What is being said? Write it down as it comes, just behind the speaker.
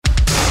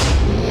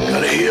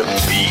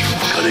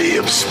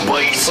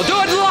spice. We'll do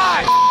it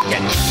live.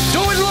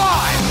 Do it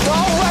live.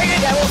 Don't write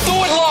it, and we'll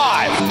do it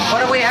live.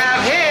 What do we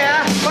have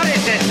here? What is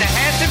this, the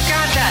handsome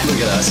contest?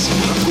 Look at us.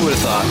 Who would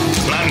have thought?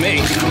 Not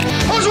me.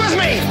 Who's with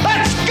me?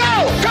 Let's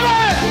go! Come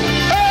on!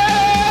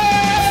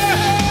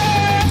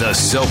 The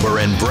Soper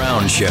and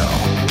Brown Show.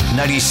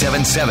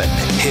 97.7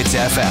 Hits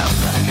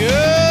FM.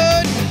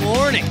 Good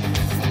morning.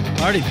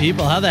 Party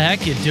people, how the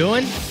heck you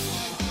doing?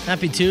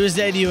 Happy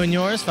Tuesday to you and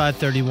yours,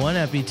 5:31.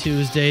 Happy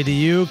Tuesday to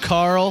you,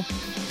 Carl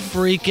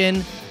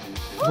freaking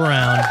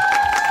Brown.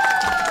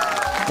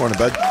 Morning,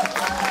 bud.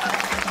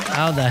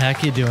 How the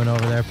heck you doing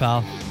over there,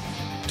 pal?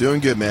 Doing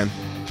good, man.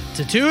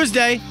 It's a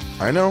Tuesday.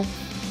 I know.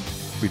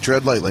 We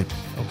tread lightly.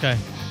 Okay.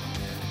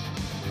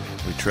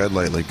 We tread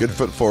lightly. Good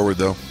foot forward,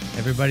 though.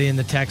 Everybody in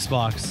the text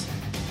box,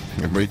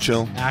 Everybody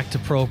chill. act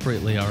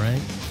appropriately, all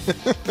right?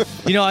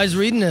 You know, I was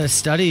reading a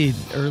study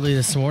early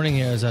this morning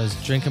here as I was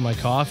drinking my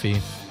coffee.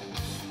 It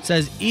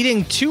says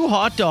eating 2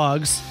 hot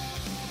dogs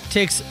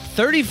takes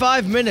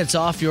 35 minutes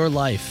off your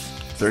life.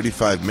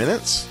 35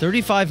 minutes?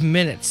 35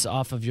 minutes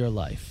off of your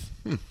life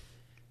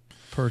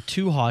per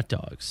 2 hot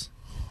dogs.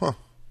 Huh.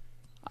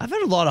 I've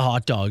had a lot of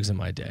hot dogs in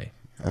my day.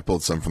 I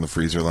pulled some from the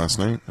freezer last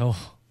night.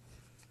 Oh,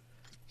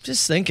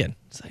 just thinking.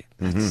 It's like,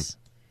 that's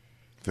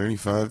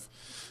 35.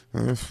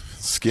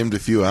 Skimmed a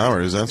few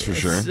hours, that's for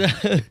sure.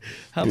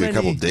 how Maybe a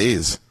couple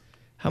days.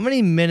 How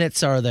many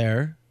minutes are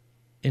there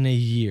in a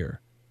year?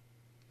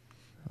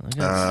 I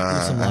gotta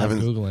do some live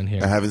Googling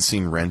here. I haven't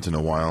seen Rent in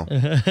a while.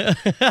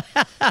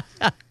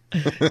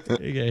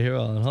 Okay, here,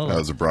 hold on. That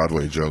was a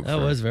Broadway joke. That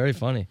was very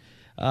funny.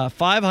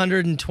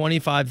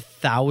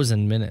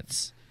 525,000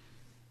 minutes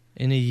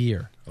in a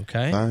year.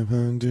 Okay.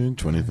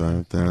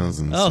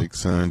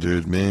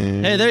 525,600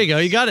 minutes. Hey, there you go.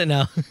 You got it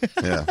now.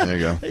 Yeah, there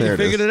you go. You There it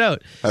figured is. it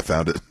out. I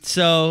found it.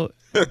 So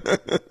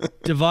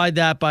divide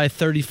that by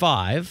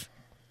 35.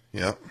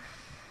 Yep.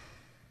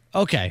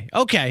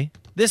 Okay.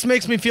 This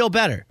makes me feel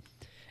better.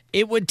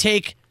 It would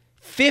take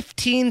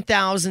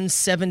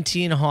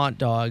 15,017 hot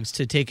dogs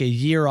to take a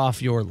year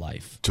off your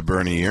life. To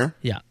burn a year?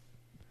 Yeah.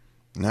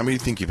 And how many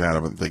do you think you've had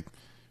of it? Like,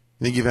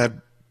 you think you've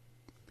had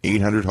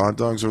 800 hot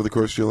dogs over the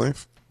course of your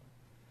life?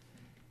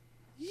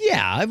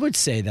 Yeah, I would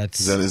say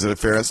that's... Is that a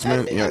fair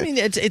estimate? I mean,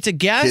 it's a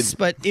guess,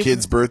 but...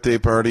 Kids' birthday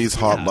parties,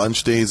 hot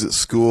lunch days at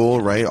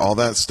school, right? All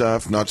that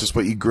stuff, not just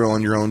what you grill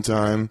on your own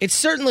time. It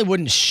certainly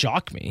wouldn't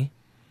shock me.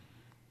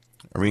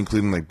 Are we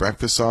including like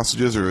breakfast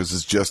sausages, or is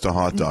this just a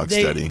hot dog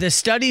study? The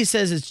study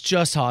says it's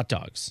just hot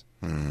dogs.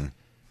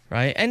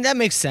 Right? And that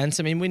makes sense.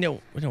 I mean, we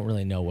don't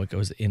really know what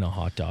goes in a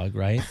hot dog,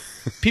 right?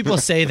 People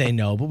say they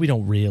know, but we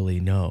don't really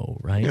know,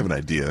 right? You have an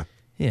idea.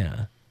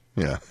 Yeah.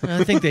 Yeah.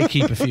 I think they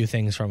keep a few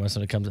things from us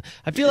when it comes.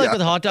 I feel like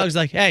with hot dogs,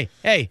 like, hey,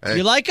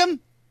 you like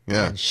them?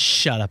 Yeah.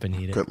 Shut up and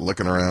eat it. Quit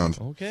looking around.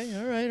 Okay,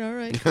 all right.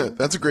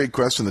 That's a great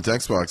question in the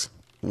text box.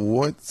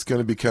 What's going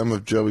to become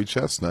of Joey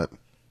Chestnut?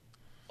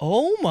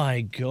 Oh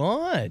my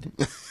God.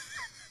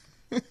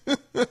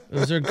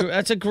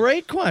 That's a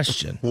great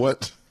question.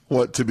 What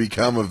to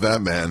become of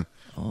that man?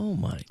 Oh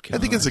my God. I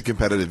think it's a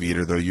competitive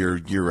eater, though.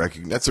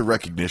 That's a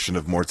recognition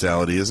of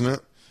mortality, isn't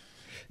it?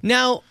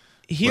 Now,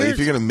 Like if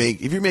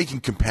you're making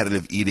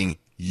competitive eating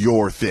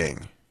your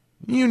thing,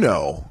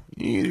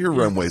 your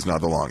runway's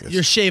not the longest.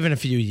 You're shaving a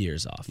few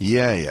years off.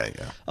 Yeah.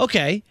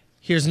 Okay,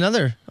 here's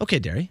another. Okay,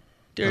 Derry,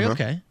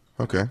 okay.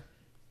 Okay.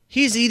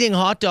 He's eating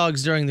hot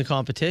dogs during the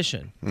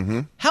competition.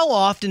 Mm-hmm. How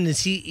often is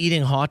he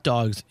eating hot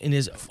dogs in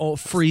his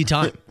free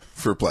time?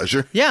 For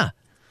pleasure? Yeah.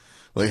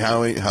 Like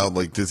how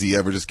does he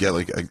ever just get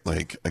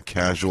like a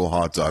casual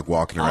hot dog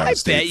walking around? I a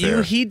state bet you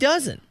fair? he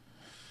doesn't.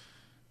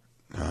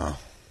 No.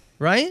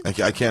 Right?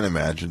 I can't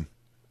imagine.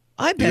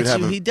 I bet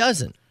you he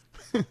doesn't.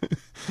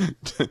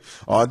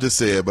 Odd to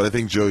say it, but I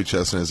think Joey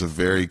Chestnut has a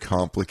very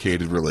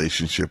complicated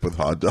relationship with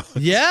hot dogs.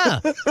 Yeah.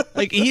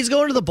 Like he's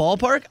going to the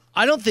ballpark.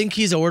 I don't think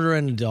he's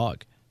ordering a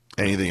dog.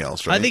 Anything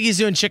else, right? I think he's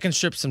doing chicken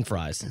strips and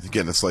fries.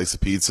 Getting a slice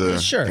of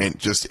pizza. Sure. And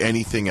just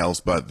anything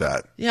else but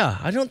that. Yeah,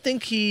 I don't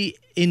think he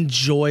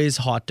enjoys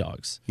hot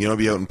dogs. You don't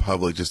be out in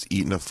public just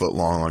eating a foot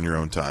long on your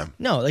own time.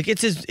 No, like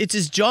it's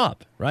his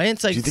job, right?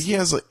 It's like, do you think he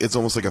has it's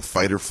almost like a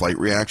fight or flight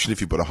reaction if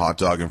you put a hot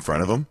dog in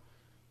front of him?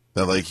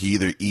 That like he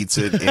either eats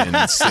it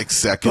in 6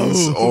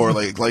 seconds or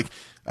like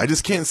I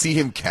just can't see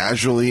him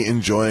casually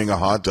enjoying a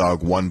hot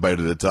dog one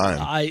bite at a time.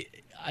 I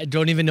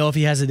don't even know if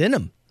he has it in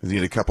him. Does he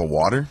need a cup of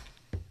water?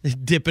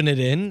 Dipping it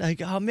in,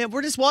 like, oh man,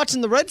 we're just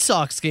watching the Red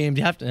Sox game. Do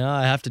you have to? No,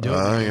 I have to do it.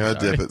 Oh, you gotta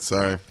dip it.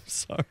 Sorry.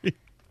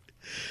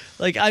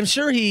 Like, I'm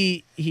sure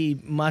he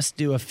must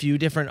do a few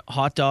different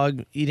hot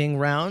dog eating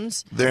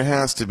rounds. There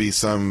has to be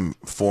some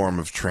form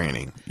of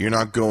training. You're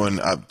not going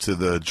up to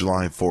the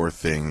July 4th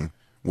thing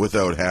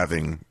without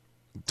having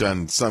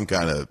done some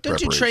kind of Don't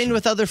preparation. you train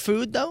with other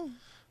food though?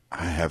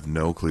 I have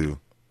no clue.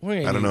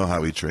 I don't know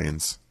how he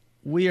trains.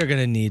 We are going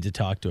to need to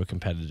talk to a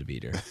competitive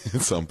eater at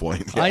some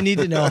point. Yeah. I need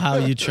to know how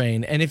you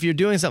train. And if you're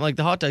doing something like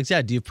the hot dogs,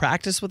 do you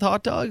practice with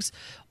hot dogs?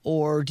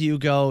 Or do you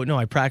go, no,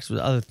 I practice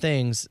with other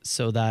things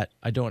so that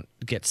I don't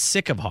get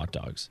sick of hot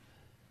dogs?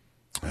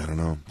 I don't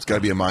know. It's got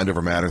to be a mind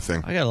over matter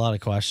thing. I got a lot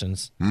of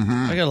questions.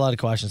 I got a lot of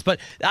questions. But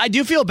I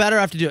do feel better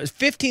after doing it.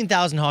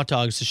 15,000 hot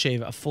dogs to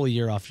shave a full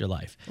year off your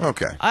life.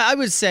 Okay. I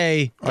would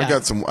say... I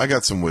got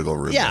some wiggle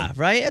room. Yeah, then.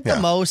 right? At the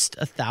most,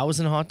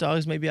 1,000 hot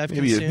dogs maybe I've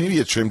consumed. Maybe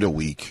you trimmed a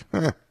week.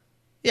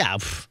 Yeah,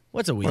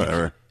 what's a week?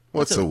 Whatever.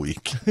 What's a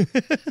week?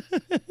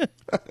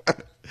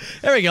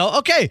 There we go.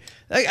 Okay.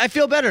 I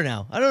feel better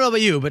now. I don't know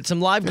about you, but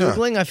some live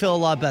Googling, I feel a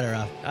lot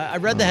better. I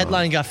read the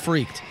headline and got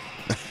freaked.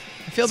 I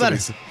feel better.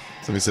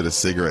 Somebody said a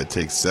cigarette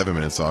takes 7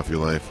 minutes off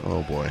your life.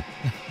 Oh, boy.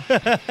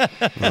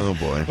 Oh,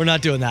 boy. We're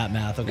not doing that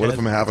math, okay? What if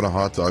I'm having a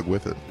hot dog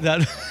with it?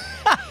 That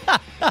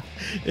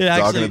it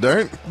Dog in the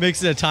dirt?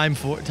 Makes it a times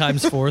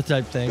 4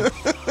 type thing.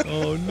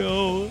 Oh,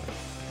 no.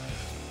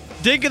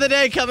 Dink of the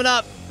day coming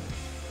up.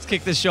 Let's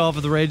kick this show off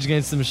with the Rage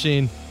Against the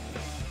Machine.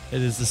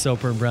 It is the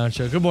Soper and Brown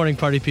Show. Good morning,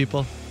 party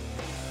people.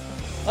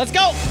 Let's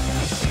go!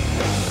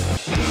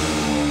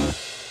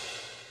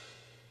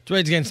 It's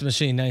Rage Against the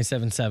Machine,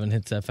 97.7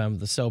 Hits FM,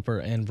 the Soper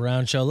and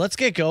Brown Show. Let's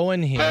get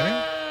going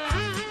here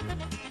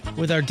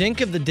with our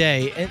Dink of the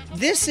Day. And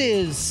this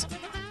is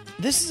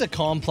a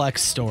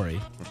complex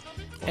story.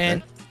 Okay.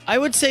 And I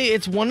would say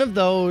it's one of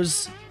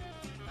those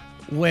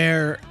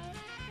where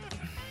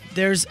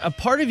there's a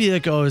part of you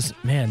that goes,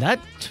 man,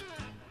 that's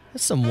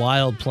some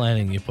wild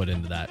planning you put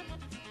into that.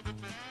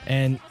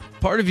 And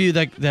part of you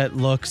that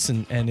looks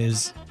and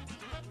is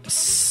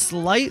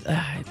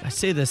I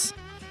say this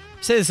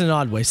in an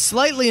odd way,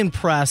 slightly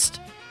impressed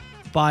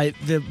by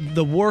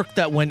the work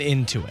that went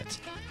into it.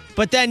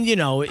 But then,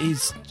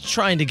 he's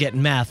trying to get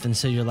meth, and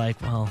so you're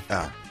like, well,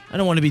 I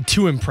don't want to be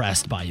too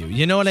impressed by you.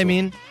 You know what I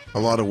mean? A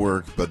lot of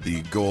work, but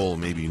the goal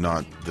maybe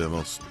not the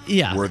most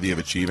worthy of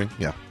achieving.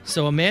 Yeah.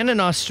 So a man in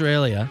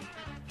Australia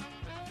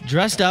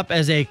dressed up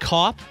as a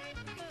cop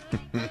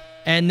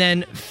and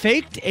then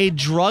faked a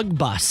drug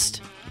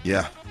bust.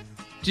 Yeah.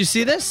 Did you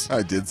see this?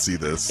 I did see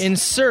this. In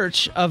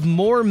search of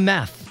more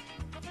meth.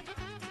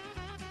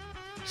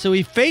 So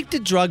he faked a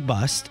drug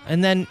bust,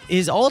 and then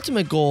his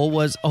ultimate goal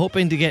was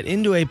hoping to get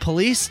into a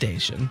police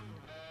station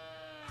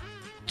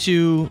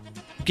to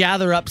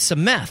gather up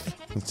some meth.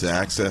 To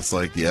access,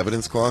 the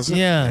evidence closet?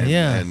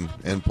 Yeah.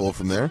 And pull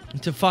from there?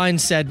 To find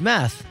said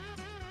meth.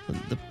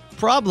 The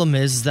problem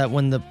is that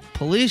when the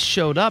police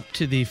showed up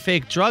to the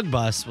fake drug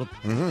bust,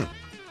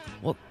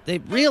 well, they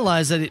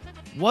realized that it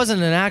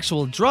wasn't an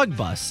actual drug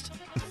bust.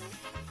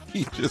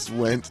 He just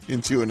went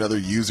into another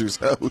user's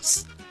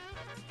house.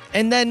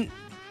 And then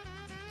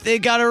they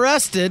got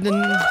arrested,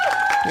 and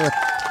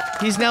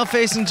he's now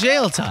facing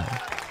jail time.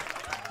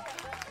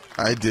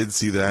 I did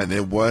see that, and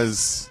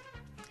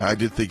I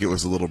did think it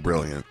was a little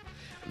brilliant.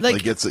 He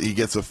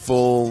gets a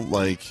full,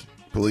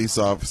 police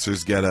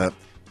officer's getup,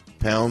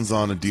 pounds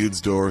on a dude's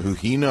door who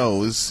he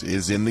knows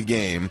is in the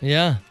game.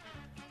 Yeah.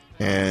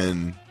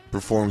 And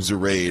performs a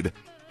raid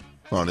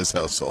on his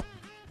household.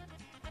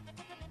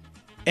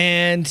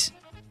 And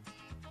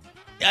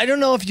I don't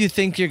know if you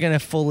think you're going to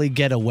fully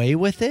get away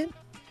with it.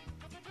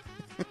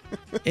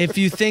 If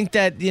you think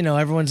that,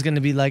 everyone's going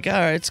to be like, all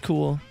right, it's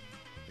cool.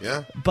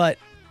 Yeah. But,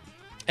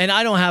 and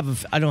I don't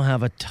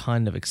have a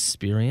ton of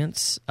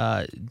experience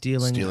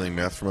stealing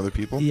meth from other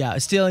people. Yeah,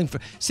 stealing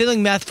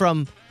meth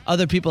from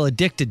other people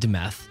addicted to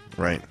meth.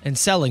 Right. And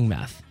selling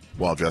meth.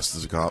 While dressed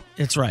as a cop.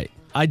 It's right.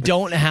 I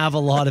don't have a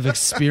lot of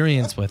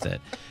experience with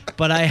it,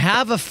 but I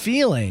have a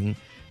feeling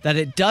that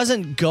it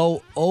doesn't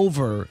go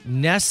over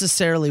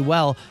necessarily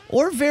well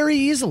or very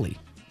easily.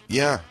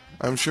 Yeah,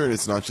 I'm sure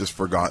it's not just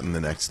forgotten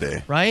the next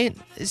day. Right?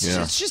 It's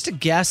just a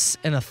guess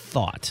and a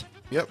thought.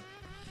 Yep.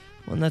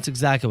 Well, and that's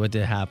exactly what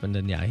did happen,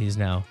 and he's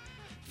now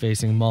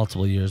facing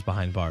multiple years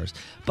behind bars.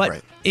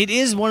 But It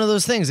is one of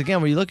those things, again,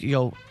 where you look, you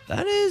go,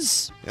 that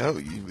is... Yeah,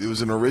 it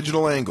was an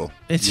original angle.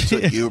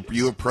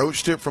 You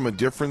approached it from a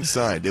different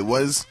side. It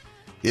was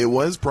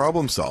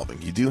problem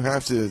solving. You do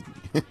have to...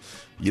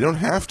 You don't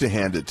have to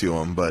hand it to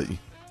him, but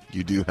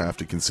you do have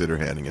to consider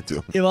handing it to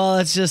him. Yeah, well,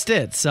 that's just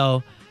it.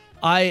 So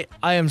I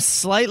am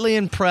slightly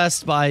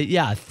impressed by,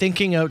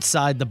 thinking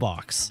outside the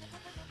box.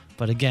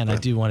 But again, I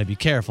do want to be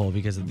careful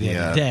because at the end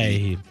of the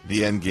day...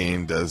 The end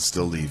game does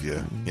still leave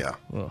you. Yeah.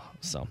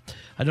 So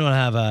I don't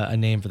have a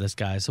name for this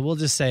guy. So we'll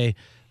just say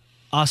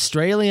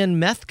Australian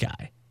meth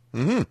guy.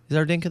 Mm-hmm. Is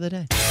our Dink of the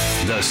Day.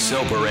 The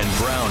Soper and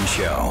Brown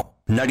Show.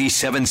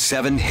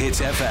 97.7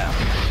 Hits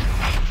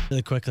FM.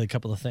 Really quickly, a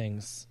couple of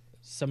things.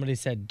 Somebody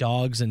said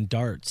Dogs and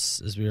Darts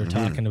as we were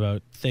talking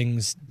about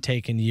things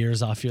taking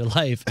years off your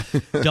life.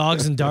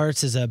 Dogs and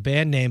Darts is a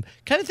band name.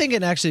 Kind of think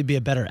it'd actually be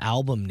a better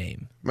album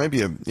name. Might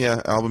be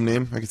album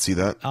name. I could see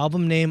that.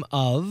 Album name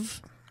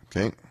of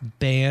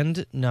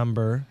band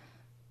number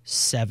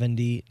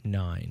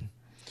 79.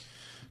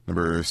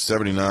 Number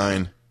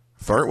 79,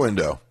 Fart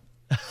Window.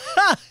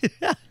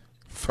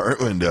 Fart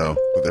Window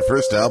with their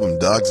first album,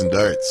 Dogs and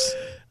Darts.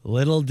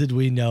 Little did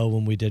we know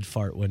when we did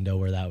Fart Window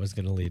where that was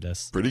going to lead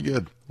us. Pretty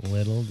good.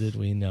 Little did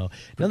we know.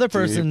 Another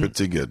person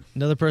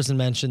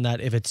mentioned that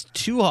if it's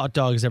 2 hot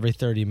dogs every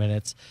 30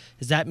 minutes,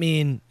 does that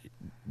mean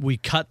we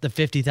cut the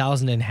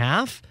 50,000 in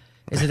half?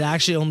 Is it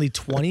actually only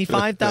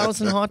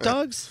 25,000 hot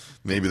dogs?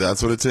 Maybe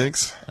that's what it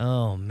takes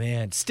Oh,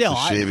 man. Still,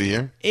 to shave a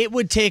year. it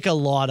would take a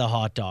lot of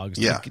hot dogs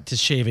Yeah. to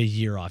shave a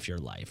year off your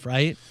life,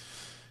 right?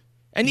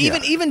 And Yeah.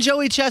 even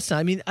Joey Chestnut.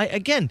 I mean,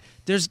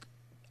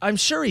 I'm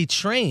sure he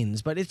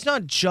trains, but it's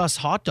not just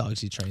hot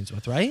dogs he trains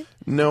with, right?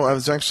 No, I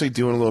was actually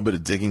doing a little bit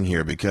of digging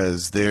here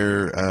because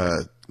they're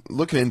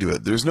looking into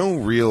it. There's no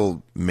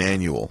real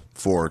manual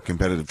for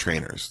competitive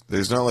trainers.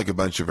 There's not like a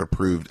bunch of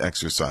approved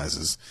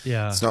exercises.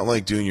 Yeah. It's not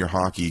like doing your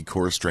hockey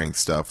core strength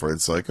stuff where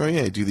it's like, oh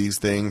yeah, do these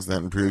things, that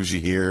improves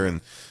you here,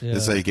 and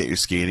this is how you get your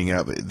skating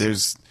up.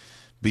 There's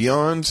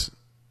beyond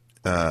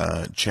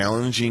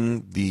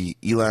challenging the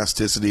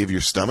elasticity of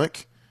your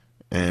stomach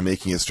and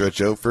making it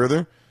stretch out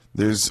further.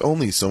 There's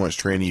only so much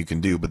training you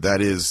can do, but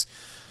that is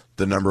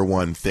the number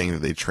one thing that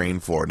they train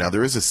for. Now,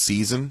 there is a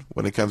season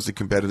when it comes to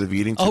competitive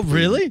eating. Oh,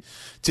 really?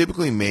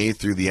 Typically, May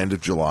through the end of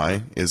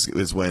July is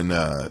when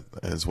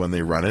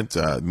they run it.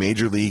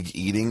 Major League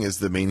Eating is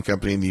the main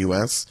company in the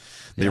U.S.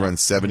 They run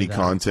 70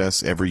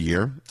 contests every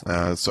year.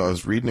 So I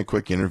was reading a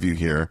quick interview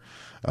here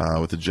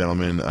with a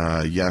gentleman,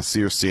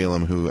 Yasir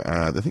Salem, who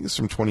I think is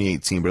from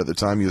 2018, but at the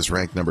time he was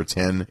ranked number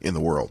 10 in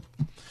the world.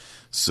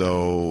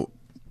 So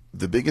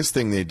the biggest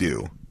thing they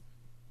do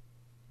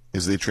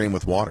is they train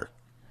with water.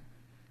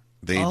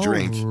 They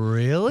drink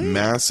really?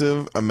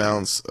 massive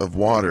amounts of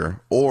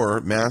water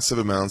or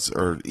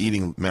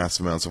eating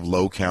massive amounts of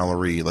low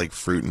calorie like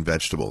fruit and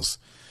vegetables.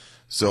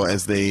 So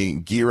as they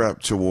gear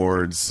up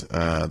towards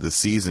the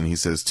season, he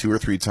says 2 or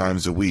 3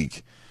 times a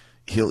week,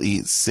 he'll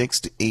eat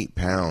 6 to 8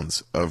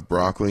 pounds of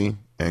broccoli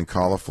and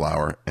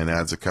cauliflower and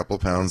adds a couple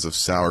pounds of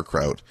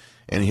sauerkraut,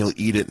 and he'll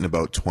eat it in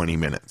about 20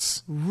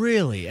 minutes.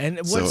 Really? And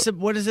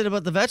what is it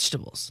about the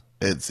vegetables?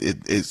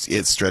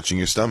 It's stretching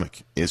your stomach.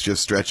 It's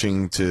just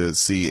stretching to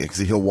see, because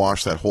he'll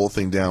wash that whole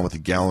thing down with a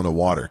gallon of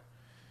water.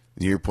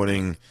 You're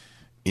putting,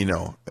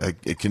 a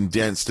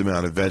condensed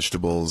amount of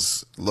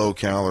vegetables, low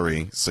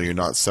calorie, so you're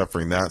not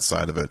suffering that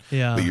side of it.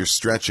 Yeah. But you're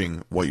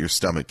stretching what your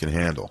stomach can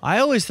handle. I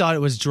always thought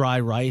it was dry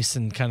rice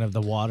and kind of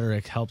the water,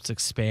 it helps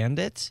expand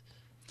it.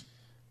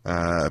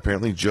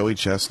 Apparently, Joey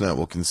Chestnut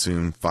will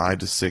consume 5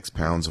 to 6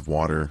 pounds of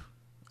water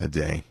a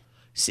day.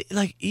 See,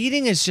 like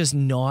eating is just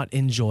not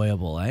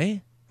enjoyable, eh?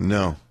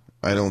 No,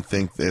 I don't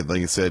think that.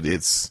 Like I said,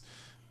 it's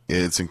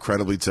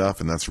incredibly tough,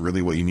 and that's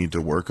really what you need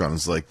to work on.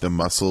 Is like the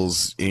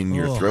muscles in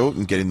your throat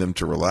and getting them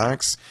to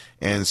relax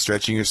and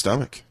stretching your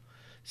stomach.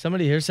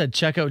 Somebody here said,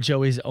 check out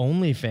Joey's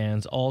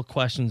OnlyFans. All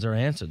questions are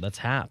answered. That's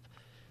Hap.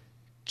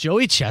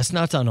 Joey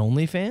Chestnut's on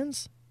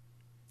OnlyFans?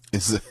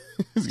 He's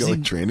got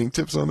like training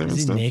tips on there and Is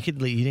he stuff.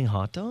 nakedly eating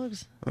hot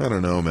dogs? I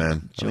don't know,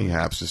 man. I think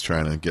Hap's just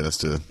trying to get us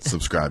to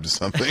subscribe to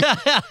something.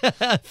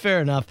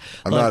 Fair enough.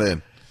 I'm not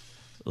in.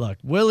 Look,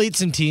 we'll eat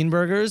some teen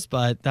burgers,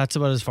 but that's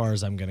about as far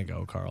as I'm going to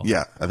go, Carl.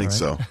 Yeah, I think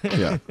so.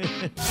 Yeah.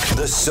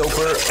 The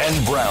Soper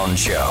and Brown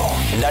Show.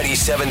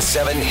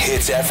 97.7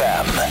 Hits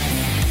FM.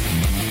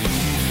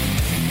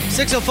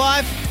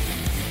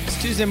 6:05.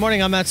 It's Tuesday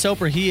morning. I'm Matt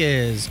Soper. He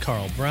is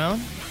Carl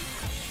Brown.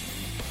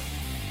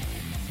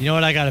 You know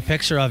what I got a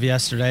picture of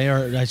yesterday,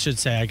 or I should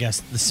say, I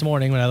guess, this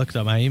morning when I looked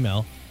at my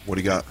email? What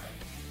do you got?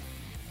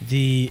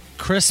 The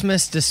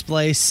Christmas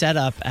display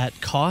setup at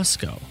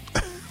Costco.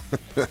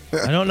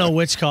 I don't know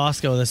which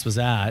Costco this was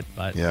at,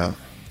 but Yeah.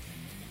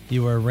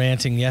 you were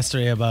ranting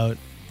yesterday about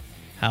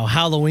how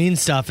Halloween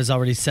stuff is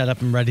already set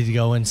up and ready to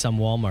go in some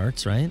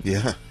Walmarts, right?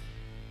 Yeah.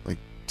 Like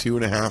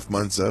 2.5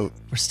 months out.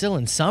 We're still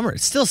in summer.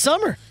 It's still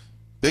summer.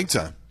 Big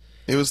time.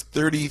 It was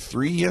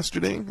 33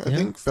 yesterday, I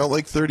think. Felt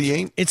like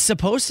 38. It's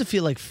supposed to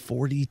feel like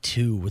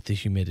 42 with the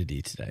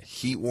humidity today.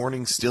 Heat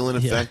warning still in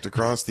effect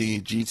across the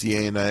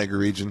GTA and Niagara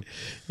region.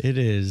 It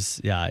is.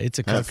 Yeah, it's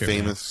a That cooker.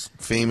 man.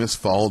 famous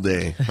fall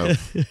day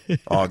of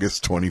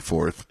August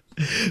 24th.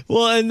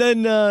 Well, and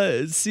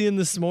then seeing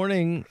this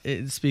morning,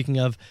 speaking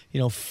of,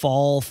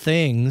 fall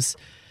things,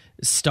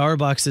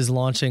 Starbucks is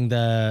launching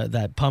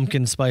that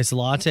pumpkin spice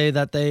latte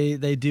that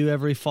they do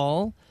every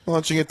fall.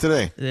 Launching it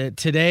today.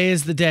 Today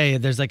is the day.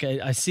 There's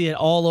I see it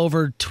all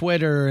over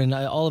Twitter and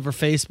all over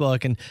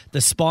Facebook, and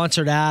the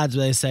sponsored ads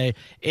where they say,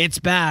 it's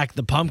back.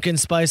 The pumpkin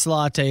spice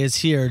latte is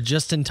here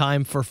just in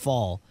time for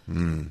fall.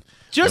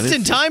 Just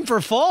in time for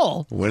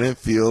fall. When it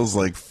feels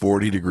like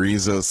 40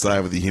 degrees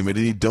outside with the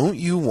humidity, don't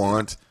you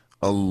want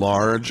a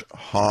large,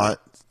 hot,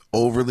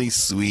 overly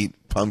sweet,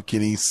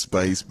 pumpkin-y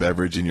spice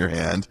beverage in your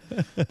hand?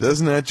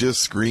 Doesn't that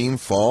just scream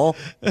fall?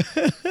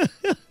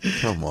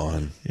 Come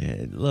on.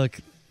 Yeah, look,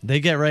 they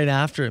get right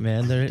after it,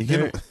 man.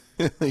 They're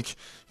Like,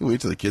 you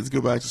wait till the kids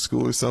go back to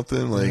school or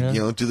something. Like,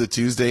 do the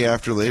Tuesday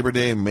after Labor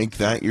Day and make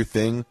that your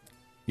thing,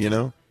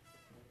 Yeah,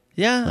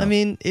 I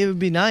mean, it would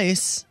be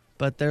nice,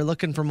 but they're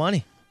looking for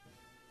money.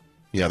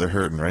 Yeah, they're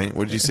hurting, right?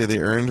 What did you say they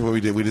earned? What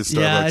we did Yeah,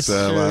 it's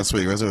Starbucks true. last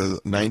week. Was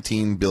it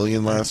 $19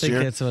 billion last I think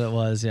year? that's what it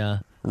was, yeah.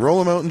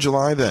 Roll them out in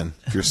July then,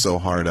 if you're so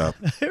hard up.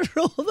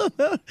 Roll them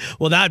out.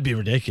 Well, that'd be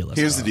ridiculous.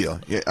 Here's the deal.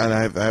 Yeah, and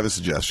I have a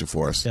suggestion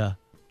for us. Yeah.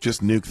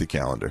 Just nuke the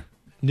calendar.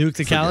 Nuke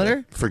the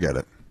calendar? Forget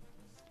it.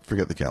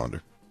 Forget the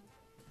calendar.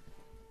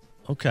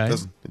 Okay.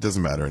 It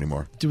doesn't matter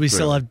anymore. Do we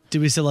still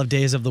have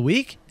days of the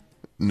week?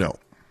 No.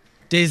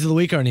 Days of the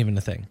week aren't even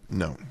a thing.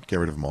 No. Get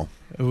rid of them all.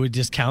 We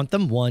just count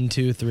them. 1,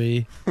 2,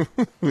 3.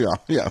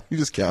 Yeah. You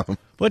just count them.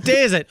 What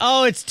day is it?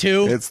 Oh, it's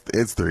 2. It's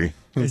 3.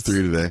 It's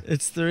 3 today.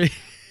 It's 3.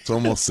 It's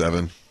almost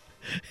 7.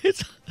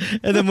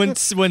 And then when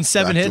 7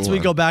 Back to hits, we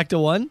 1. go back to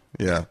 1.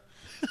 Yeah.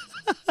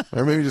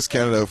 Or maybe just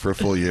count it out for a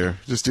full year.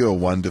 Just do a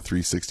 1 to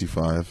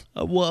 365.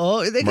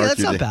 That's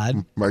not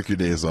bad. Mark your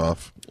days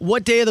off.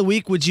 What day of the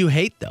week would you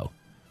hate, though?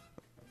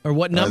 Or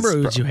what number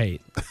would you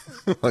hate?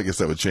 I guess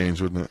that would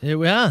change, wouldn't it?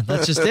 Yeah,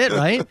 that's just it,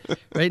 right?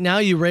 Right now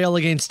you rail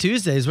against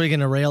Tuesdays. What are you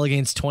going to rail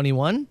against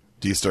 21?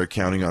 Do you start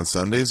counting on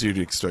Sundays or do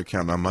you start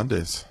counting on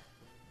Mondays?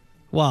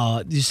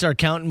 Well, you start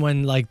counting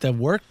when like the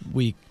work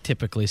week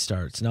typically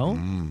starts,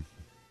 no?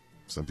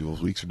 Some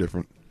people's weeks are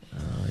different.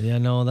 Yeah,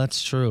 no,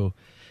 that's true.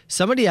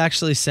 Somebody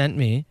actually sent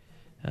me,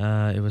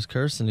 it was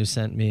Kirsten who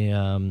sent me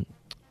a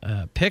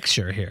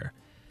picture here.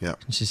 Yeah.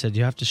 And she said,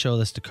 you have to show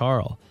this to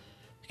Carl.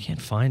 I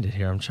can't find it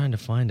here. I'm trying to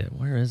find it.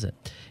 Where is it?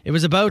 It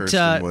was about...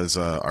 Kirsten was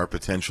our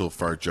potential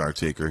fart jar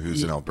taker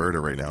who's in Alberta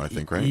right now, I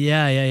think, right?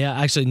 Yeah.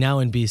 Actually, now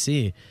in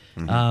BC.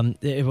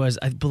 It was,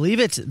 I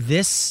believe it's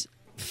this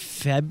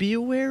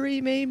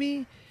February,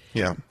 maybe?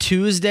 Yeah.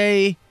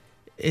 Tuesday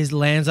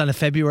lands on a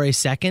February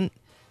 2nd.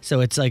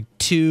 So it's like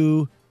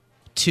 2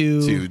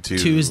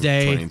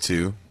 Tuesday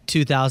 22.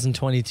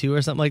 2022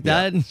 or something like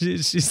that. And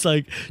she's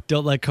like,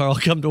 don't let Carl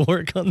come to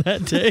work on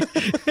that day.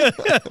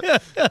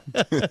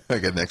 I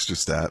got an extra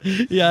stat.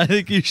 Yeah, I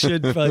think you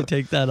should probably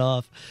take that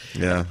off.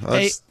 Yeah.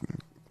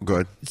 Go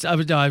ahead.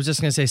 I was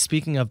just going to say,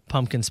 speaking of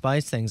pumpkin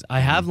spice things,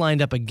 I have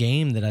lined up a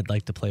game that I'd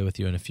like to play with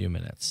you in a few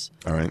minutes.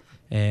 All right.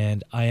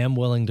 And I am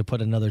willing to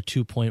put another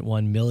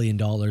 $2.1 million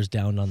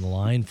down on the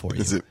line for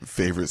you. Is it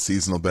favorite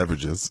seasonal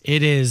beverages?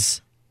 It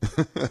is.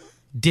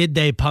 Did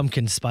they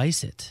pumpkin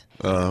spice it?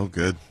 Oh,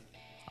 good.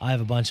 I have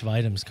a bunch of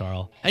items,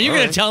 Carl. And you're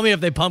going to tell me if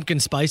they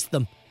pumpkin spiced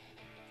them.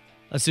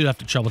 Let's do it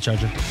after Trouble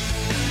Charger.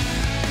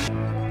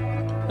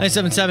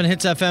 977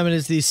 Hits FM. It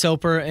is the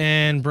Soper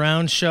and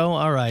Brown Show.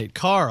 All right,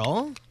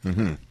 Carl.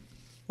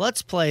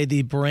 Let's play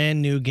the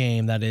brand new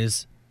game that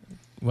is,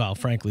 well,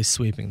 frankly,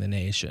 sweeping the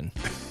nation.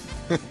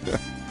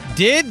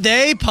 Did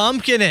they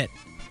pumpkin it?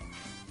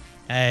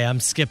 Hey, I'm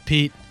Skip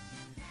Pete.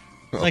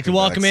 I'd like to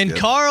welcome in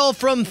Carl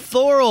from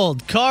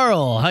Thorold.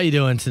 Carl, how you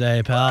doing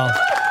today, pal?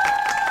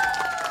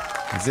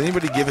 Has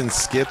anybody given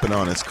Skip an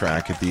honest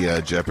crack at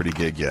the Jeopardy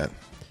gig yet?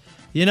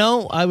 You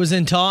know, I was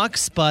in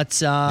talks, but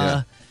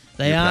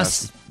they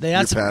asked.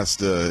 Your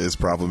past is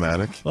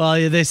problematic.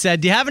 Well, they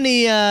said, "Do you have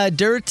any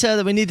dirt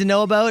that we need to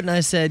know about?" And I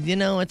said, "You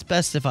know, it's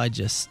best if I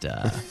just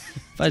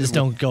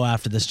don't go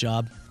after this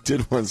job."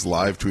 Did one's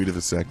live tweet a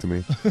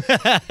vasectomy.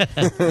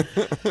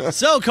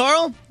 So,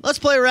 Carl, let's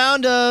play a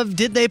round of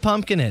Did They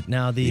Pumpkin It?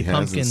 Now, the He has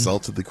pumpkin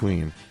insulted the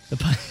queen.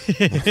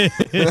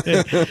 the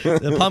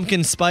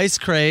pumpkin spice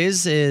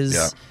craze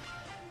is,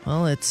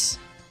 well, it's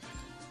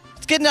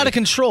getting out of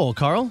control,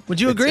 Carl.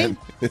 Would you agree?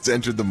 It's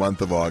entered the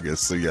month of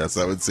August, so yes,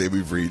 I would say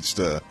we've reached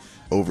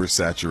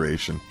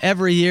oversaturation.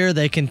 Every year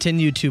they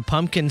continue to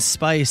pumpkin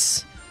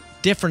spice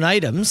different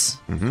items.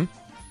 Mm-hmm.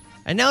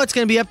 And now it's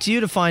going to be up to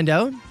you to find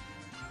out.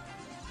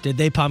 Did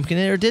they pumpkin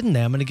it or didn't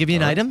they? I'm going to give you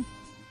an item.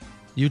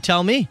 You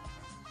tell me.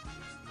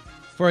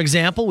 For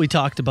example, we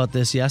talked about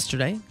this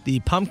yesterday. The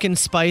pumpkin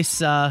spice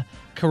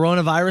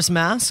coronavirus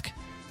mask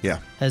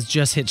has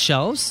just hit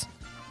shelves.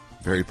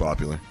 Very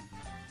popular.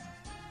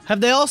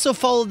 Have they also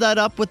followed that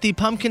up with the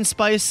pumpkin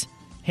spice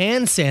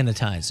hand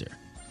sanitizer?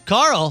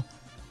 Carl,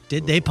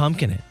 did they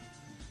pumpkin it?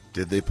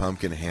 Did they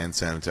pumpkin hand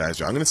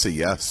sanitizer? I'm going to say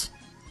yes.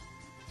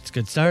 It's a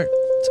good start.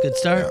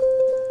 Yeah.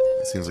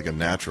 It seems like a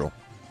natural.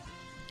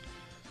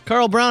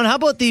 Carl Brown, how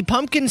about the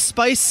pumpkin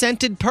spice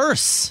scented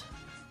purse?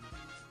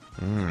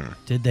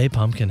 Did they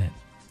pumpkin it?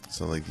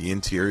 So, like, the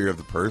interior of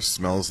the purse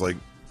smells like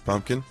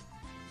pumpkin?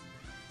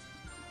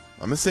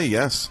 I'm going to say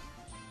yes.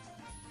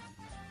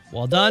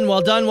 Well done.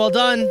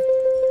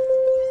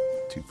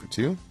 2 for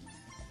 2.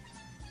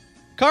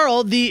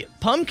 Carl, the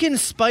pumpkin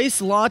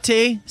spice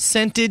latte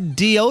scented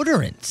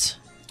deodorant.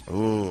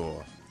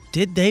 Oh.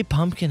 Did they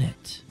pumpkin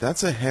it?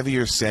 That's a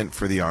heavier scent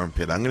for the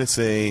armpit. I'm going to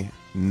say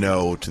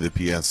no to the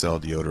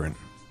PSL deodorant.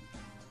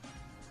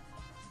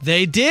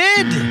 They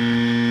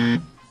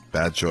did.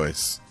 Bad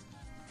choice.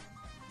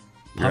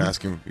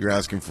 You're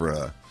asking for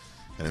an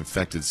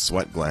infected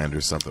sweat gland or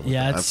something.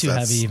 Yeah, it's too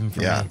heavy even for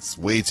me. Yeah, it's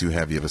way too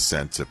heavy of a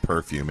scent to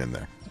perfume in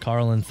there.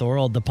 Carl and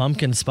Thorold, the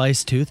pumpkin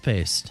spice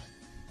toothpaste.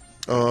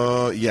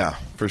 Yeah,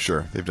 for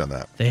sure. They've done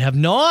that. They have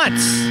not.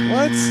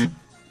 What?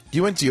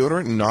 You went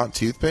deodorant and not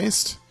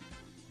toothpaste?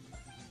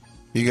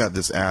 You got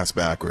this ass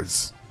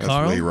backwards. That's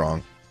Carl, way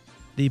wrong.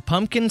 The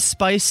pumpkin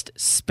spiced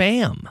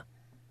Spam.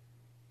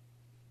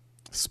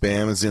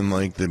 Spam is in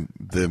like the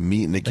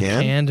meat in a The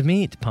can? canned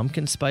meat.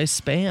 Pumpkin spice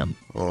Spam.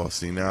 Oh,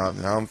 see, now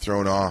I'm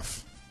thrown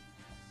off.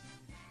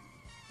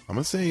 I'm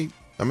gonna say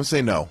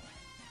no.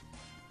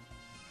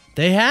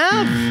 They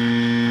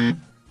have.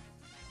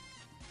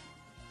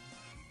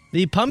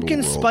 The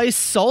pumpkin Whoa. spice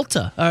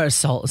salsa.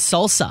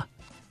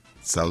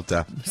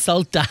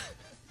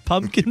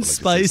 Pumpkin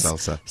spice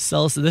salsa.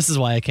 salsa. This is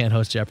why I can't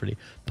host Jeopardy.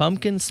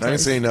 Pumpkin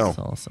spice say no.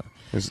 salsa.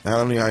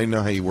 I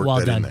know how you work Well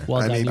that done. in there.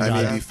 Well I done. mean, You I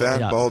got may be it. fat,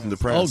 Yeah. bald, and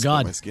depressed. Oh, God.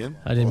 But my skin.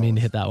 I didn't mean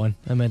to hit that one.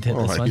 I meant to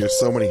hit this one. There's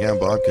so many ham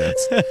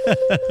bobcats.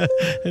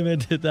 I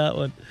meant to hit that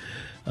one.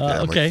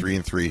 I'm Okay. like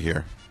 3-3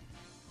 here.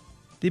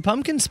 The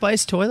pumpkin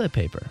spice toilet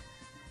paper.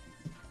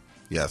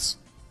 Yes.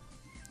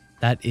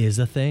 That is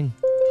a thing.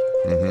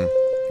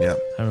 Yeah. I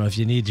don't know if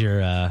you need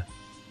your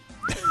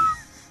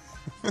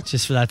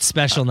just for that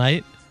special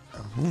night.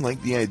 I don't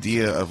like the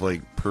idea of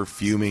like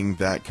perfuming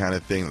that kind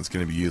of thing that's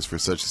going to be used for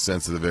such a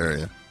sensitive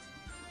area.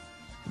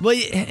 Well,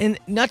 and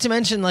not to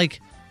mention like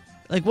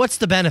what's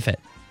the benefit?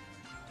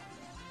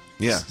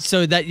 Yeah.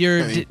 So that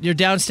your I mean- your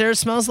downstairs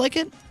smells like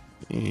it?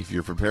 If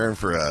you're preparing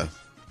for a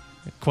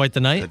Quite the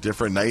night.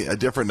 different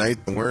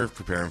night than we're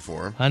preparing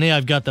for. Honey,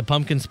 I've got the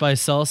pumpkin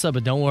spice salsa,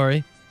 but don't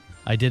worry.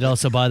 I did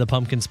also buy the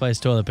pumpkin spice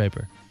toilet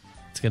paper.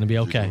 It's going to be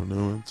okay. Don't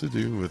know what to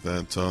do with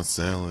that tossed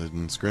salad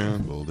and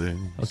scrambled eggs.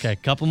 Okay,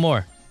 couple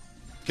more.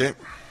 Okay.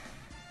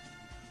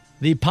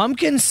 The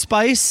pumpkin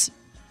spice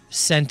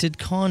scented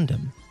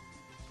condom.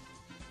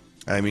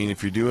 I mean,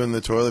 if you're doing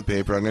the toilet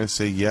paper, I'm going to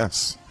say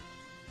yes.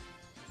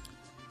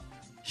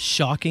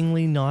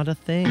 Shockingly not a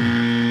thing.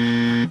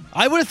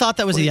 I would have thought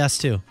that was a yes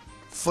too.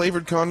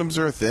 Flavored condoms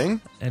are a thing?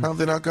 And How have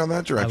they not gone that I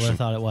would direction? have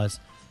thought it was.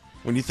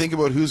 When you think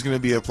about who's going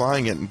to be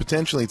applying it and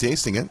potentially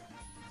tasting it,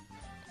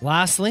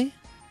 Lastly,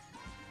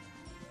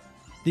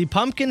 the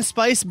pumpkin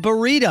spice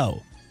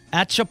burrito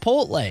at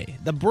Chipotle.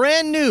 The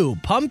brand new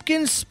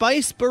pumpkin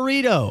spice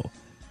burrito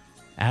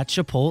at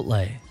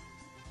Chipotle.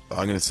 I'm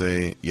going to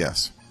say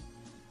yes.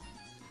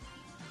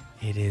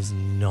 It is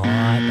not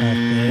a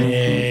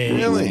thing.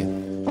 Really?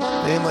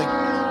 They had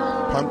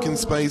like pumpkin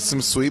spice,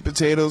 some sweet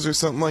potatoes or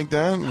something like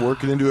that, and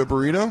work it into a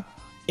burrito?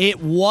 It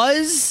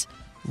was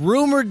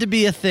rumored to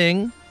be a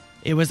thing.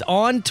 It was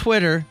on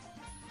Twitter.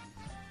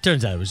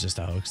 Turns out it was just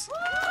a hoax.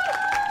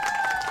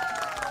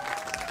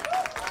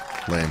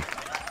 Lame.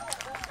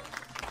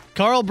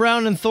 Carl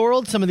Brown and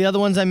Thorold, some of the other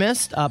ones I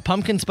missed.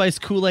 Pumpkin spice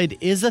Kool-Aid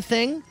is a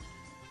thing,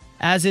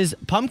 as is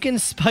pumpkin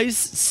spice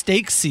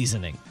steak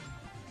seasoning.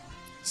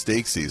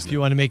 Steak If seasoning. you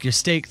want to make your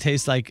steak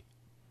taste like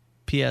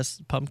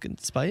P.S. pumpkin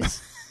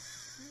spice.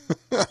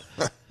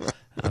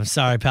 I'm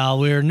sorry, pal.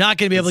 We're not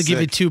going to be able to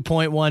give you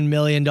 $2.1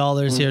 million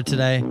here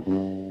today.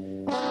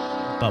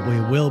 But we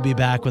will be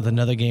back with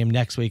another game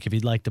next week if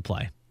you'd like to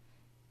play.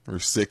 We're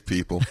sick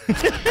people.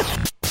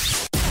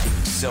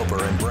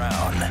 Soper and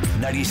Brown,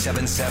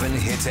 97.7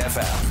 Hits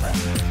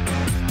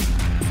FM.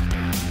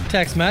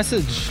 Text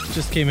message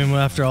just came in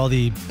after all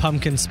the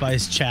pumpkin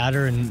spice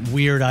chatter and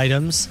weird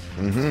items.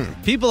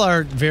 Mm-hmm. People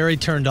are very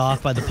turned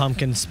off by the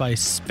pumpkin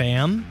spice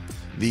spam.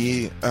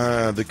 The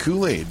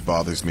Kool-Aid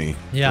bothers me.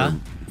 Yeah.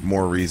 For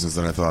more reasons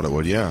than I thought it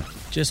would, yeah.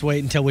 Just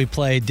wait until we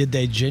play Did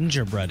They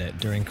Gingerbread It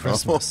during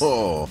Christmas.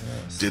 Oh,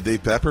 did they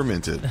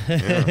peppermint it?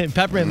 Yeah.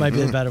 Peppermint might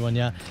be the better one,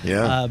 yeah.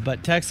 Yeah.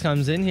 But text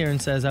comes in here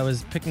and says, I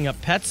was picking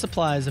up pet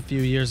supplies a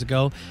few years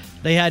ago.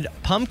 They had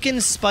pumpkin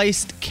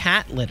spiced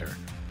cat litter.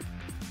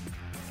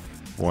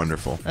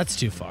 Wonderful. That's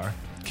too far.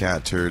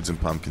 Cat turds and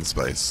pumpkin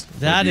spice. What a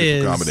That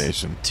beautiful is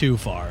combination. too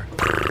far.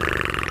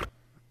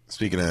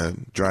 Speaking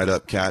of dried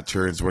up cat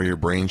turds where your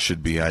brain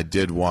should be, I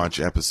did watch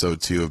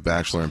episode 2 of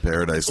Bachelor in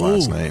Paradise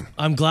last Ooh, night.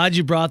 I'm glad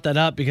you brought that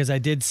up because I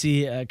did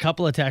see a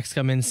couple of texts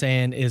come in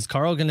saying, is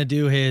Carl going to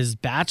do his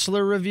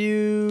Bachelor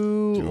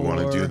review? Do you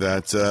want to do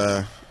that?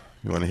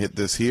 You want to hit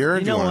this here?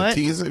 Do you know want what? to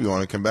tease it? You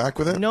want to come back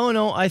with it?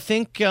 No. I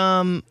think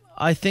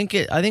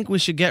we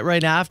should get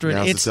right after it.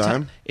 Now's the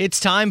time? It's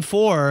time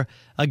for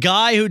a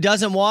guy who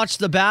doesn't watch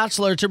The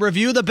Bachelor to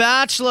review The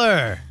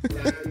Bachelor.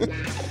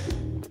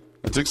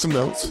 I took some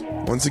notes.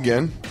 Once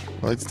again,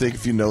 I like to take a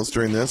few notes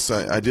during this.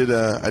 I did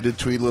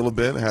tweet a little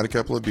bit. I had a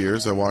couple of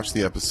beers. I watched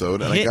the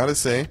episode, and I gotta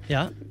say,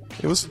 Yeah.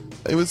 it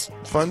was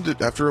fun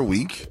after a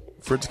week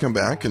for it to come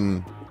back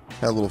and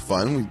have a little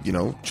fun.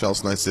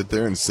 Chelsea and I sit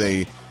there and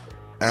say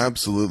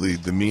absolutely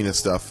the meanest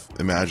stuff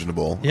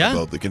imaginable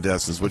about the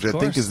contestants, which I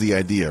think course. is the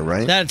idea,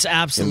 right? That's In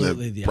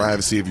absolutely the the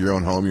privacy of your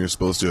own home, you're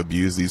supposed to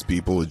abuse these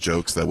people with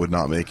jokes that would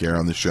not make air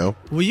on the show.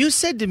 Well, you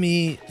said to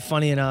me,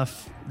 funny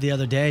enough, the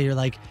other day, you're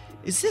like,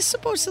 is this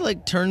supposed to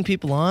like turn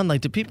people on?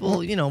 Like, do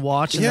people,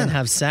 watch and then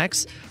have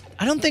sex?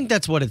 I don't think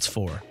that's what it's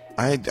for.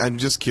 I'm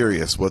just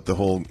curious what the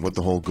whole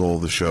goal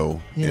of the show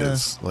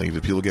is. Like,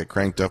 do people get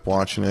cranked up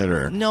watching it,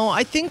 or No,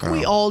 I think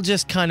we all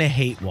just kind of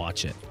hate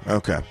watch it.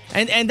 okay?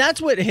 And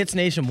that's what Hits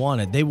Nation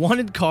wanted. They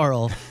wanted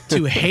Carl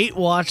to hate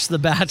watch The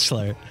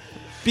Bachelor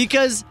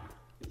because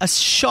a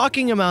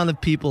shocking amount of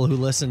people who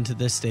listen to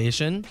this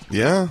station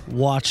Yeah.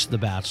 watch The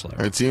Bachelor.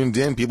 I tuned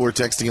in. People were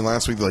texting in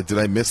last week like, "Did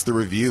I miss the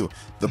review?"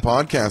 The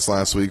podcast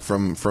last week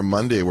from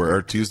Monday,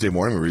 or Tuesday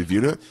morning, we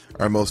reviewed it.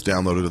 Our most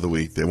downloaded of the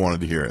week. They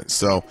wanted to hear it.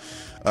 So,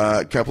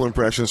 a couple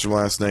impressions from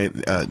last night.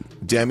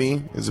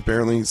 Demi is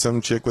apparently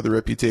some chick with a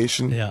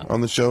reputation on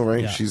the show,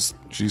 right? Yeah.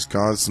 She's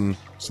caused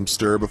some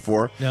stir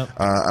before. Yep.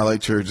 I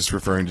liked her just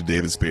referring to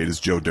David Spade as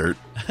Joe Dirt.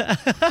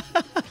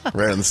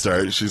 Right on the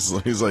start,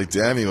 he's like,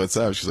 "Demi, what's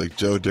up?" She's like,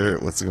 "Joe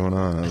Dirt, what's going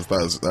on?"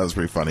 That was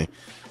pretty funny.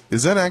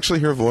 Is that actually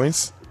her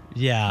voice?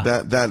 Yeah.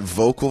 That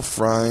vocal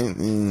fry.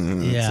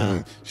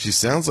 Yeah. She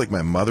sounds like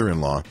my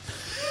mother-in-law.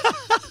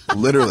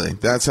 Literally,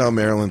 that's how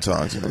Marilyn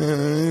talks.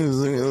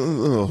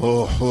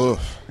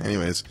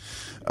 Anyways,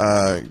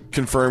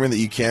 confirming that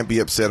you can't be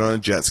upset on a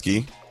jet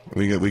ski.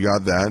 We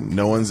got that.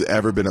 No one's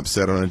ever been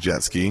upset on a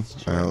jet ski.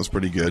 That was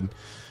pretty good.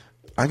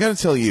 I got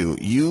to tell you,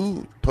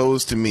 you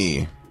posed to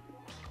me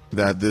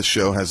that this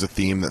show has a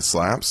theme that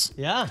slaps.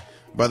 Yeah.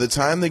 By the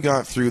time they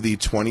got through the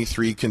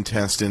 23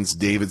 contestants,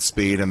 David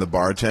Spade and the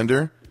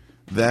bartender,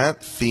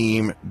 that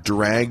theme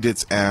dragged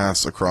its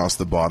ass across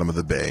the bottom of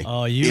the bay.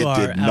 Oh, you are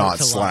It did out not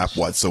to slap lunch.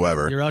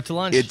 whatsoever. You're out to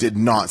lunch. It did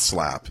not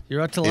slap.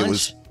 You're out to lunch. It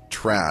was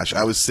trash.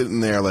 I was sitting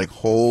there like,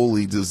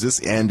 holy, does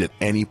this end at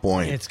any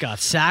point? It's got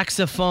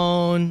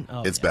saxophone.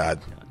 Oh, It's yeah. bad.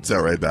 It's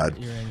outright bad.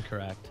 You're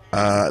incorrect.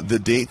 The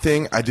date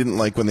thing, I didn't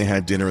like when they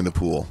had dinner in the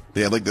pool.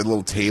 They had like the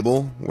little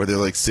table where they're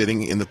like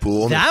sitting in the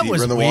pool. And their That feet were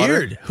was in the water.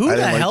 weird. Who I the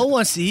didn't like- hell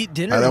wants to eat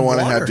dinner I don't in want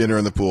to water? have dinner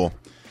in the pool.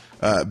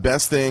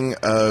 Best thing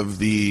of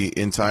the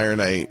entire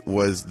night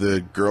was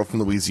the girl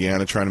from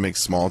Louisiana trying to make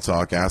small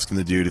talk, asking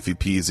the dude if he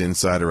pees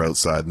inside or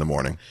outside in the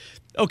morning.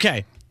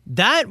 Okay.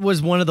 That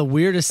was one of the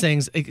weirdest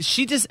things.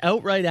 She just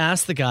outright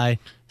asked the guy.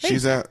 Hey.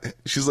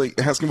 She's like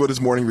asking about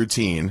his morning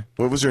routine.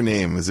 What was her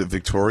name? Is it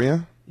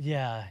Victoria?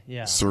 Yeah.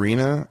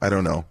 Serena? I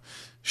don't know.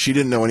 She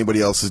didn't know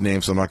anybody else's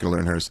name, so I'm not going to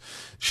learn hers.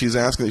 She's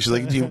asking. She's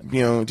like,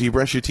 do you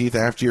brush your teeth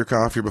after your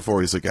coffee or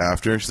before? He's like,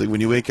 after. She's like,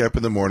 when you wake up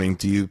in the morning,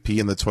 do you pee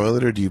in the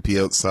toilet or do you pee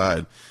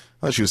outside?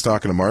 I thought she was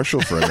talking to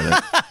Marshall for a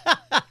minute.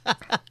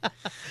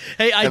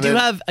 Hey, I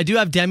do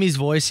have Demi's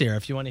voice here.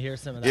 If you want to hear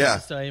some of that, Yeah.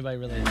 Just so anybody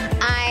really.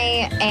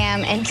 I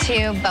am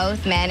into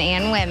both men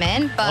and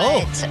women,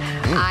 but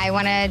I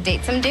want to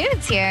date some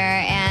dudes here,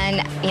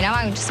 and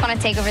I just want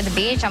to take over the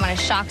beach. I want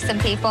to shock some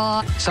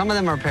people. Some of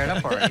them are paired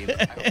up already.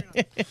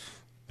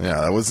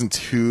 Yeah, that wasn't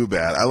too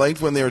bad. I liked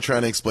when they were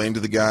trying to explain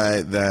to the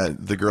guy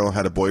that the girl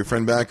had a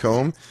boyfriend back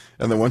home,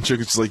 and the one chick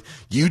was just like,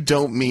 you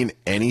don't mean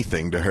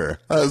anything to her.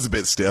 That was a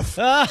bit stiff.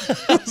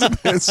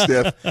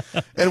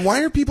 And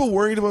why are people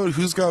worried about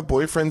who's got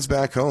boyfriends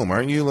back home?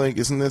 Aren't you like,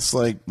 isn't this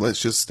like, let's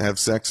just have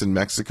sex in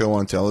Mexico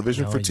on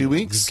television for 2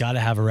 weeks? You've got to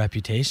have a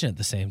reputation at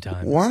the same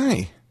time.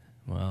 Why?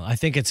 Well, I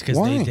think it's because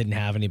Why? they didn't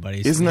have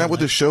anybody. Isn't that what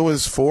the show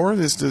is for?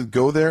 Is to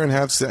go there and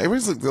have sex?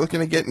 Everyone's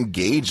looking to get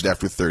engaged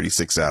after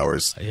 36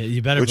 hours.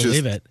 You better which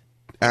believe is it.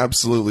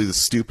 Absolutely the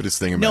stupidest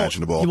thing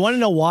imaginable. You want to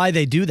know why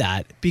they do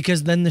that?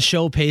 Because then the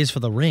show pays for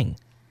the ring.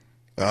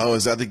 Oh,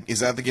 is that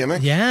the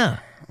gimmick? Yeah.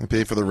 They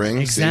pay for the ring.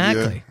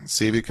 Exactly.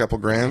 Save you a couple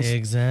grand.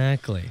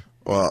 Exactly.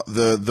 Well,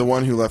 the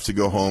one who left to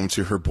go home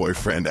to her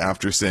boyfriend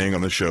after saying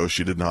on the show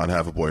she did not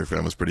have a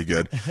boyfriend was pretty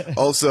good.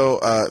 Also,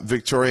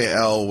 Victoria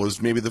L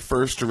was maybe the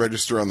first to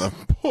register on the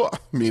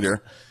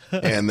meter,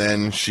 and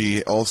then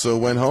she also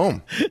went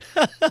home.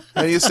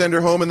 How do you send her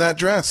home in that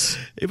dress?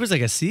 It was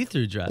like a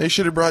see-through dress. They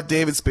should have brought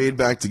David Spade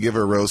back to give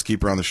her a rose,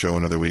 keep her on the show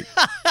another week.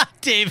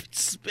 David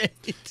Spade.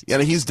 Yeah,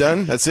 and he's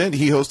done. That's it.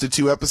 He hosted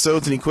 2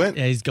 episodes and he quit.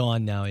 Yeah, he's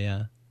gone now,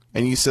 yeah.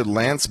 And you said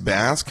Lance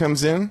Bass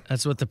comes in?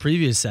 That's what the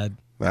preview said.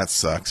 That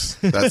sucks.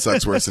 That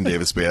sucks worse than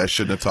David Spade. I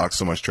shouldn't have talked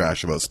so much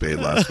trash about Spade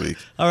last week.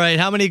 All right,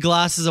 how many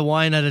glasses of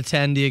wine out of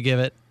 10 do you give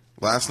it?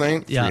 Last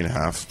night, Yeah.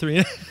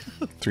 3.5.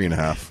 3.5.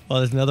 3.5. Well,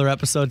 there's another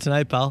episode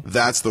tonight, pal.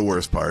 That's the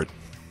worst part.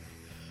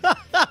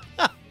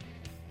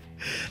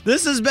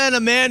 This has been a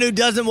man who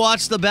doesn't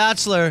watch The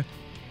Bachelor,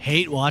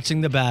 hate watching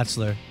The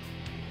Bachelor.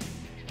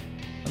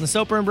 On the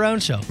Soper and Brown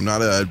Show. I'm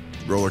not a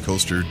roller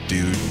coaster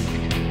dude.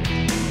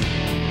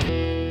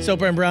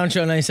 Soper and Brown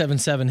Show,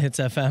 97.7 Hits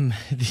FM.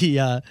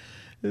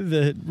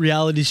 The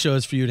reality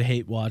shows for you to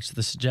hate watch.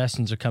 The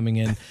suggestions are coming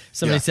in.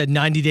 Somebody said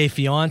 90 Day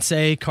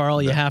Fiance. Carl,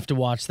 you have to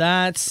watch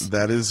that.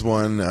 That is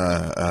one.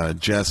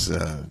 Jess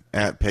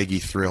at Peggy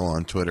Thrill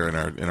on Twitter in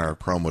our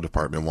promo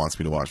department wants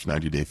me to watch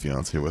 90 Day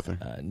Fiance with her.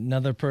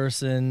 Another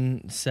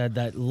person said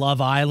that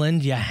Love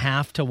Island, you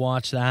have to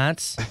watch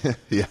that.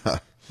 Yeah.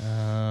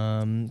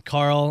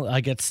 Carl,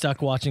 I get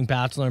stuck watching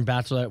Bachelor and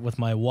Bachelorette with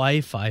my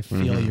wife. I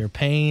feel your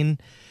pain.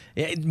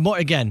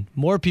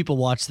 More people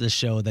watch this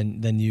show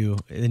than you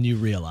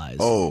realize.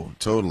 Oh,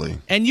 totally.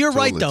 And you're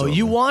right, though. Totally.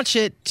 You watch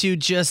it to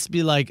just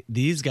be like,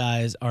 these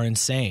guys are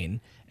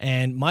insane,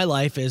 and my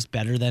life is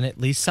better than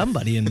at least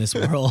somebody in this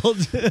world.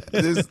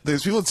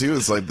 There's people too.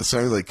 It's like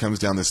somebody like comes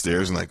down the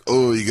stairs and like,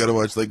 oh, you got to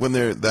watch. Like when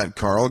that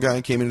Carl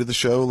guy came into the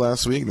show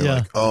last week, and they're Yeah.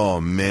 like, oh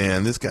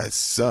man, this guy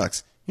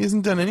sucks. He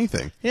hasn't done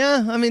anything.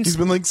 Yeah, I mean, He's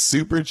been like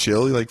super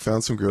chill. He like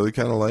found some girl he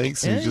kind of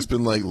likes. And Yeah. he's just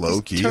been like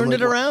low key. turned like,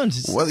 it around.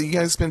 Well, you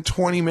guys spent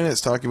 20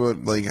 minutes talking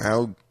about like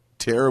how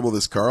terrible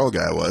this Carl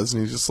guy was,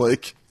 and he's just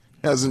like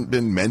hasn't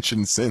been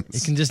mentioned since.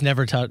 you can just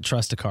never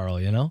trust a Carl,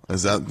 you know?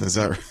 Is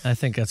that I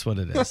think that's what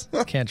it is.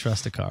 Can't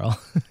trust a Carl.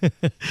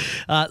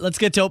 Let's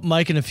get to open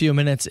mic in a few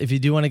minutes. If you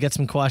do want to get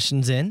some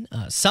questions in,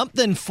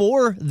 something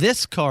for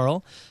this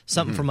Carl,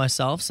 something for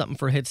myself, something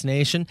for Hits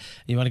Nation.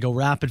 You want to go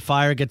rapid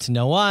fire, get to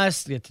know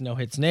us, get to know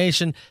Hits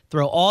Nation,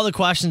 throw all the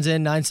questions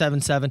in,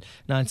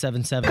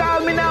 977-977. Call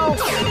me now.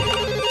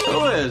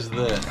 Who is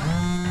this?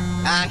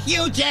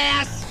 Huge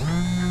ass.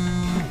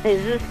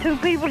 Is this two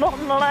people on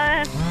the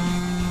line?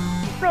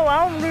 No,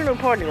 I don't do no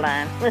party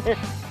line.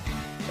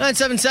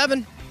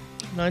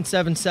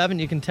 977.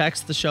 You can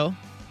text the show.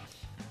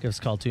 Give us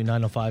a call to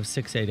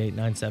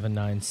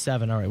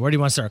 905-688-9797. All right, where do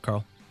you want to start,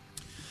 Carl?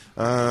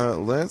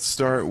 Let's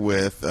start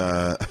with,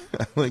 I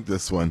like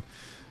this one.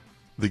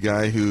 The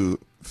guy who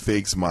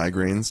fakes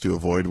migraines to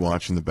avoid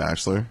watching The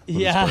Bachelor with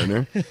his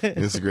partner.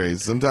 This is great.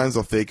 Sometimes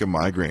I'll fake a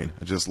migraine.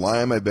 I just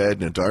lie in my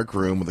bed in a dark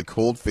room with a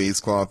cold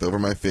face cloth over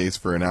my face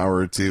for an hour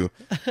or two.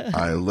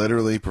 I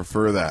literally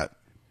prefer that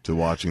to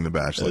watching The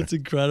Bachelor. That's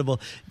incredible.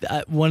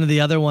 One of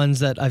the other ones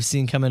that I've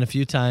seen come in a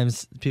few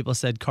times, people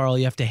said, Carl,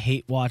 you have to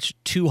hate watch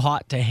Too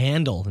Hot to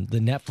Handle, the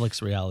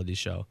Netflix reality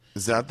show.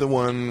 Is that the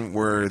one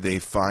where they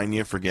fine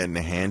you for getting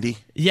a handy?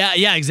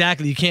 Yeah,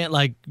 exactly. You can't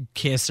like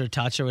kiss or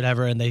touch or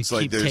whatever, and they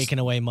keep taking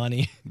away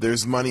money.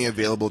 There's money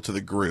available to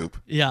the group.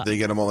 Yeah. They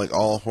get them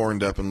all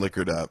horned up and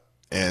liquored up.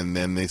 And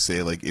then they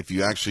say, like, if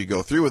you actually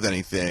go through with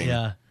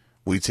anything,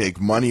 we take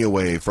money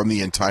away from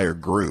the entire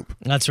group.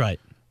 That's right.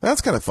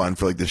 That's kind of fun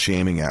for like the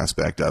shaming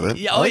aspect of it.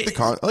 Yeah, I like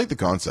the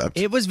concept.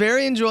 It was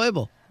very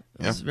enjoyable.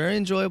 It was very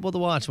enjoyable to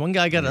watch. One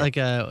guy got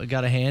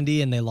got a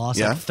handy and they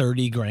lost like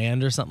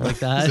 $30,000 or something like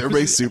that.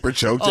 Everybody super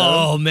choked at him.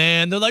 Oh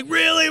man, they're like,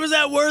 really? Was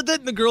that worth it?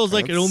 And the girl's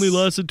like, it only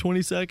lasted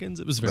 20 seconds.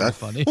 It was very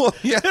funny. Well,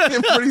 yeah,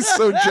 everybody's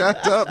so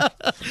jacked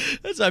up.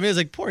 That's what I mean. It's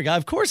like, poor guy.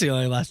 Of course he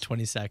only lasts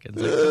 20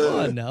 seconds.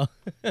 Like, come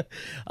on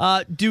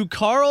now. Do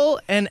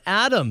Carl and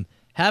Adam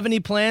have any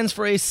plans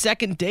for a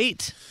second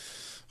date?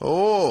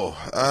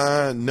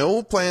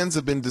 No plans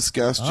have been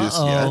discussed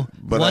just yet.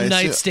 But One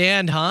night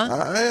stand, huh?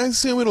 I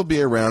assume it'll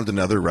be around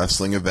another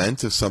wrestling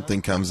event if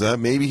something comes up.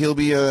 Maybe he'll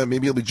be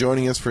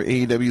joining us for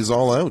AEW's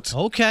All Out.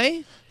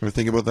 Okay. Ever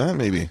think about that?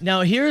 Maybe.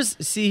 Now here's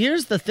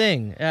the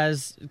thing.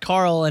 As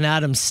Carl and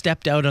Adam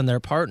stepped out on their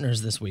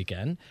partners this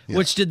weekend,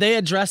 which did they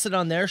address it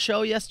on their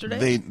show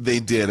yesterday? They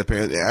did.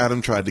 Apparently,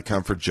 Adam tried to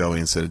comfort Joey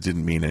and said it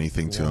didn't mean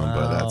anything to him.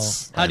 But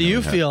that's how do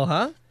you feel,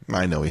 huh?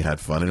 I know he had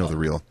fun. I know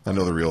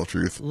the real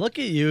truth. Look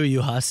at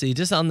you hussy,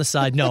 just on the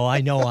side. No,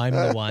 I know I'm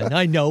the one.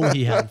 I know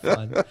he had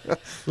fun.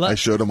 I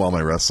showed him all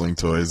my wrestling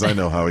toys. I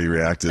know how he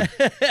reacted.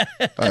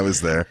 I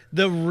was there.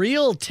 The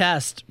real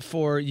test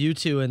for you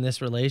two in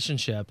this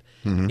relationship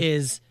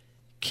is,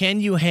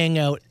 can you hang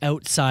out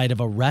outside of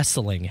a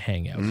wrestling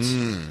hangout?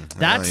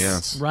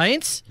 That's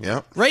right.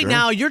 Yeah. Right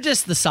now, you're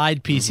just the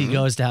side piece he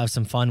goes to have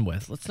some fun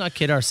with. Let's not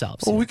kid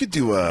ourselves. Well, we could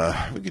do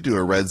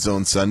a Red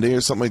Zone Sunday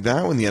or something like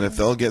that when the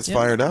NFL gets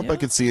fired up. I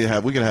could see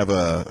we could have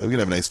a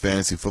nice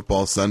fantasy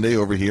football Sunday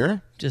over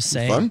here. Just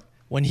saying. Fun.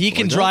 When he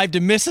can drive to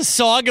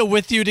Mississauga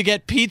with you to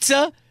get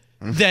pizza,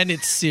 then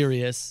it's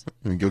serious.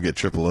 We can go get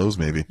triple O's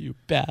maybe. You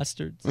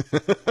bastards.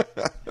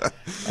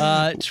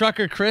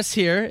 Trucker Chris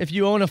here. If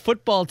you own a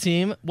football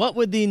team, what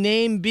would the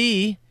name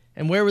be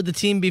and where would the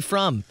team be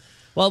from?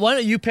 Well, why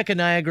don't you pick a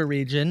Niagara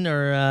region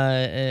or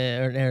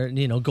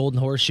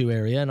Golden Horseshoe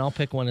area, and I'll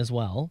pick one as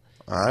well.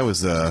 I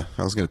was going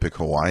to pick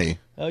Hawaii.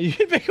 Oh, you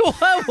can pick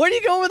Hawaii? What are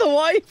you going with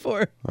Hawaii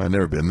for? I've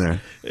never been there.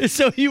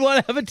 So you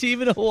want to have a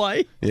team in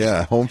Hawaii?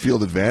 Yeah, home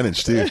field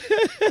advantage too.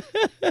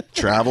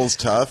 Travel's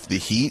tough. The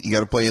heat, you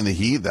got to play in the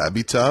heat. That'd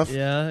be tough.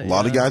 Yeah. A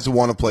lot of guys would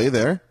want to play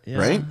there,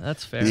 right?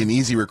 That's fair. Be an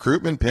easy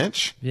recruitment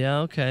pitch.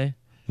 Yeah, okay.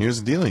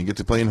 Here's the deal. You get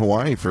to play in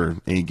Hawaii for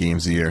 8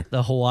 games a year.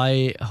 The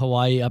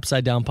Hawaii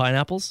upside down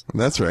pineapples?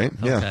 That's right.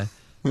 Yeah.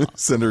 Okay.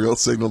 Send a real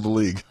signal to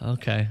league.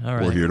 Okay, all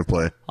right. We're here to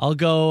play. I'll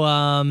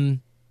go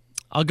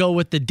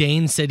with the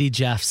Dane City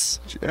Jeffs.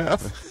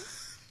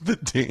 The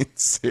Dane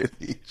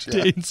City Jeffs.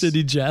 Dane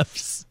City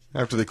Jeffs.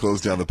 After they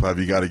close down the pub,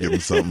 you got to give them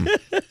something.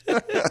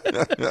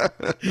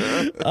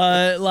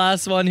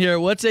 Last one here.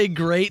 What's a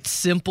great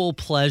simple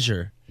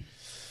pleasure?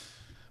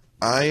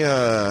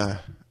 Living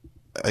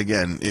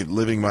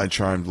my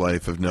charmed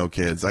life of no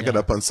kids. I got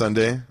up on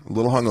Sunday, a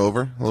little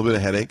hungover, a little bit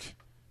of headache.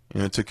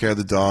 Took care of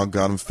the dog,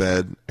 got him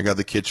fed. I got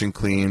the kitchen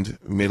cleaned,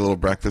 made a little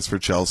breakfast for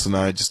Chelsea and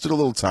I. Just did a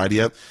little tidy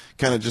up,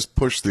 kind of just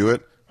pushed through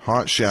it.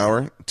 Hot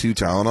shower, 2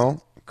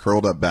 Tylenol,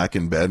 curled up back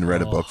in bed and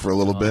read a book for a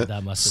little bit.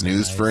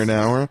 Snoozed for an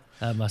hour.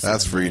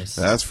 That's free. Nice.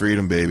 That's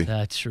freedom, baby.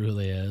 That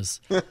truly is.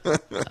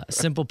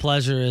 Simple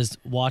pleasure is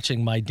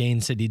watching my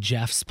Dane City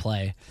Jeffs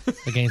play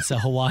against the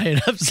Hawaiian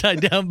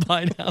upside down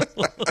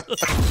pineapple.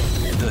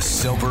 The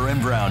Soper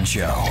and Brown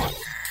Show.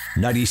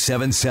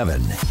 97.7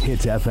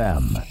 Hits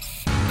FM.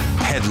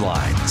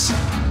 Headlines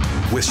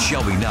with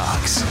Shelby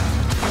Knox.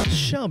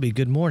 Shelby,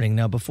 good morning.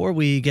 Now, before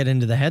we get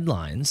into the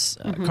headlines,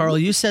 Carl,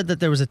 you said that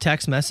there was a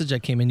text message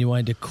that came in you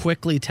wanted to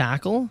quickly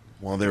tackle.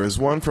 Well, there was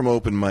one from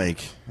Open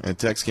Mike. A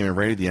text came in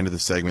right at the end of the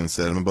segment and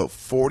said, I'm about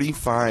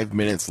 45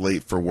 minutes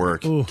late for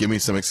work. Ooh. Give me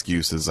some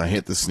excuses. I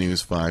hit the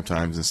snooze 5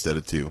 times instead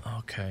of 2.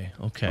 Okay.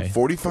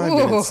 45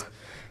 minutes.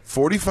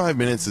 45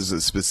 minutes is a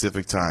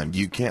specific time.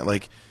 You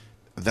can't,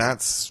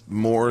 that's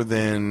more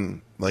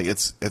than...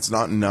 it's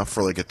not enough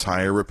for a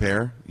tire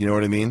repair. You know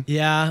what I mean?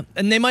 Yeah,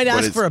 and they might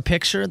ask for a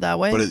picture that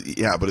way. But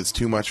it's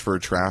too much for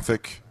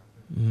traffic.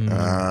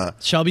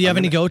 Shelby, you have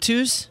any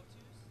go-tos?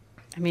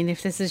 I mean,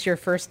 if this is your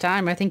first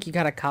time, I think you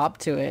got to cop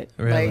to it.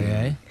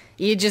 Really?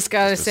 You just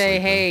got to say,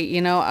 hey,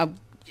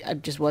 I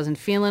just wasn't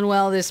feeling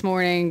well this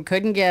morning,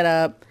 couldn't get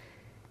up.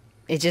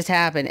 It just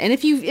happened. And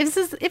if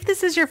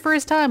this is your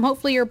first time,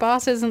 hopefully your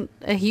boss isn't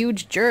a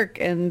huge jerk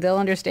and they'll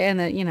understand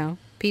that,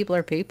 people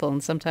are people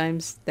and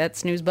sometimes that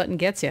snooze button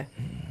gets you.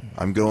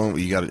 I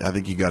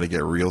think you got to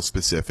get real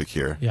specific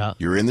here. Yeah.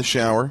 You're in the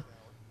shower.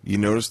 You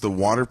notice the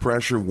water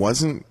pressure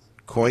wasn't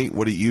quite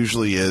what it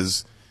usually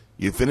is.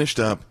 You finished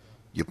up.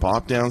 You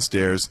pop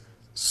downstairs.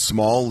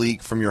 Small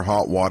leak from your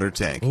hot water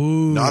tank.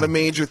 Ooh. Not a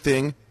major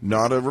thing,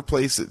 not a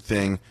replace it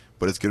thing,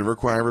 but it's going to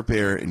require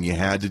repair, and you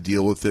had to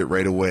deal with it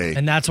right away.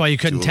 And that's why you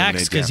couldn't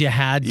text, because you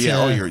had to.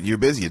 Yeah, you're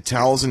busy.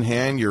 Towels in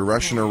hand, you're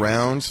rushing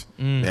around.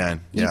 Man,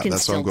 You can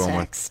that's what I'm still going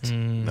text. with.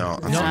 No,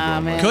 that's what Nah,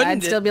 I'm going man, with.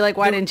 I'd still be like,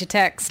 why didn't you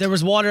text? There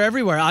was water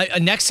everywhere.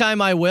 Next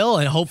time I will,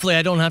 and hopefully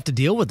I don't have to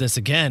deal with this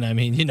again. I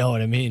mean, you know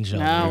what I mean, Sean.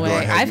 No Go way.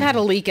 ahead. I've had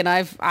a leak and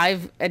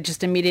I've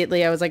just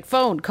immediately, I was like,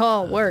 phone,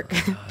 call, work.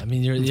 I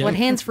mean, That's what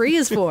hands-free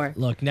is for.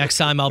 Look, next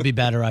time I'll be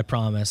better, I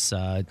promise.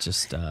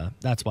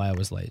 That's why I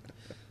was late.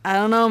 I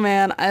don't know,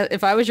 man.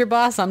 If I was your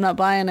boss, I'm not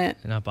buying it.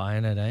 You're not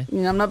buying it, eh?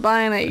 I'm not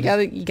buying it.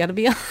 You gotta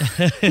be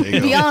There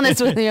you be go.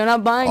 honest with me. I'm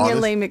not buying your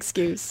Honest. lame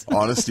excuse.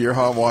 Honesty or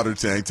hot water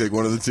tank, take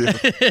one of the two.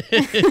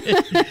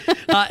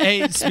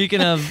 Hey,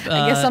 speaking of...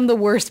 I guess I'm the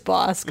worst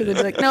boss because I'd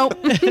be like, nope,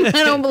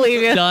 I don't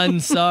believe you. done,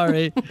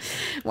 sorry.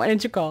 Why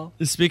didn't you call?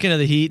 Speaking of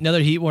the heat,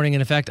 another heat warning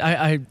in effect.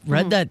 I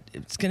read that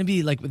it's going to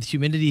be like with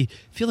humidity,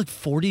 I feel like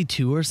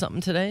 42 or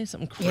something today,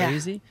 something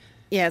crazy.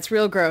 Yeah, it's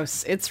real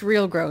gross. It's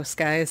real gross,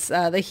 guys.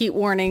 The heat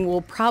warning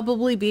will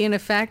probably be in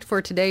effect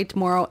for today,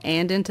 tomorrow,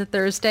 and into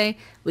Thursday.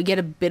 We get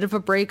a bit of a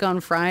break on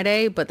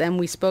Friday, but then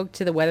we spoke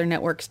to the Weather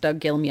Network's Doug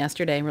Gillum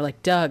yesterday, and we're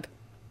like, Doug,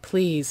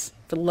 please,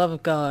 for the love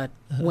of God,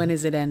 when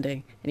is it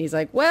ending? And he's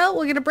like, well,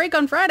 we'll get a break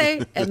on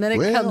Friday, and then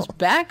it comes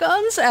back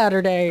on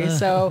Saturday.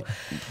 So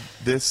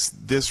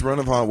This run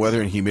of hot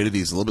weather and humidity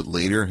is a little bit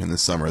later in the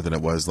summer than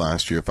it was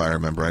last year, if I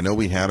remember. I know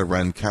we had a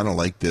run kind of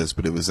like this,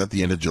 but it was at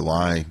the end of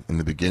July and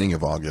the beginning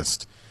of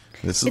August.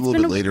 This is a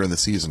little bit later in the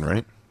season,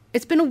 right?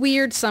 it's been a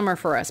weird summer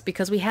for us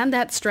because we had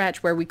that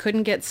stretch where we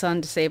couldn't get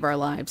sun to save our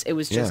lives. It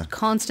was just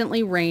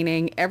constantly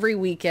raining every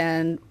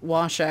weekend,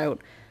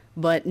 washout.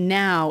 But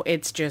now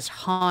it's just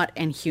hot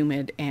and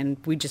humid and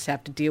we just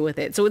have to deal with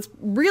it. So it's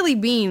really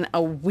been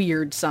a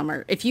weird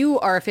summer. If you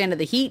are a fan of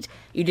the heat,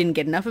 you didn't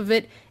get enough of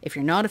it. If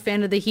you're not a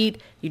fan of the heat,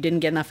 you didn't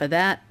get enough of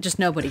that. Just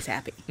nobody's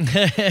happy.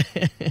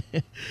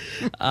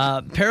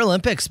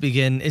 Paralympics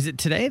begin. Is it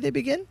today they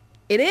begin?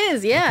 It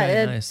is, yeah.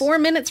 Okay, nice. 4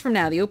 minutes from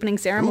now, the opening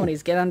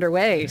ceremonies get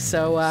underway.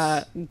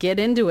 So get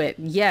into it.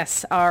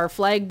 Yes, our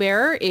flag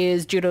bearer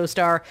is judo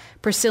star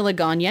Priscilla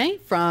Gagne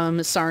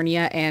from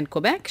Sarnia and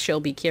Quebec. She'll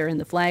be carrying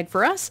the flag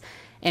for us.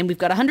 And we've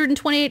got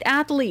 128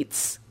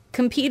 athletes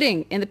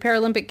competing in the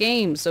Paralympic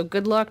Games. So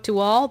good luck to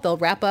all. They'll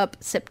wrap up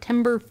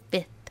September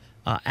 5th.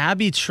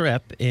 Abby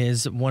Tripp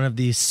is one of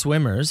the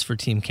swimmers for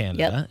Team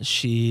Canada. Yep.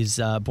 She's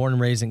born and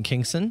raised in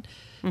Kingston,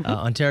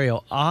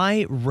 Ontario.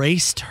 I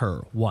raced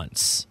her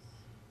once.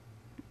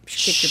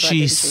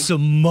 She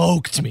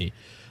smoked me.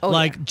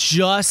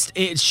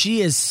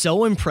 She is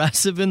so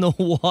impressive in the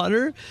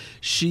water.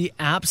 She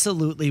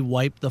absolutely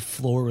wiped the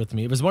floor with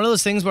me. It was one of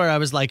those things where I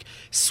was like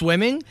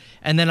swimming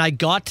and then I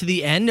got to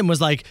the end and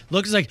was like,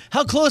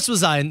 how close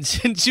was I? And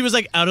she was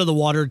like out of the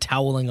water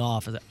toweling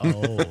off. I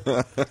was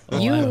like,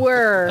 You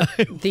were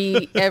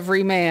the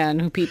everyman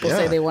who people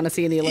say they want to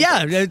see in the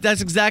Olympics. Yeah,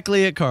 that's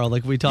exactly it, Carl.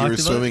 Like we talked about.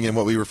 You're swimming in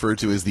what we refer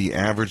to as the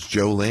average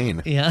Joe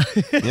Lane. Yeah.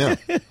 Yeah.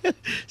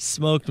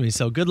 Smoked me.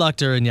 So good luck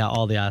to her and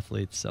all the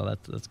athletes. So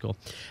that's cool.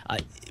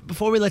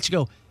 Before we let you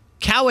go,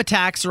 cow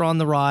attacks are on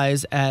the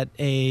rise at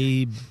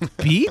a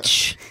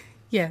beach?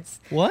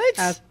 Yes.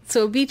 What?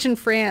 So a beach in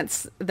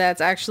France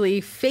that's actually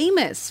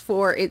famous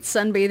for its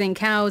sunbathing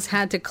cows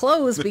had to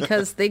close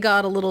because they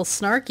got a little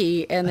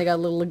snarky and they got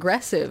a little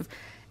aggressive.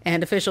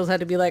 And officials had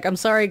to be like, I'm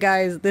sorry,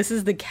 guys, this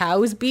is the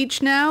cows'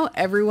 beach now.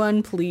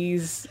 Everyone,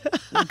 please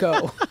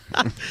go.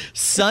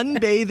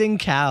 Sunbathing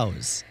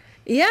cows.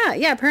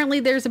 Yeah. Apparently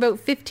there's about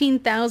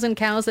 15,000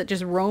 cows that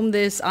just roam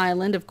this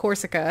island of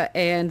Corsica,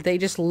 and they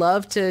just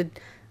love to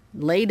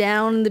lay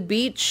down on the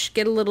beach,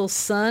 get a little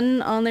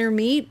sun on their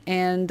meat,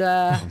 and...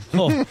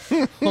 Thank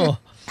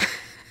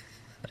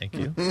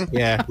you.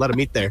 Yeah, let them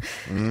eat there.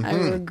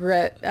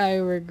 I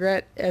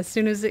regret. As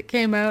soon as it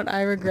came out,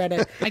 I regret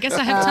it. I guess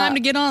I have time to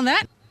get on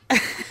that.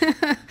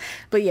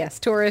 But yes,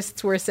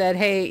 tourists were said,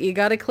 hey, you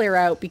got to clear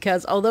out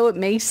because although it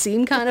may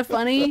seem kind of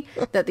funny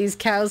that these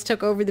cows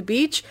took over the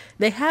beach,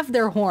 they have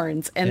their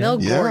horns and they'll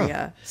gore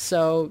you.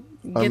 So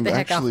get the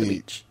heck off the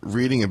beach.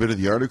 Reading a bit of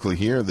the article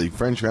here, the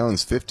French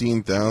Islands'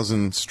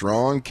 15,000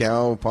 strong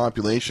cow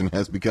population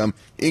has become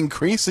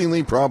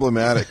increasingly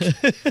problematic.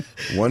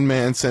 One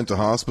man sent to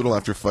hospital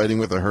after fighting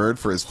with a herd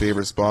for his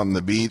favorite spot on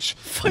the beach.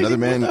 Another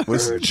man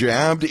was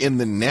jabbed in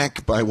the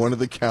neck by one of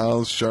the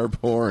cow's sharp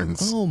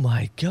horns. Oh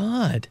my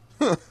God.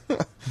 I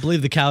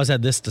believe the cows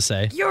had this to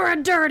say. You're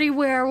a dirty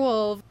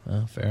werewolf.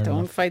 Oh, fair Don't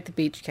enough. fight the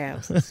beach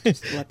cows.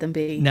 Just let them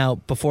be. Now,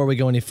 before we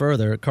go any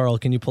further, Carl,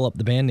 can you pull up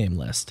the band name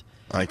list?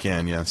 I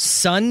can, yes.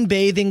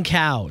 Sunbathing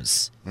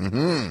Cows.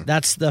 Mm-hmm.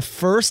 That's the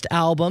first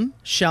album.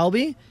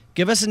 Shelby,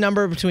 give us a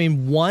number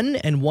between 1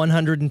 and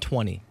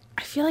 120.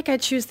 I feel like I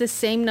choose the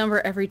same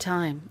number every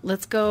time.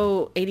 Let's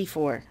go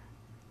 84.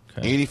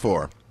 Okay.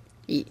 84.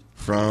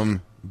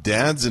 From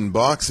Dads in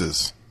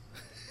Boxes.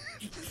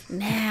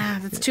 Nah,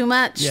 that's too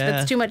much. Yeah.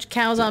 That's too much.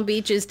 Cows on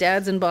beaches,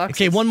 dads in boxes.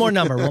 Okay, one more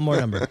number.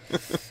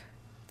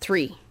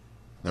 3.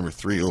 Number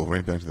 3. Oh,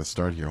 right back to the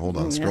start here. Hold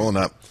on. Scrolling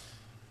up.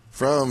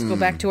 From Let's go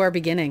back to our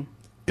beginning.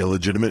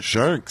 Illegitimate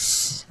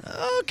Sharks.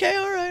 Okay,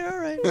 all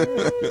right.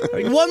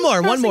 One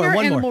more.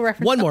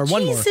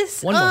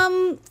 Jesus.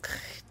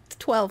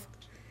 12.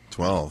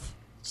 12.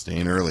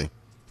 Staying early.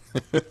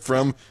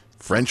 From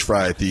French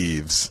Fry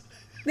Thieves.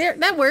 There,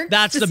 that works.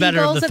 That's the better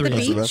of the three. At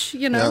the beach,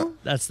 you know. Yeah,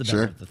 that's the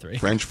better of the three.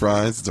 French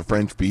fries. It's a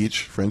French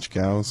beach. French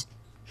cows.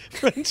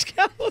 French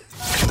cows.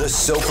 The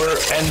Soper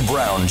and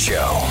Brown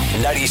Show.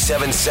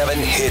 97.7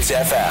 Hits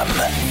FM.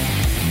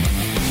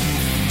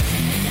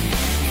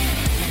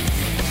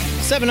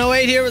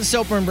 7:08 here with the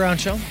Soper and Brown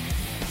Show.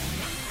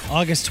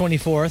 August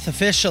 24th,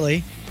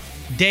 officially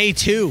day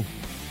 2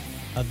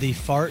 of the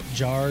Fart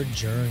Jar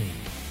Journey.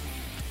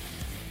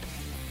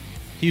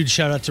 Huge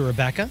shout out to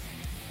Rebecca.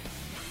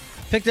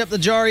 Picked up the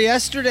jar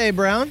yesterday,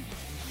 Brown.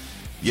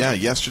 Yeah,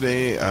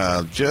 yesterday,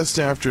 just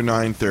after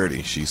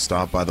 9:30, she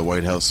stopped by the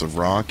White House of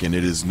Rock, and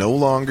it is no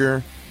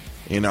longer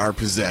in our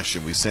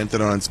possession. We sent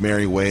it on its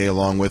merry way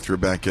along with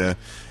Rebecca,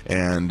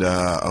 and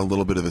a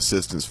little bit of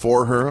assistance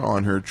for her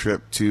on her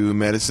trip to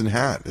Medicine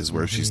Hat is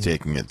where she's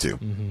taking it to.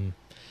 Mm-hmm.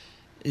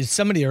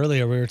 Somebody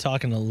earlier, we were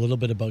talking a little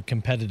bit about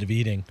competitive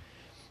eating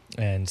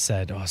and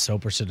said,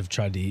 Soper should have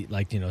tried to eat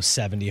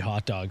 70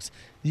 hot dogs.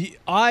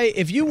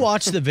 If you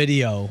watch the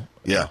video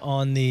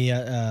on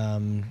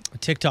the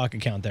TikTok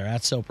account there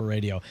at Soper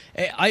Radio,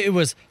 it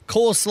was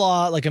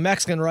coleslaw, like a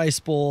Mexican rice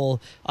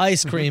bowl,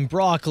 ice cream,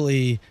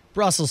 broccoli,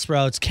 Brussels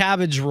sprouts,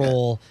 cabbage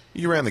roll.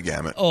 You ran the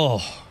gamut.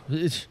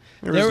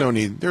 There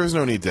was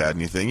no need to add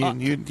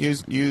anything.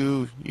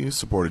 You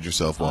supported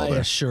yourself well there.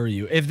 I assure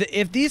you,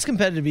 if these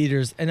competitive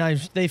eaters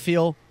they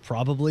feel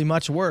probably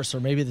much worse,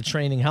 or maybe the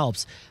training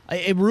helps,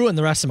 it ruined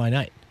the rest of my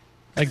night.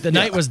 Like the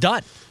night was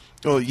done.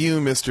 Well, you,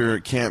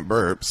 Mr. Can't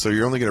Burp, so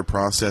you're only going to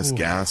process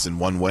gas in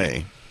one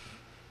way.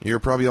 You're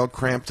probably all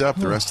cramped up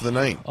the rest of the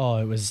night. Oh,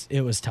 it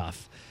was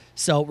tough.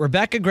 So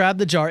Rebecca grabbed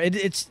the jar.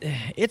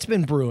 It's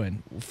been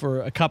brewing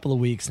for a couple of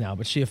weeks now,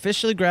 but she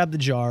officially grabbed the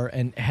jar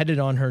and headed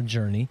on her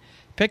journey.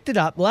 Picked it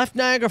up, left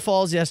Niagara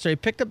Falls yesterday,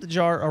 picked up the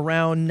jar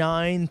around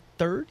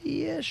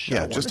 9:30-ish.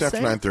 Yeah, just after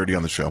 9:30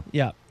 on the show.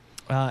 Yeah,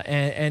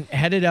 and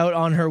headed out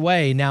on her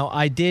way. Now,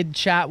 I did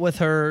chat with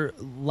her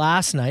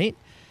last night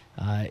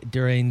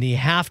during the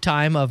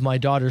halftime of my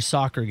daughter's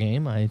soccer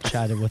game. I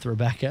chatted with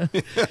Rebecca.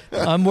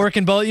 I'm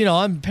working both,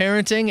 I'm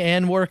parenting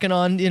and working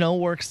on,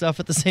 work stuff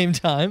at the same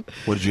time.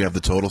 What did you have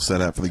the total set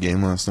at for the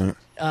game last night?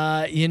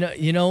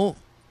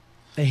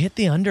 They hit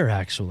the under,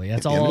 actually.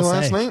 That's all I'll say.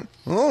 Last night?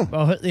 Oh.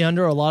 Well, hit the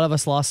under. A lot of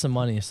us lost some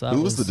money. So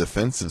who was the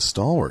defensive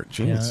stalwart?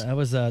 Jeez. Yeah,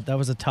 that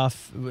was a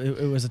tough.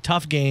 It was a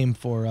tough game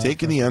for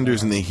taking the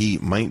unders in the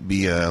heat might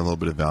be a little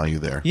bit of value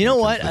there. You know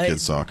what?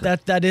 Kids soccer.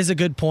 That is a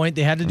good point.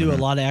 They had to do a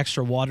lot of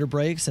extra water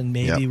breaks, and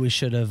maybe we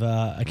should have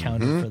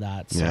accounted for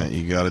that. So. Yeah,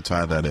 you got to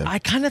tie that in. I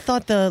kind of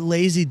thought the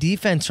lazy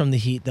defense from the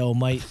Heat though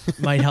might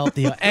help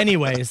the.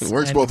 Anyways, it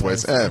works both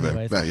ways. Yeah,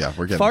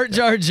 we're getting Fart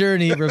Jar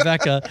Journey.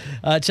 Rebecca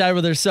chatted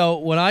with her. So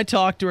when I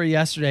talked to her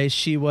yesterday,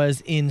 she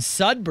was in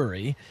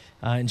Sudbury,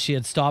 and she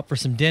had stopped for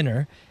some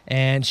dinner,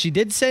 and she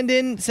did send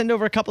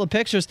over a couple of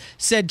pictures.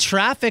 Said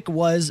traffic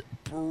was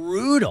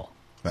brutal.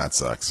 That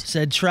sucks.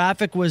 Said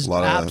traffic was a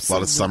lot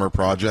of summer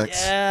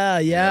projects.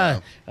 Yeah.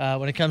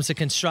 When it comes to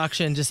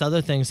construction, just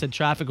other things, said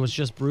traffic was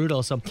just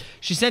brutal. So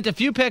she sent a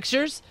few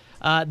pictures.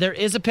 There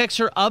is a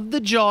picture of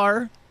the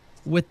jar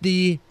with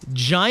the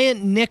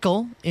giant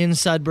nickel in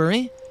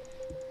Sudbury.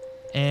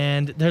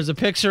 And there's a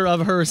picture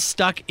of her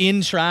stuck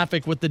in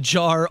traffic with the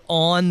jar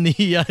on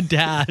the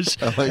dash.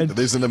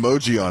 There's an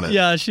emoji on it.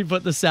 Yeah, she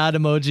put the sad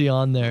emoji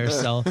on there.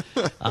 So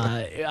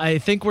I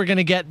think we're going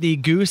to get the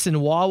Goose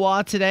and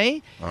Wawa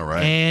today. All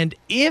right. And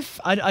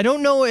I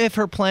don't know if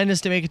her plan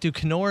is to make it to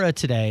Kenora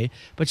today,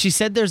 but she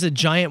said there's a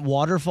giant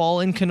waterfall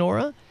in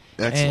Kenora.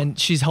 Excellent. And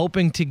she's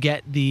hoping to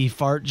get the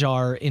fart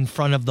jar in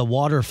front of the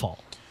waterfall.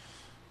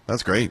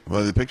 That's great.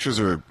 Well, the pictures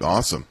are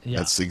awesome. Yeah.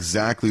 That's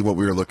exactly what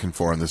we were looking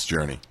for on this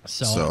journey.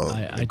 So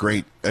a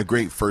great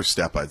first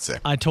step, I'd say.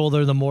 I told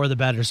her the more the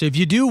better. So if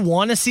you do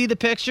want to see the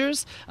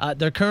pictures,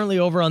 they're currently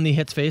over on the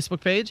Hits Facebook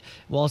page.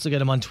 We'll also get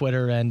them on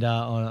Twitter and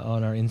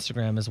on our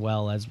Instagram as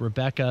well, as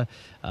Rebecca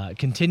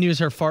continues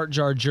her fart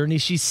jar journey.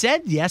 She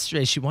said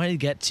yesterday she wanted to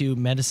get to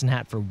Medicine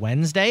Hat for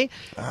Wednesday.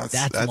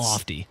 That's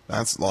lofty.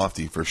 That's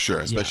lofty for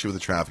sure, especially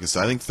with the traffic.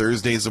 So I think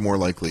Thursday is a more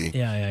likely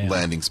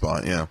landing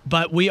spot. Yeah.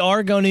 But we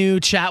are going to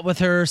chat with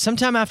her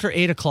sometime after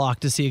 8 o'clock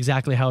to see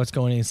exactly how it's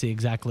going and see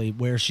exactly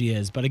where she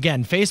is. But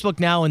again, Facebook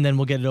now, and then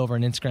we'll get it over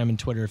on Instagram and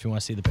Twitter if you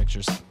want to see the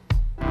pictures.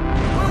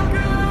 Welcome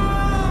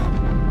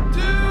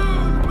to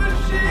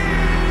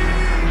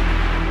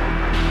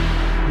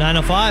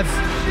 9:05.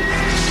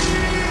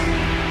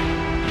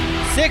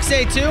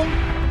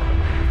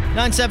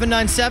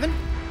 682-9797.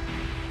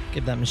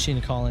 Give that machine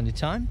a call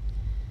anytime.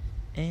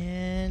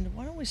 And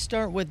why don't we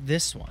start with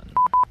this one?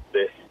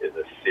 This is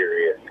a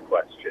serious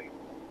question.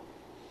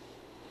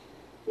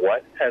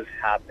 What has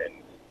happened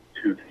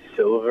to the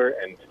Silver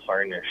and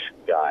Tarnish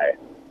guy?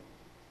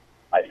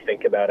 I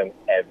think about him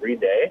every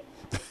day.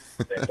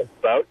 It's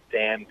about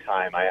damn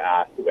time I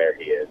ask where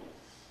he is.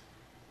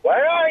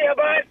 Where are you,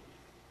 bud?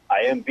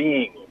 I am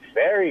being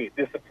very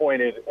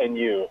disappointed in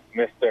you,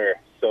 Mr.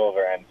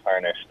 Silver and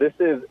Tarnish. This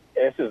is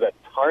a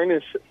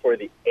tarnish for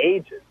the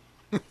ages.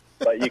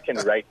 But you can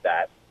write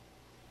that.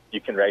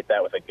 You can write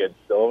that with a good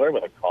silver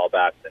with a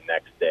callback the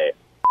next day.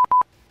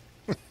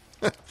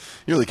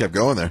 You really kept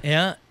going there.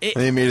 Yeah.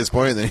 And he made his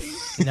point. And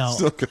then No,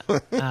 still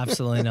going.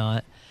 absolutely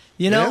not.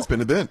 You Yeah, know, it's been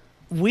a bit.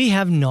 we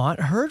have not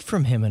heard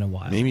from him in a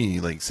while.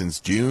 Maybe like since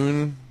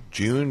June,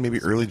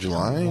 maybe early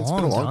July. It's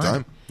been a long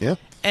time. Yeah.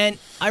 And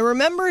I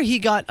remember he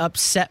got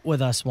upset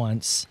with us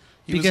once.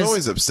 He was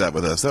always upset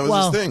with us. That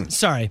was his thing.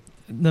 Sorry,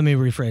 let me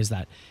rephrase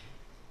that.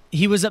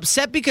 He was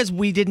upset because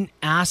we didn't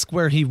ask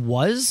where he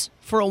was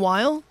for a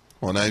while.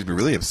 Well, now he'd be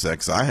really upset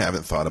because I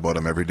haven't thought about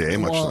him every day,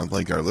 much Well-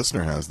 like our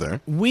listener has there.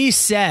 We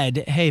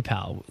said, hey,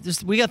 pal,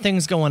 we got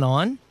things going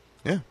on.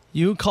 Yeah.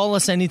 You call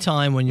us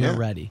anytime when you're Yeah.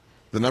 ready.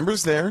 The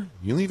number's there.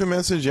 You leave a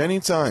message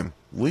anytime.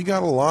 We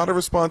got a lot of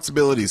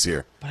responsibilities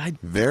here. But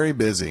Very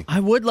busy. I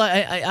would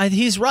like,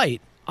 he's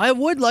right. I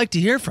would like to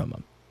hear from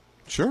him.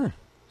 Sure.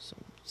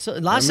 So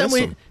last I time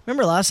miss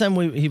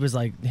him. he was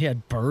like, he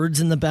had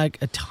birds in the back,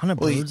 a ton of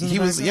Well, birds in he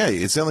the was, background.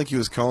 yeah, it sounded like he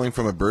was calling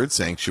from a bird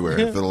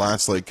sanctuary for the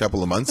last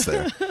couple of months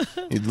there.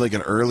 He did like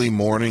an early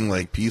morning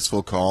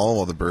peaceful call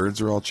while the birds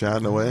are all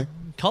chatting away.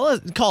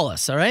 Call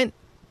us, all right?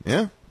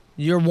 Yeah.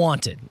 You're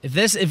wanted. If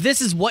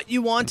this is what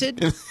you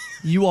wanted,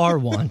 you are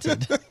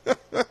wanted.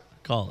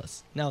 Call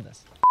us. Now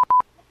this.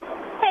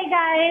 Hey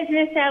guys,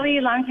 Miss Ellie,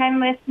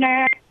 longtime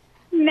listener.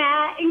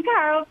 Matt and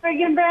Carl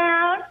friggin'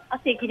 Brown. I'll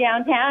take you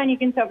downtown. You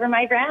can sober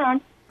my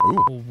ground.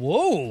 Ooh.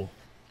 Whoa.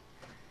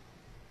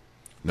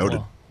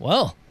 Noted.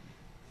 Well.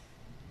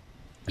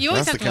 You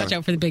always That's have the to watch kind of-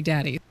 out for the big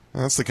daddy.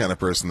 That's the kind of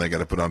person they got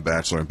to put on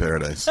Bachelor in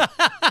Paradise.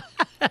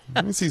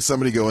 Let me see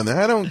somebody go in there.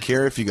 I don't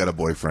care if you got a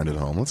boyfriend at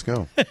home. Let's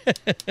go.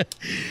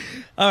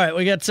 All right,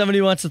 we got somebody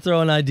who wants to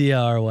throw an idea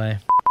our way.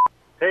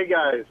 Hey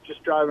guys,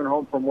 just driving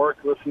home from work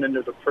listening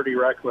to the Pretty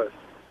Reckless.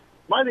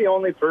 Am I the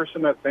only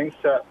person that thinks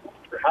that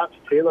perhaps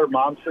Taylor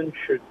Momsen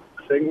should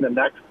sing the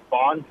next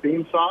Bond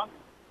theme song?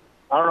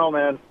 I don't know,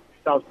 man.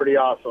 Sounds pretty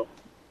awesome.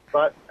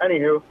 But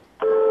anywho.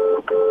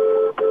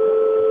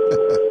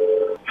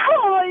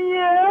 Oh,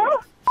 yeah.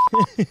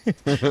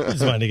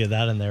 Just wanted to get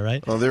that in there,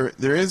 right? Well, there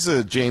is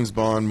a James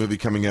Bond movie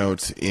coming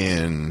out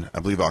in, I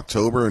believe,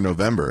 October or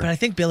November. But I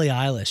think Billie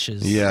Eilish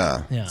is.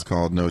 Yeah. Yeah. It's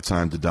called No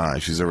Time to Die.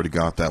 She's already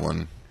got that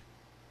one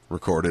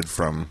recorded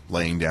from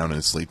laying down in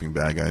a sleeping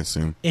bag, I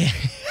assume.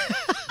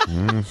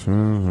 If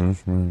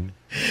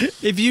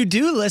you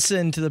do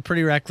listen to the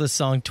Pretty Reckless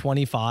song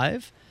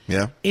 25,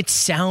 Yeah. it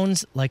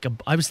sounds like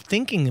I was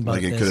thinking about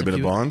Like it this. could have if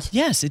been a Bond?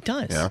 Yes, it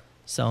does. Yeah.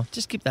 So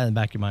just keep that in the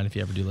back of your mind if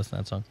you ever do listen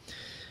to that song.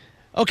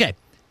 Okay.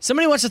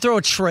 Somebody wants to throw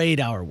a trade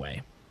our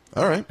way.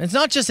 All right. It's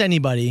not just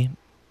anybody.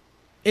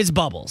 It's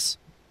Bubbles.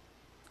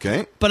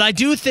 Okay. But I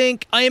do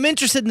think I am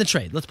interested in the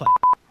trade. Let's play.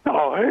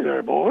 Oh, hey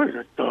there, boys.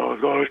 It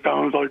sounds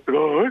like the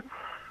guy.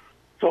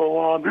 So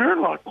I'm hearing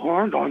about the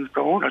horns on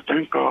stone. I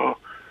think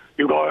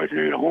you guys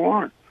need a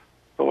horn.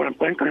 So what I'm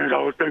thinking is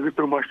I was thinking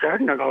through my set,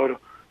 and I got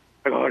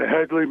a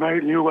Headley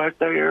made in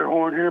USA air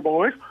horn here,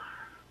 boys.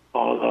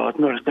 I'm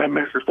going to send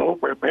Mr.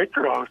 Soper a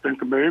picture. I was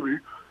thinking maybe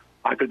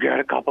I could get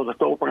a couple of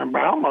Soper and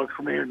Brown mugs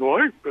for me and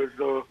wife,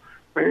 because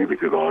maybe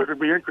you guys would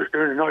be interested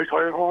in a nice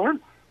air horn.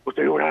 We'll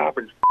see what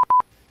happens.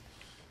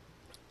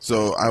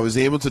 So I was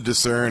able to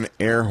discern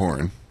air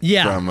horn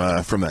from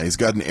that. He's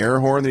got an air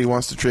horn that he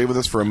wants to trade with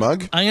us for a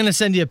mug. I'm going to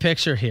send you a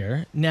picture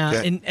here. Now,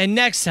 Okay. and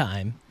next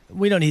time,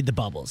 we don't need the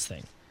Bubbles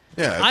thing.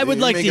 Yeah, I would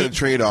like make to- a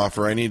trade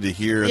offer. I need to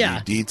hear Yeah.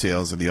 the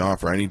details of the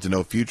offer. I need to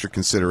know future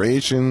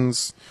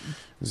considerations.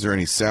 Is there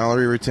any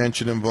salary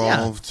retention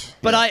involved?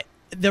 But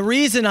the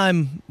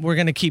reason we're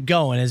going to keep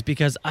going is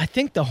because I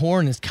think the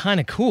horn is kind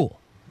of cool.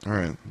 All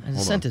right. I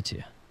just sent it to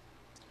you.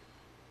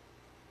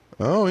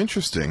 Oh,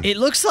 interesting. It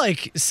looks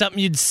like something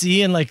you'd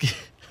see in like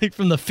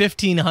from the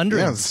 1500s.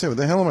 Yeah, let's see, what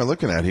the hell am I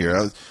looking at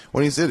here?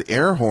 When he said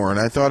air horn,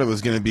 I thought it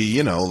was going to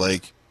be,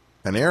 like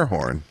an air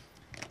horn.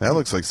 That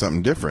looks like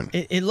something different.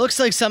 It looks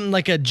like something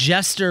like a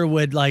jester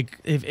would like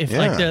if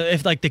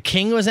the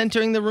king was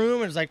entering the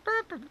room. It was like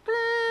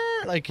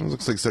It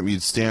looks like something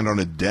you'd stand on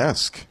a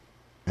desk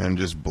and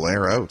just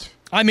blare out.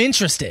 I'm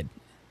interested.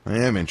 I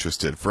am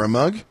interested. For a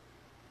mug?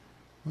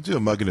 I'll do a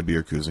mug and a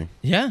beer koozie.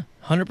 Yeah,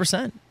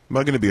 100%.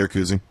 Mug and a beer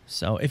koozie.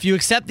 So if you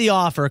accept the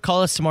offer,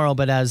 call us tomorrow,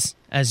 but as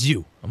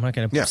you. I'm not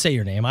going to say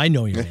your name. I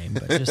know your name,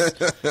 but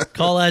just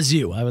call as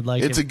you. I would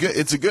like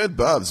it's a good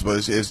Bubs,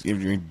 but if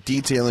you're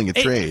detailing a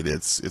trade,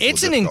 it's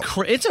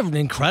an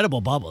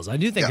incredible Bubbles. I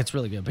do think it's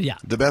really good, but yeah,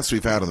 the best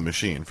we've had on the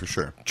machine for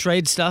sure.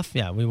 Trade stuff,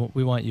 yeah, we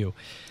want you.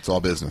 It's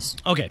all business.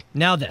 Okay,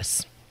 now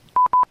this.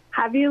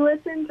 Have you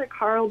listened to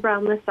Carl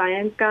Brown, the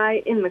science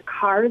guy, in the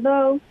car,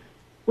 though,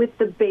 with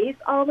the bass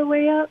all the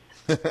way up?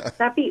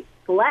 That beat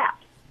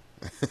slaps.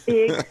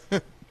 Big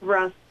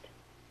thrust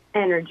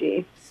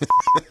energy.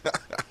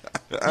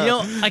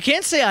 I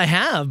can't say I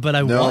have, but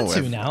I want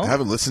to now. I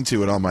haven't listened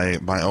to it on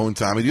my own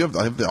time. I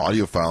have the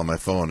audio file on my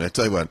phone. I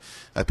tell you what,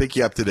 I pick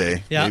you up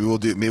today. Yeah.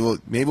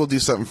 Maybe we'll do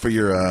something for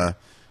your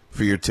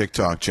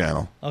TikTok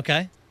channel.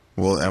 Okay.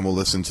 We'll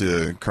listen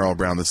to Carl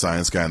Brown, the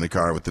science guy, in the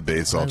car with the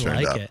bass all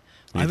turned up. It.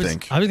 What do you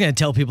think? I was going to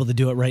tell people to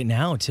do it right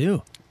now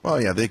too.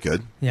 Well, yeah, they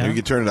could. Yeah. You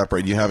can turn it up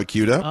right. You have it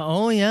queued up?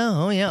 Oh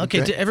yeah. Okay,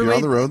 If everybody, you're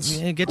on the roads.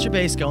 Get your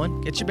bass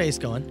going.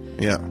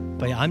 Yeah.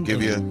 But yeah,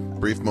 Give you a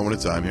brief moment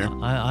of time here.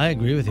 I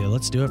agree with you.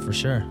 Let's do it for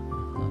sure.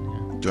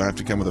 Do I have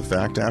to come with a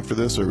fact after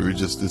this, or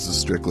this is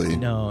strictly?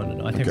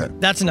 No. I think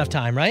that's enough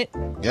time, right?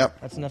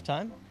 Yep. That's enough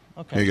time.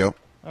 Okay. Here you go.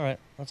 All right,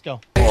 let's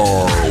go.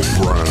 Carl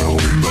Brown,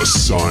 the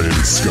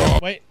science guy.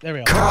 Wait, there we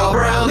go. Carl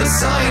Brown, the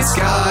science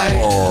guy.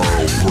 Carl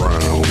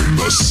Brown,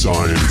 the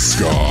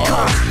science guy.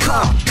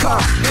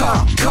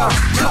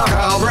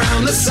 Carl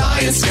Brown, the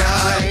science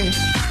guy.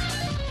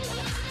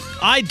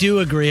 I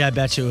do agree. I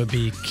bet you it would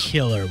be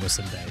killer with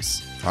some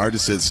bass. Hard to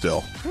sit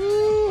still.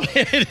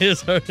 It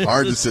is hard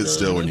to sit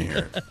still when you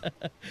hear it.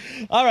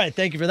 All right,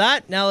 thank you for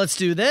that. Now let's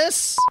do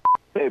this.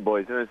 Hey,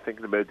 boys, I was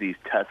thinking about these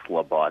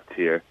Tesla bots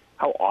here.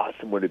 How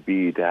awesome would it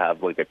be to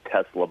have, like, a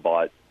Tesla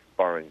bot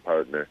sparring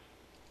partner?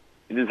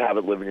 You just have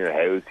it live in your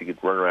house. You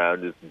could run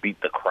around, just beat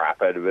the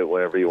crap out of it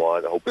whenever you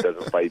want. Hope it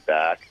doesn't fight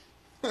back.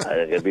 I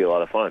think it'd be a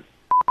lot of fun.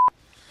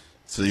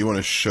 So you want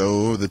to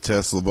show the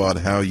Tesla bot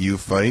how you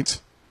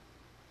fight?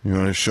 You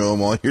want to show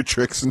him all your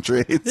tricks and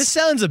trades? This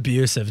sounds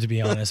abusive, to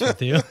be honest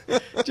with you.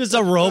 Just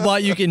a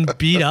robot you can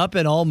beat up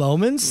at all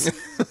moments.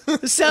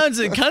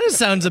 It kind of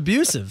sounds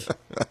abusive.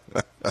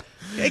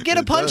 Get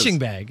a punching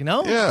bag,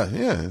 no?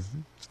 Yeah.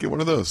 Just get one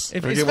of those.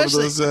 Or get one of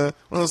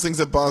those things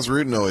that Boss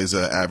Rutan always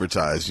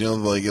advertised. You know,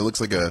 like it looks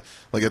like a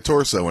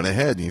torso and a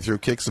head, and you throw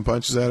kicks and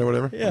punches at it or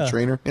whatever. Yeah. A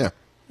trainer. Yeah.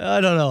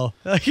 I don't know.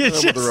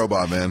 It's With the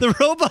robot, man. The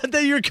robot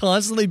that you're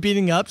constantly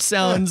beating up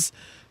sounds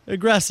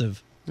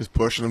aggressive. Just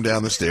pushing him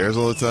down the stairs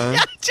all the time.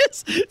 Yeah,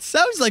 it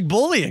sounds like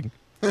bullying.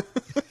 By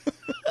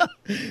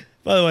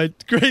the way,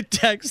 great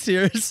text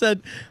here. It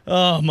said,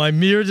 "Oh, my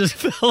mirror just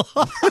fell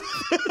off."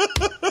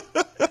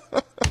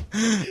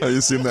 I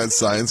assume that's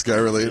science guy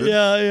related.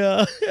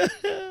 Yeah.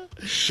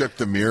 Shook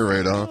the mirror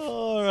right off.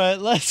 All right,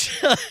 let's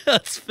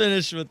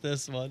finish with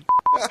this one.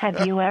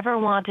 Have you ever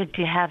wanted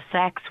to have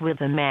sex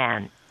with a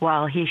man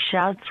while he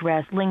shouts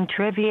wrestling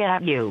trivia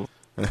at you?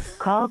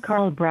 Call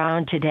Carl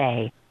Brown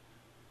today.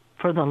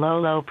 For the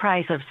low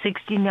price of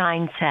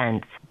 69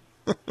 cents,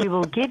 he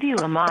will give you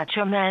a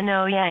Macho Man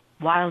oh yeah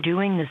while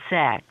doing the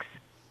sex.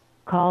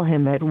 Call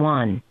him at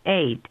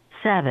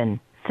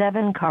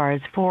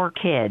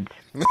 1-877-7-CARS-4-KIDS.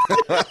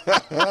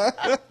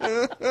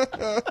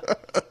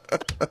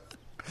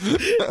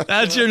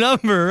 That's your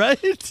number,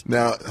 right?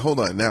 Now, hold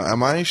on. Now,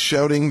 am I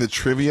shouting the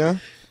trivia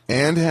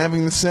and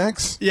having the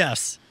sex?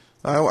 Yes.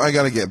 I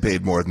got to get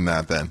paid more than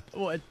that then.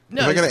 What? If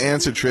I got to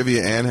answer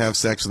trivia and have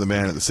sex with a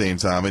man at the same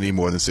time, I need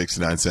more than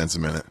 69 cents a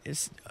minute.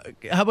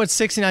 How about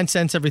 69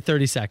 cents every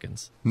 30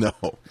 seconds? No,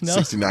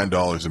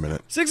 $69 a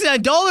minute.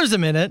 $69 a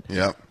minute?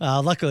 Yep.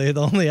 Luckily,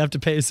 they'll only have to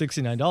pay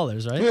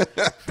 $69, right?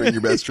 Bring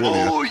your best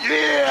trivia. Oh,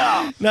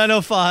 yeah!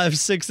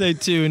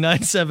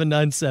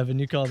 905-682-9797.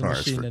 You call the Cars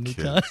machine for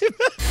anytime.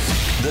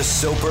 The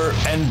Soper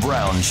and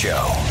Brown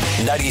Show.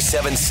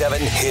 97.7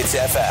 Hits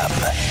FM.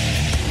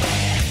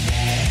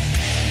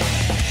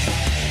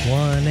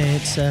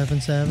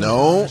 1-877.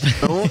 No,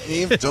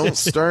 Eve, don't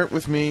start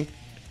with me.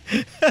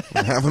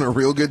 I'm having a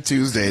real good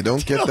Tuesday.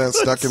 Don't get that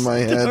stuck in my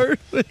head. Start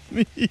with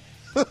me.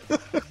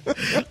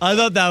 I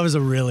thought that was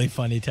a really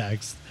funny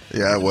text.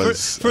 Yeah, it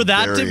was. For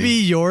that to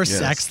be your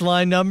sex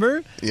line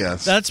number?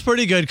 Yes. That's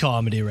pretty good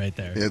comedy right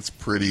there. It's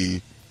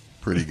pretty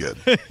good.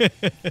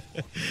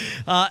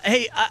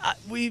 Hey,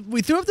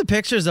 we threw up the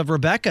pictures of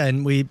Rebecca,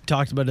 and we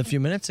talked about it a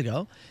few minutes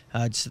ago,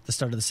 just at the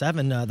start of the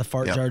 7. The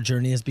fart jar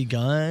journey has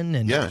begun.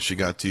 And yeah, she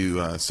got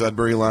to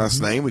Sudbury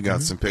last night. We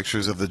got some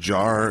pictures of the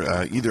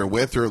jar, either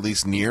with or at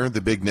least near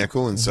the Big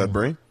Nickel in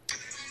Sudbury.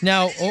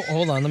 Now,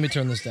 hold on. Let me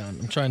turn this down.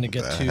 I'm trying to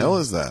get to... The hell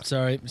is that?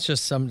 Sorry, it's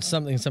just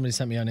something somebody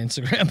sent me on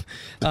Instagram.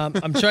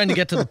 I'm trying to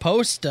get to the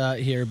post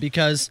here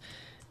because...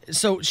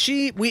 So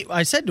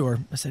I said to her,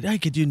 hey,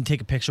 could you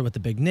take a picture with the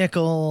Big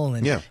Nickel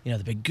and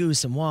the Big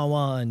Goose and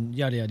Wawa and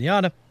yada, yada,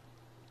 yada.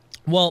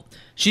 Well,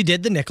 she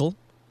did the nickel.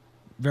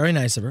 Very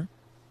nice of her.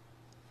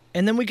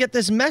 And then we get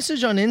this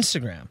message on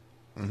Instagram.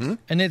 Mm-hmm.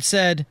 And it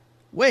said,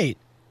 wait,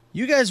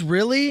 you guys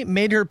really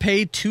made her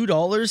pay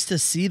 $2 to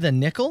see the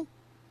nickel?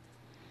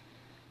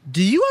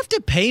 Do you have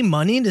to pay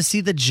money to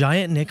see the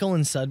giant nickel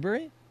in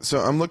Sudbury? So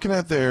I'm looking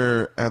at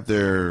their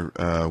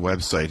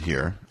website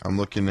here. I'm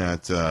looking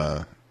at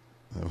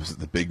was it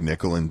the Big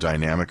Nickel and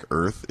Dynamic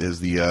Earth is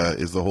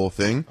the whole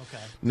thing.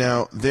 Okay.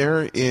 Now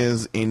there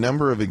is a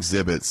number of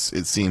exhibits,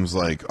 it seems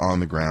like,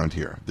 on the ground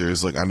here.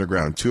 There's like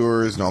underground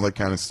tours and all that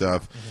kind of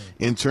stuff.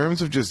 Mm-hmm. In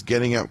terms of just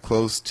getting up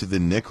close to the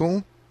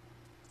nickel,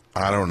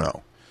 I don't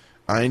know.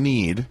 I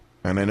need,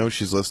 and I know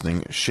she's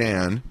listening,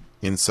 Shan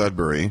in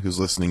Sudbury, who's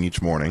listening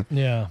each morning.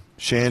 Yeah.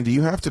 Shan, do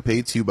you have to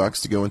pay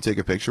 $2 to go and take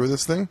a picture with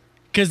this thing?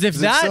 Because if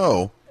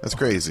so, that's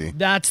crazy.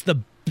 That's the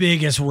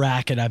biggest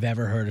racket I've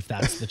ever heard, if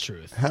that's the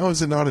truth. How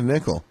is it not a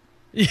nickel?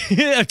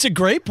 It's a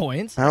great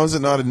point. How is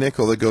it not a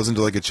nickel that goes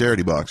into like a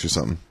charity box or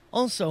something?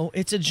 Also,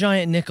 it's a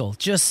giant nickel.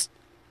 Just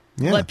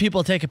let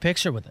people take a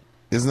picture with it.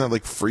 Isn't that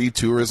like free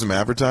tourism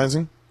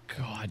advertising?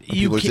 God.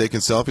 People are taking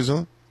selfies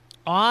with it?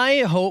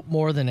 I hope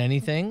more than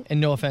anything,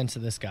 and no offense to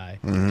this guy,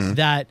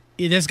 that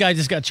this guy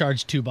just got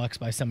charged $2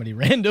 by somebody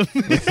random.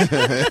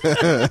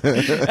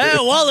 Hey,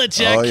 wallet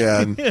check. Oh,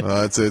 yeah.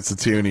 It's a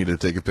toonie to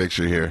take a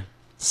picture here.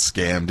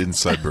 Scammed in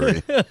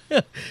Sudbury.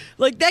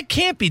 Like, that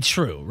can't be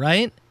true,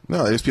 right?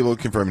 No, there's people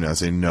confirming now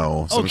saying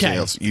no. Something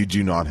else. You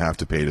do not have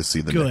to pay to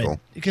see the nickel.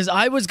 Because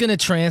I was going to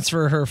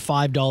transfer her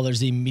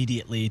 $5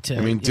 immediately to.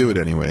 I mean, do it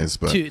anyways.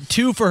 But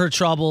two for her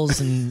troubles,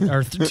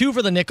 or 2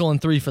 for the nickel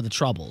and 3 for the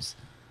troubles.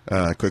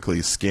 Quickly,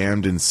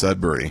 Scammed in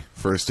Sudbury.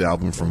 First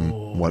album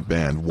from what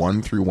band?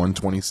 1 through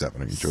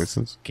 127 are your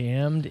choices.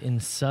 Scammed in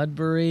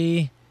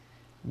Sudbury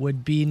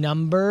would be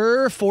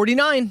number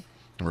 49.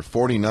 Number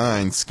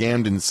 49,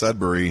 Scammed in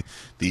Sudbury,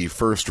 the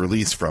first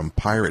release from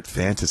Pirate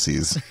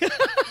Fantasies.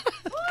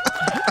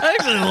 I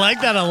actually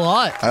like that a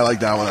lot. I like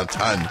that one a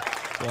ton.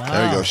 Wow.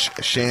 There you go.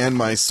 Shan,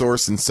 my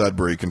source in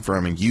Sudbury,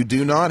 confirming you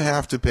do not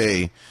have to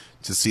pay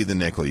to see the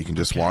nickel. You can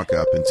just walk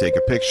up and take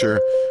a picture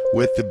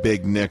with the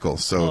big nickel.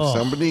 So if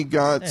somebody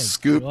got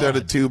scooped out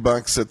of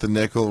 $2 at the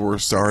nickel, we're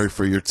sorry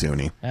for your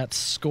toonie. That's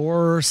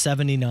score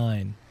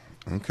 79.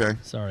 Okay.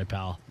 Sorry,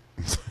 pal.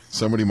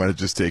 Somebody might have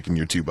just taken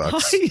your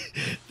 $2.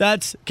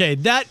 That's okay.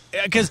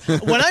 Because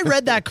when I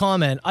read that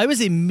comment, I was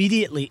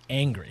immediately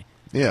angry.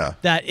 Yeah.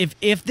 That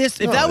if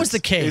that was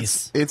the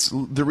case, it's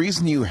the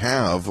reason you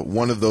have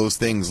one of those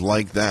things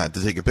like that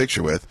to take a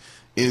picture with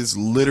is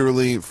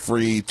literally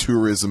free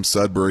tourism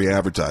Sudbury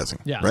advertising.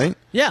 Yeah. Right?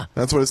 Yeah.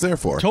 That's what it's there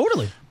for.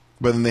 Totally.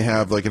 But then they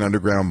have like an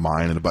underground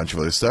mine and a bunch of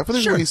other stuff. But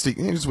there's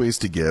ways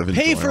to give. And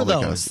pay join, for all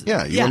that those.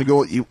 Kind of, you want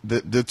to go.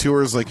 The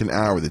tour is like an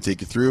hour. They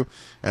take you through,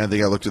 and I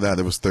think I looked at that.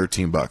 It was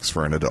 $13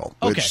 for an adult,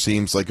 which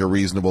seems like a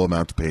reasonable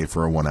amount to pay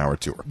for a 1 hour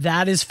tour.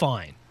 That is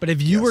fine. But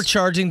if you were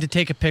charging to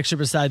take a picture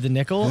beside the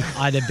nickel,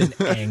 I'd have been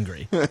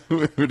angry.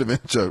 We'd have been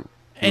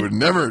we'd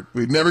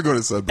never go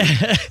to Sudbury.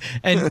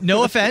 And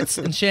no offense,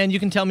 and Shan, you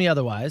can tell me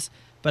otherwise,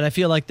 but I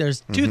feel like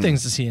there's two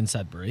things to see in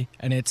Sudbury,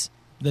 and it's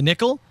the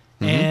nickel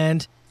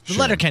and the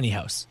Letterkenny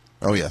House.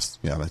 Oh, yes.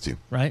 Yeah, that too.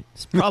 Right?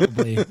 It's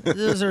probably,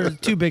 those are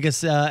two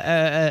biggest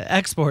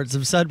exports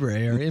of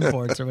Sudbury, or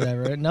imports, or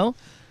whatever. No?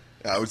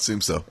 I would assume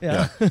so.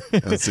 Yeah. I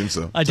would assume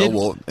so.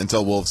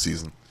 Until wolf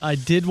season. I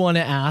did want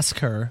to ask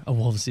her,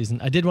 wolf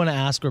season, I did want to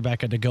ask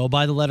Rebecca to go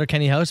by the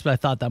Letterkenny House, but I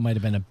thought that might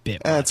have been a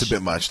bit much. It's a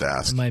bit much to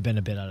ask. It might have been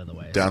a bit out of the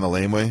way. Down the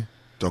laneway?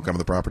 Don't come to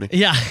the property?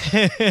 Yeah.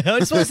 I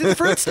just want to see the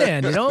fruit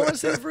stand, I want to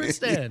see the fruit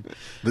stand.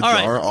 The All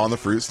jar right. on the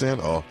fruit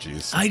stand? Oh,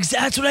 jeez.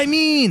 That's what I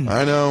mean.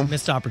 I know.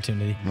 Missed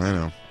opportunity. I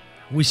know.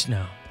 We should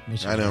know.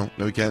 I know.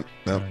 No, we can't.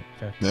 No. Right,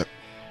 fair. Yep.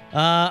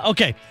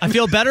 Okay. I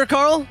feel better,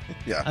 Carl.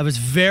 Yeah. I was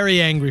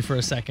very angry for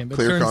a second. But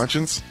Clear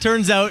conscience?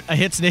 Turns out a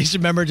Hits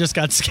Nation member just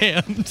got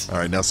scammed. All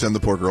right, now send the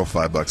poor girl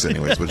 $5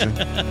 anyways, would you?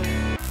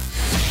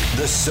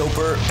 The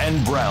Soper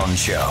and Brown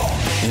Show.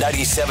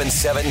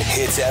 97.7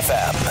 Hits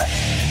FM.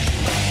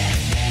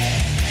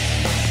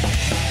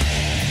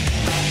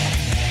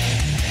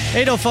 8:05.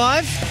 We're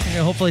going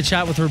to hopefully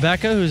chat with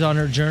Rebecca, who's on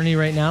her journey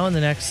right now in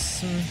the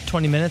next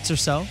 20 minutes or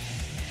so.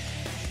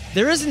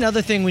 There is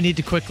another thing we need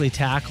to quickly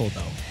tackle,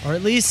 though, or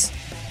at least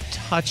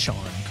touch on,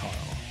 Carl.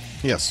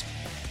 Yes.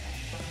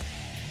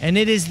 And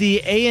it is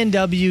the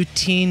A&W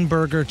Teen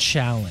Burger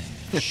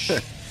Challenge.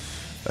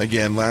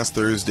 Again, last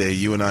Thursday,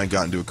 you and I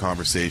got into a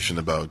conversation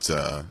about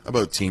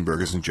teen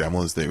burgers in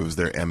general. It was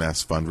their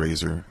MS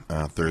fundraiser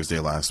Thursday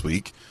last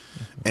week.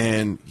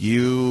 And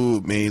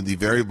you made the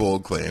very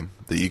bold claim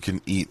that you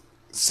can eat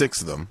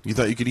 6 of them. You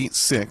thought you could eat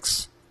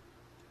 6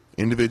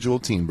 individual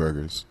teen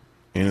burgers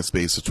in a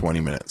space of 20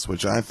 minutes,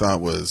 which I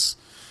thought was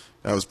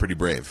pretty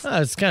brave.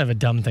 It's kind of a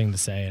dumb thing to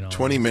say.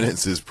 20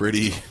 minutes is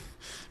pretty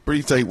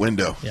tight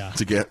window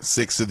to get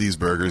 6 of these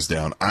burgers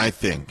down, I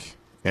think.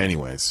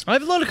 Anyways, I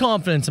have a lot of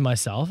confidence in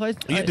myself.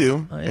 You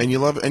do, and you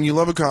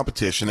love a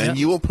competition, and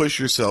you will push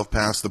yourself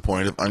past the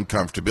point of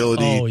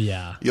uncomfortability. Oh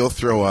yeah, you'll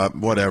throw up,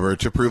 whatever,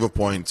 to prove a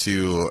point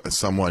to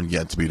someone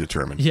yet to be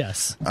determined.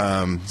 Yes.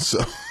 So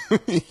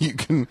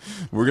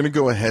we're gonna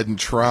go ahead and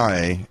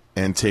try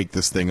and take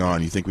this thing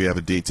on. You think we have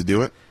a date to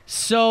do it?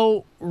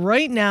 So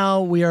right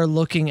now we are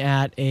looking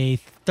at a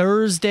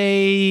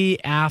Thursday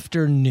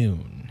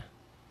afternoon.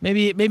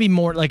 Maybe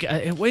more, like,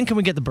 when can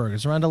we get the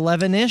burgers? Around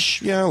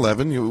 11-ish? Yeah,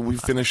 11. We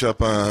finish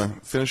up our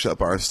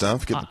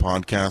stuff, get the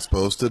podcast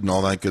posted and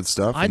all that good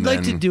stuff. I'd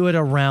like to do it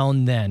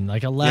around then,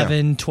 like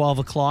 11, 12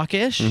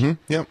 o'clock-ish. Mm-hmm.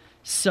 Yep.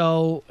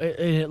 So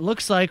it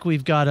looks like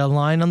we've got a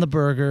line on the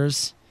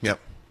burgers.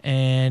 Yep.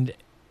 And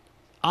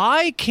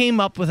I came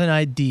up with an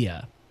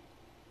idea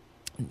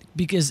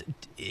because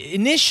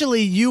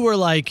initially you were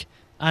like,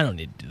 I don't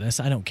need to do this.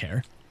 I don't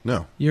care.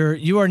 No.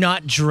 You are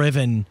not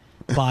driven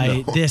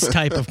by this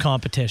type of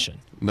competition.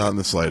 Not in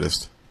the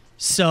slightest.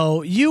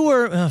 So you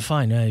were,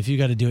 fine, if you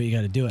got to do it, you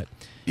got to do it.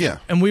 Yeah.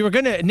 And we were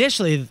going to,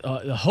 initially,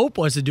 the hope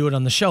was to do it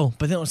on the show,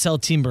 but they don't sell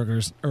Teen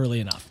Burgers early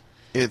enough.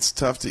 It's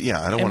tough to,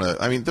 I don't want to,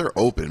 I mean, they're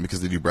open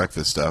because they do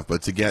breakfast stuff,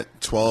 but to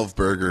get 12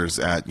 burgers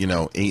at,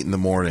 8 in the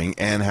morning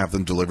and have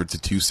them delivered to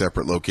 2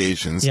 separate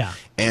locations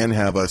and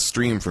have us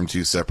stream from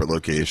 2 separate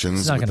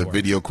locations with the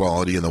video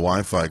quality and the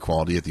Wi-Fi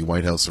quality at the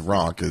White House of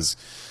Rock is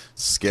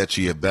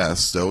sketchy at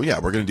best. So, yeah,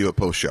 we're going to do it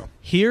post-show.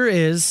 Here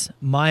is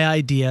my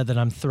idea that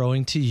I'm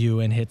throwing to you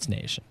and Hits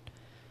Nation.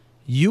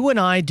 You and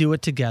I do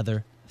it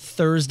together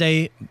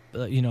Thursday,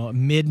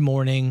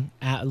 mid-morning,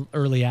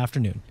 early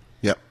afternoon.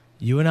 Yep.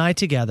 You and I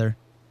together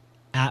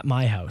at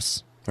my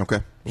house.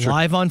 Okay. Sure.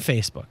 Live on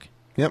Facebook.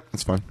 Yep,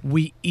 that's fine.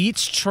 We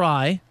each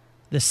try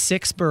the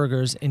 6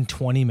 burgers in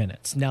 20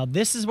 minutes. Now,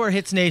 this is where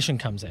Hits Nation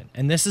comes in,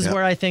 and this is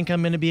where I think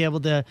I'm going to be able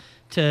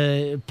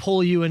to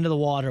pull you into the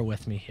water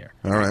with me here.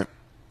 All right.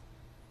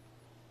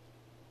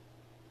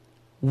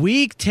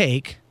 We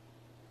take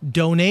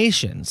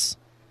donations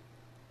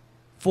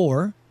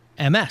for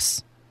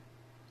MS.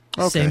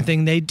 Okay. Same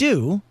thing they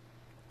do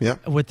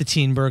with the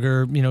Teen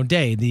Burger,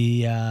 Day.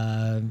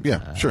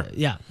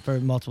 For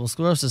Multiple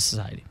Sclerosis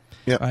Society.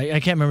 Yeah. I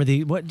can't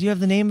remember what do you have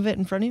the name of it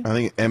in front of you? I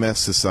think MS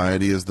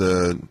Society is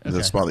the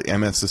spot. The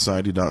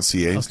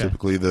mssociety.ca is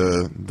typically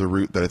the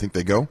route that I think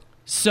they go.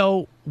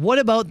 So what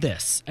about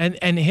this?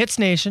 And Hits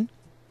Nation,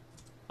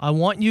 I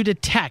want you to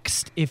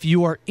text if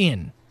you are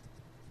in.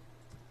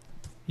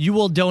 You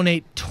will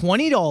donate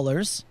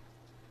 $20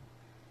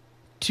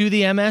 to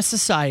the MS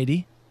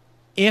Society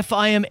if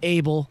I am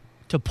able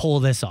to pull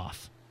this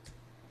off.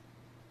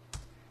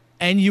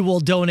 And you will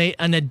donate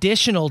an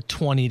additional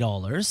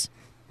 $20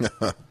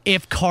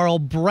 if Carl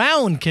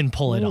Brown can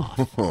pull it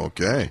off.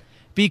 Okay.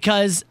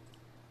 Because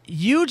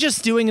you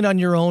just doing it on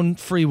your own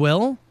free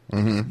will,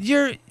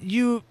 there's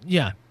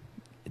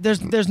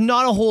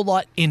not a whole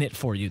lot in it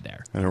for you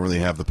there. I don't really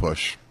have the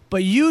push.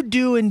 But you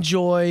do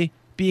enjoy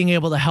being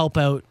able to help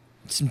out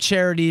some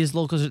charities,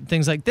 local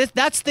things like this.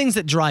 That's things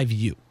that drive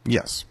you.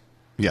 Yes.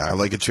 Yeah, I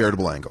like a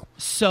charitable angle.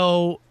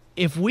 So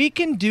if we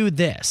can do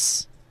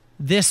this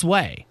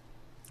way,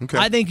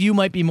 I think you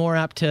might be more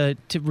apt to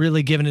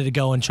really giving it a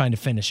go and trying to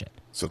finish it.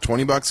 So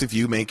 $20 if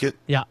you make it.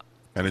 Yeah.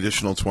 An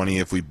additional 20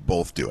 if we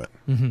both do it.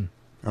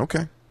 Mm-hmm.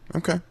 Okay.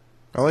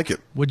 I like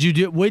it. Would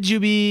you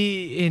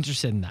be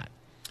interested in that?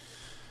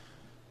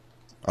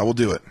 I will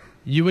do it.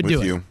 You would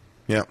do it.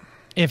 Yeah.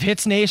 If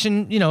Hits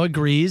Nation,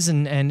 agrees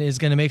and is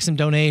going to make some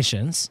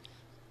donations,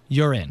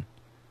 you're in.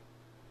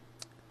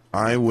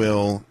 I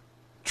will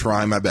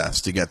try my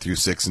best to get through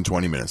 6 in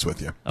 20 minutes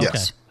with you. Okay.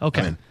 Yes.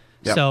 Okay.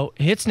 Yep. So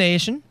Hits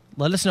Nation,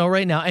 let us know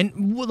right now.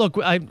 And look,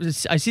 I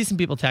see some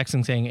people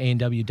texting saying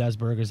A&W does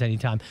burgers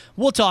anytime.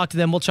 We'll talk to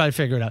them. We'll try to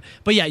figure it out.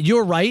 But yeah,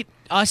 you're right.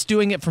 Us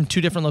doing it from 2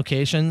 different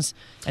locations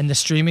and the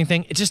streaming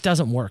thing, it just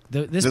doesn't work.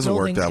 This doesn't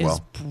work that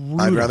well.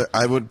 Brutal.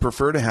 I would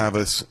prefer to have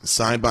us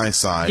side by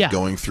side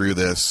going through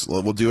this.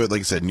 We'll do it, like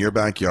I said, in your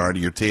backyard,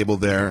 your table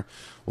there.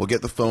 We'll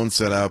get the phone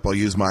set up. I'll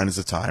use mine as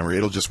a timer.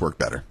 It'll just work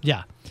better.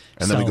 Yeah.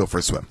 And then we go for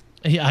a swim.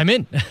 Yeah, I'm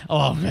in.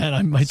 Oh man,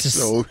 I might just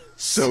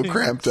so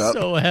cramped up,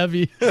 so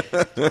heavy.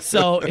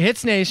 So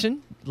Hits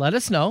Nation, let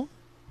us know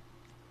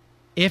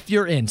if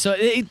you're in. So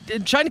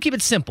trying to keep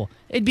it simple.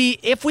 It'd be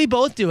if we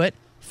both do it,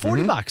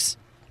 $40.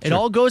 It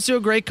all goes to a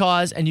great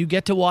cause, and you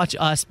get to watch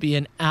us be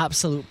an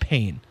absolute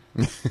pain.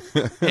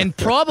 And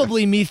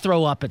probably me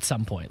throw up at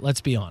some point.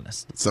 Let's be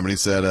honest. Somebody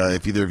said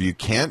if either of you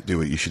can't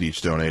do it, you should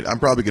each donate. I'm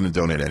probably going to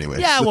donate anyway.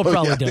 Yeah, we'll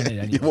probably donate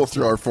anyway. We'll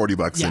throw our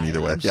 $40 in either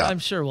way. I'm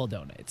sure we'll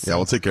donate. So. Yeah,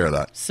 we'll take care of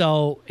that.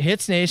 So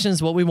Hits Nation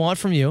is what we want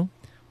from you.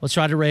 We'll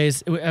try to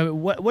raise.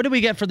 What did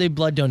we get for the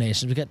blood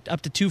donations? We got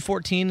up to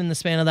 214 in the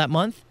span of that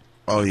month.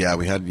 Oh yeah,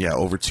 we had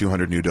over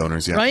 200 new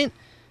donors. Yeah, right.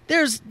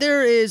 There is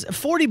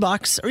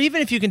 $40, or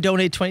even if you can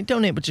donate 20,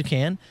 donate what you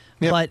can.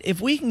 Yep. But if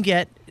we can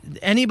get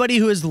anybody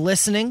who is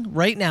listening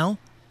right now,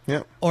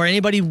 or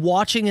anybody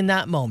watching in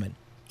that moment,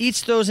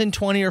 each throws in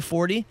 20 or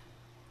 40,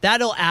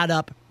 that'll add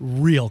up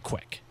real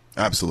quick.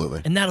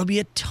 Absolutely. And that'll be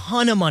a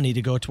ton of money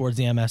to go towards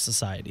the MS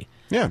Society.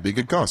 Yeah, be a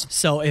good cause.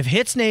 So if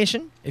Hits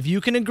Nation, if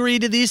you can agree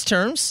to these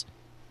terms,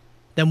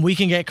 then we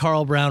can get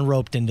Carl Brown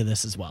roped into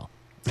this as well.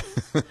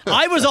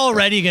 I was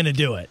already going to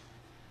do it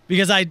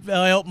because I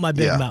opened my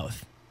big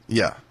mouth.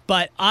 Yeah.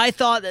 But I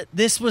thought that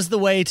this was the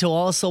way to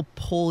also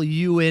pull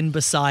you in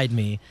beside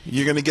me.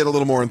 You're going to get a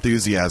little more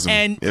enthusiasm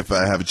if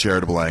I have a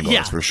charitable angle,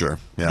 that's for sure.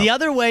 Yeah. The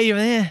other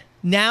way,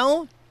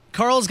 now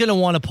Carl's going to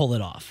want to pull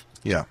it off.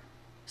 Yeah.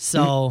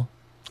 So.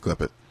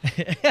 Clip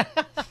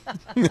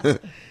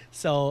it.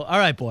 So, all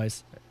right,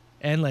 boys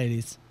and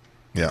ladies.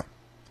 Yeah.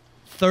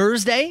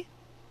 Thursday,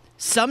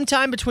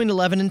 sometime between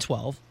 11 and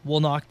 12, we'll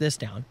knock this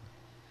down.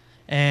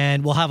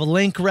 And we'll have a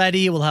link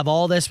ready. We'll have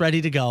all this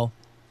ready to go.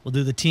 We'll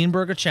do the Teen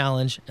Burger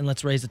Challenge, and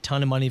let's raise a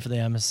ton of money for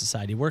the MS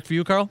Society. Work for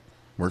you, Carl?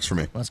 Works for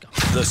me. Let's go.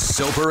 The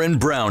Soper and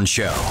Brown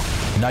Show,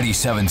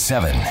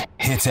 97.7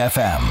 Hits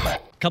FM. A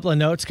couple of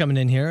notes coming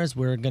in here as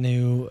we're going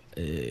to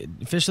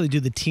officially do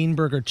the Teen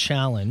Burger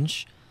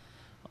Challenge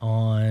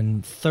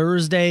on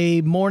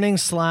Thursday morning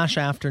 /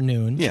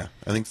 afternoon. Yeah,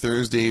 I think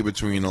Thursday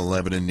between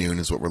 11 and noon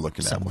is what we're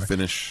looking at. We'll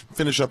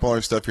finish up all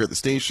our stuff here at the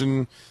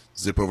station,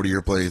 zip over to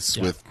your place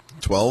with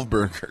 12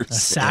 burgers. A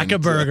sack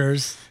of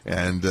burgers.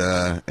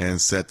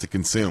 And set to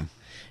consume.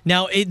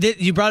 Now,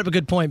 you brought up a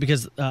good point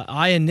because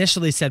I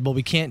initially said, well,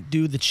 we can't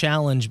do the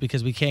challenge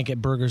because we can't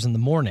get burgers in the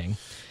morning.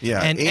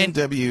 Yeah, and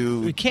A&W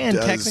we can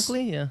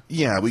technically, yeah.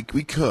 Yeah, we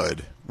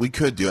could. We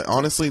could do it.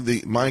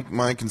 Honestly,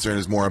 my concern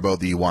is more about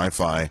the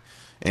Wi-Fi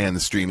and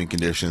the streaming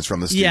conditions from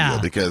the studio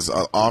because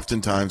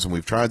oftentimes when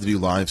we've tried to do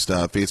live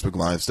stuff, Facebook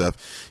Live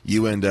stuff,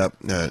 you end up,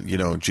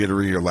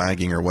 jittery or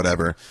lagging or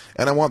whatever.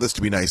 And I want this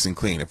to be nice and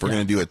clean. If we're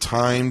going to do a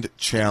timed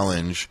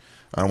challenge,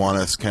 I want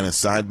us kind of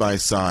side by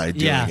side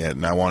doing it,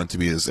 and I want it to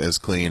be as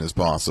clean as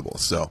possible.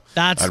 So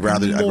I'd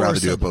rather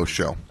do it post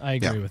show. I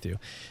agree with you.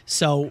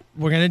 So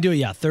we're gonna do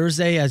it,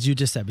 Thursday, as you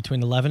just said,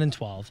 between 11 and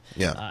 12.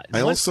 Yeah,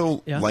 I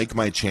also like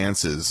my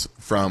chances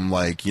from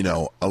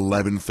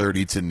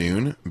 11:30 to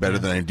noon better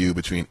than I do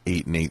between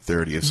 8 and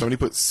 8:30. If somebody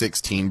puts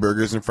 16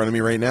 burgers in front of me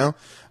right now,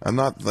 I'm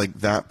not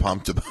that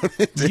pumped about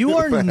it. You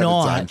are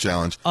not a time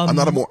challenge. I'm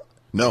not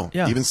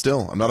even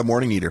still, I'm not a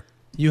morning eater.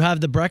 You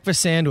have the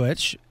breakfast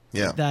sandwich.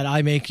 Yeah, that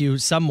I make you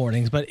some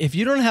mornings, but if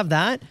you don't have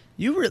that,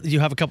 you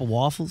have a couple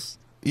waffles.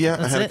 Yeah,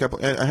 I had a couple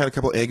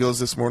Eggos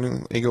this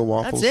morning, Eggo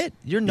waffles. That's it.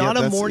 You're not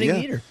a morning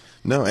eater.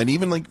 No, and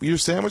even your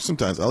sandwich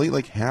sometimes. I'll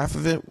eat half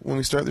of it when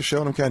we start the show,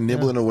 and I'm kind of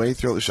nibbling away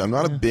throughout the show. I'm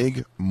not a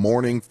big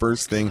morning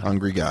first thing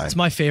hungry guy. It's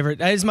my favorite.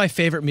 That is my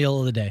favorite meal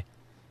of the day.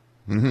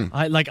 Mm-hmm.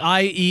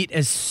 I eat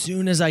as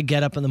soon as I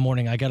get up in the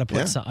morning. I got to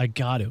put some. I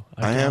got to.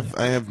 I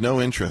have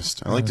no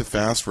interest. I like to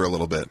fast for a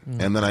little bit,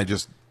 and then I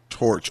just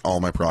torch all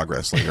my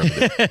progress later in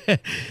the day.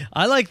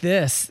 I like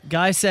this.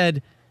 Guy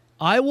said,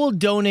 I will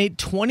donate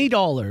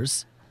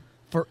 $20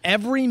 for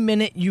every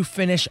minute you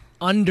finish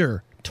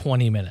under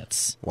 20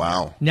 minutes.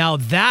 Wow. Now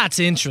that's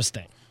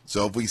interesting.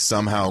 So if we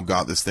somehow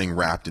got this thing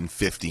wrapped in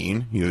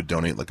 15, you would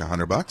donate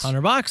 $100?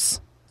 $100.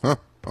 Huh.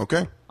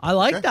 Okay. I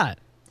like that.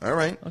 All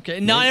right. Okay.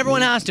 Not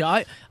everyone has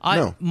to.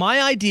 No. My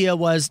idea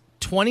was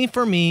 20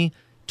 for me,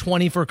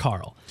 20 for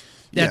Carl.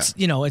 That's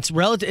it's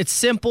relative. It's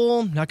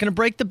simple. Not going to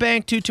break the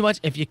bank too much.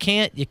 If you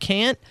can't, you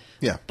can't.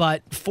 Yeah.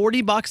 But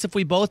 $40 if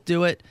we both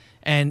do it,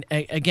 and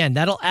again,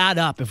 that'll add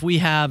up. If we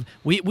had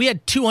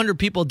 200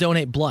 people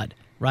donate blood,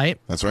 right?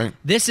 That's right.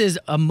 This is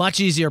a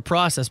much easier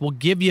process. We'll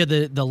give you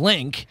the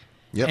link.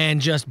 Yep.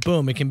 And just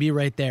boom, it can be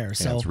right there.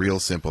 So it's real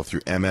simple through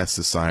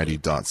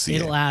mssociety.ca.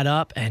 It'll add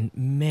up, and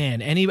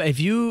man, if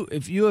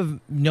you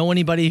know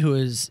anybody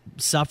who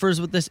suffers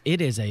with this,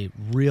 it is a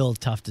real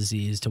tough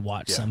disease to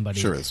watch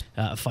somebody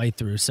fight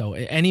through. So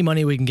any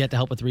money we can get to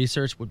help with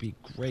research would be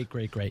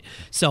great.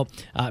 So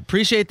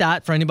appreciate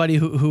that for anybody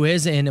who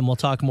is in, and we'll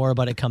talk more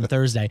about it come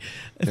Thursday.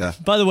 Yeah.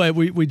 By the way,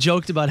 we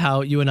joked about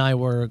how you and I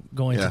were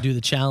going to do the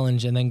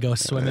challenge and then go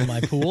swim in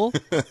my pool.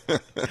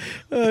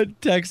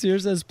 Text here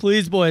says,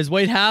 please boys,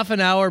 wait half an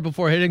hour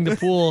before hitting the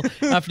pool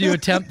after you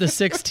attempt the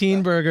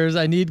 16 burgers.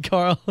 I need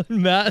Carl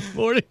and Matt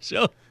morning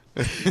show.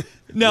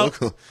 No.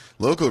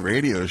 Local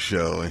radio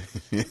show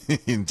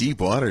in deep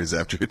waters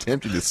after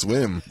attempting to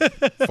swim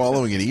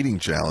following an eating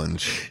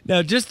challenge.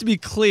 Now, just to be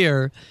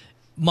clear,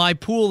 my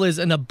pool is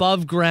an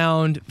above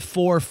ground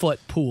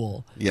 4-foot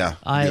pool. Yeah.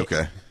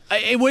 Okay.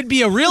 It would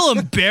be a real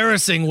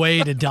embarrassing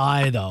way to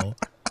die, though.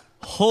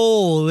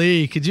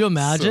 Holy, could you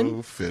imagine?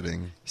 So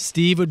fitting.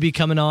 Steve would be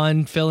coming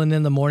on, filling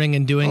in the morning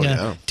and doing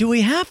do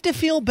we have to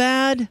feel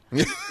bad?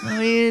 I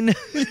mean.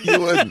 You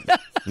wouldn't.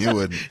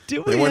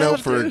 They went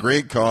out for a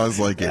great cause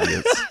like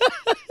idiots.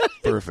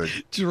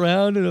 Perfect.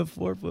 Drowned in a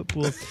 4-foot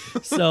pool.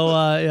 So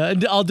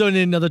and I'll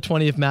donate another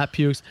 20 if Matt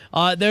pukes.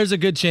 There's a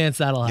good chance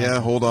that'll happen. Yeah,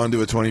 hold on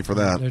to a 20 for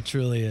that. There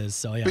truly is.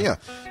 So yeah.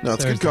 But no,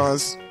 it's Thursday. A good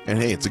cause. And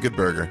hey, it's a good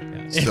burger.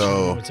 Yeah.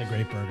 So it's a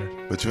great burger.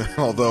 But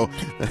although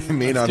I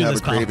may not have a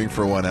craving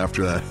for one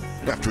after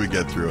we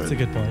get through it. That's a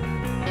good point.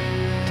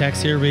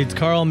 Text here reads,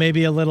 Carl,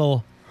 maybe a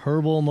little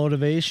herbal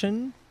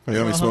motivation. Oh, you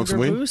want me to smoke some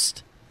weed?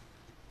 Boost?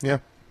 Yeah,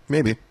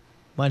 maybe.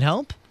 Might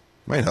help?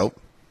 Might help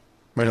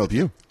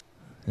you.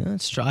 Yeah,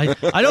 let's try.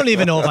 I don't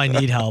even know if I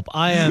need help.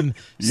 I am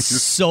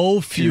so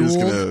fueled. You're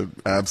just going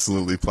to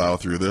absolutely plow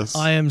through this?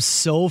 I am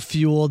so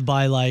fueled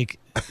by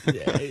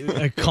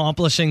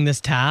accomplishing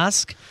this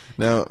task.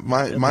 Now,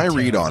 my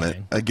read on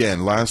it,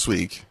 again, last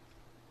week,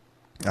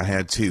 I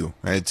had two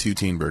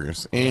teen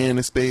burgers in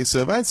a space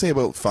of, I'd say,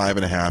 about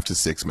 5.5 to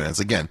 6 minutes.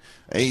 Again,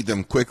 I ate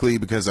them quickly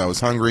because I was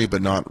hungry,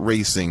 but not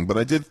racing. But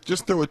I did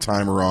just throw a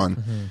timer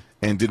on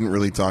and didn't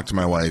really talk to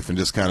my wife and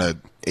just kind of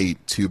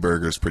ate 2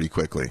 burgers pretty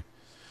quickly.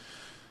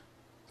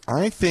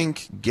 I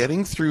think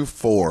getting through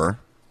 4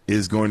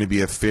 is going to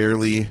be a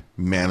fairly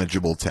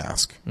manageable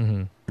task.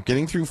 Mm-hmm.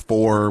 Getting through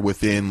 4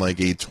 within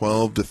a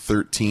 12 to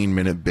 13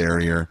 minute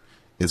barrier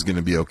is going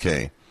to be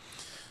okay.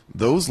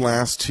 Those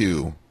last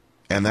 2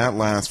 and that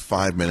last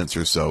 5 minutes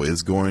or so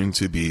is going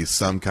to be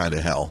some kind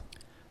of hell.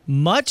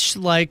 Much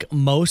like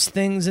most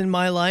things in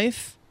my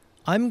life,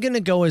 I'm going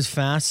to go as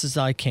fast as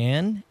I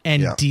can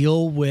and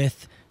deal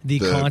with the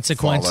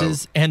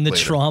consequences fallout and the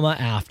later. trauma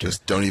after.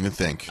 Just don't even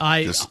think.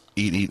 Just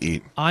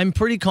eat. I'm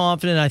pretty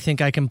confident I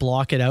think I can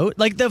block it out.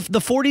 Like the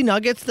 40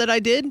 nuggets that I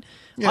did,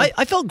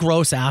 I felt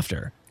gross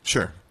after.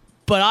 Sure.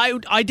 But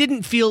I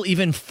didn't feel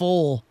even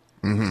full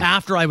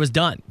after I was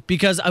done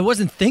because I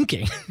wasn't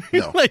thinking.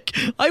 No. Like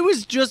I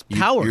was just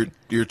powered.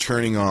 You're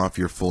turning off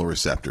your full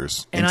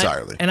receptors And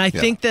entirely. I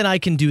think that I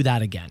can do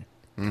that again.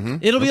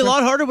 It'll be a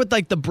lot harder with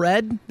like the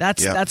bread.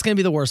 That's going to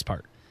be the worst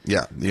part.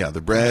 Yeah.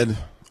 The bread,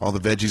 all the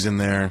veggies in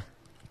there.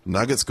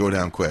 Nuggets go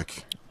down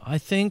quick. I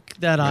think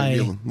that Maybe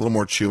a little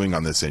more chewing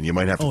on this end. You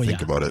might have to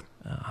think about it.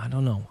 I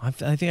don't know. I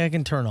think I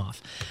can turn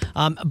off.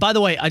 By the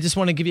way, I just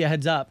want to give you a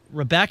heads up.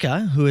 Rebecca,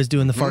 who is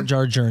doing the fart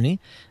jar journey,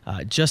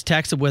 just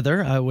texted with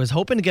her. I was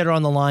hoping to get her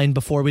on the line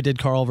before we did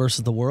Carl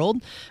versus the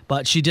World,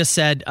 but she just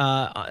said,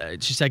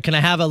 can I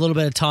have a little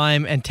bit of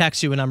time and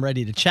text you when I'm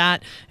ready to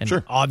chat?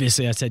 And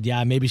obviously I said,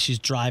 yeah, maybe she's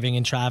driving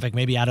in traffic,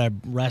 maybe at a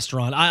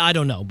restaurant. I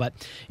don't know, but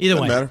either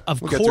Doesn't way, matter.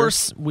 of We'll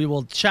course, we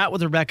will chat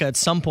with Rebecca at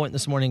some point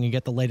this morning and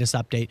get the latest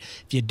update.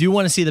 If you do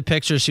want to see the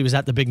pictures, she was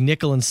at the Big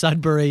Nickel in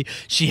Sudbury.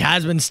 She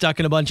has been stuck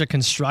in a bunch of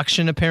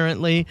construction,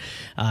 apparently.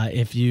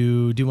 If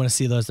you do want to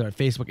see those, they're at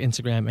Facebook,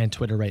 Instagram, and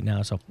Twitter right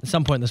now. So at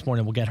some point this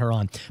morning, we'll get her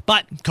on.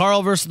 But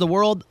Carl versus the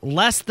World,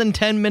 less than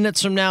 10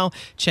 minutes from now,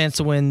 chance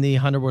to win the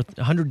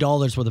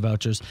 $100 worth of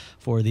vouchers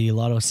for the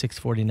Lotto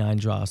 649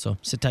 draw. So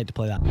sit tight to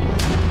play that.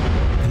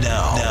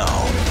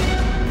 Now,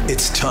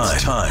 it's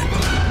time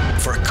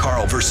for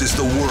Carl versus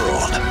the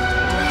World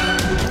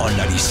on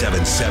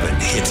 97.7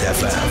 Hits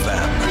FM.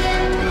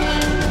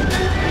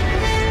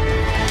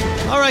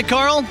 All right,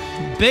 Carl.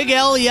 Big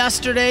L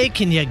yesterday.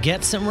 Can you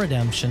get some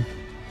redemption?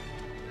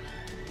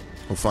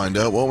 We'll find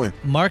out, won't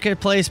we?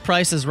 Marketplace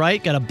Price is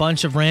Right. Got a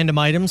bunch of random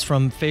items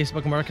from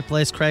Facebook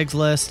Marketplace,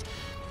 Craigslist,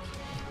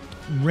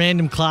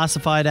 random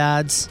classified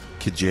ads.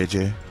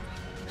 Kijiji.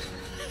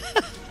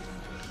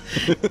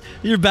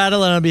 You're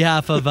battling on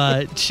behalf of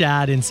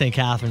Chad in St.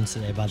 Catharines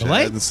today, by the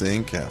way. Chad in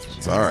St.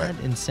 Catharines. All right.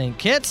 In St.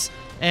 Kitts.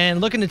 And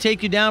looking to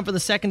take you down for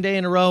the second day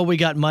in a row, we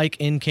got Mike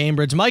in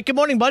Cambridge. Mike, good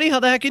morning, buddy. How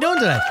the heck are you doing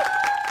today?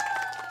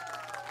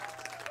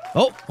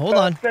 Oh, hold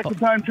on. Second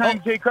time trying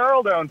to take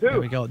Carl down, too. Here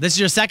we go. This is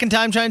your second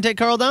time trying to take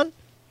Carl down?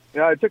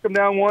 Yeah, I took him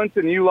down once,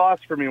 and you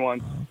lost for me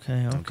once.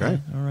 Okay.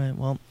 All right.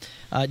 Well,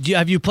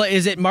 have you played?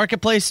 Is it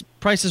Marketplace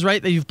Price is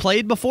Right that you've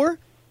played before?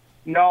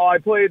 No, I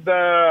played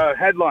the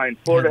headline,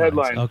 Florida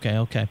headline.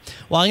 Okay.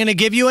 Well, I'm going to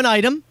give you an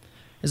item.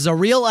 This is a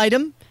real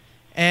item,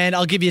 and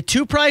I'll give you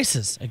two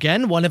prices.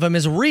 Again, one of them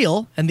is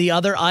real, and the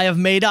other I have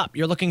made up.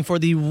 You're looking for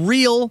the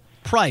real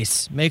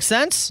price. Make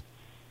sense?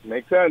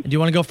 Makes sense. Do you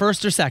want to go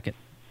first or second?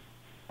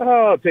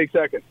 Oh, I'll take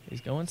second.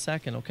 He's going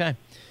second. Okay.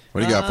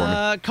 What do you got for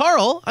me?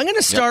 Carl, I'm going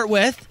to start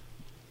with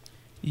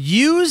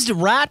used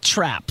rat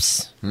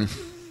traps.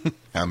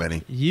 How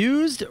many?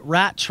 Used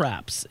rat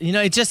traps. You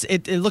know,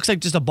 it looks like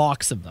just a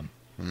box of them.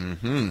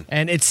 Mm-hmm.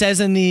 And it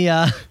says in the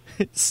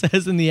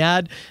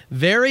ad,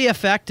 very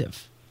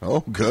effective.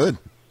 Oh, good.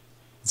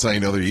 That's how you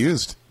know they're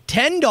used.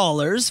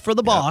 $10 for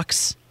the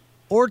box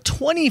or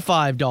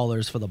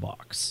 $25 for the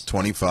box.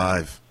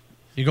 25.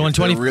 You're going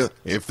 20.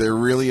 If they're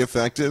really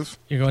effective,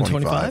 you're going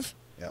 25.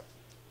 Yep.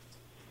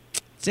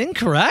 It's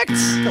incorrect.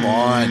 Come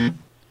on.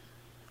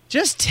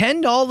 Just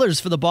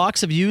 $10 for the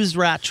box of used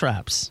rat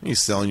traps. You're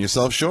selling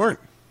yourself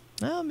short.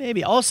 Well,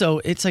 maybe. Also,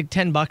 it's like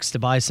 $10 to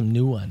buy some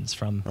new ones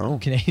from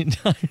Canadian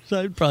Tires.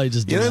 I'd probably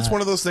just do that. It's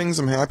one of those things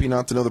I'm happy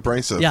not to know the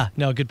price of. Yeah,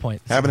 no, good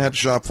point. Haven't had to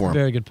shop for them.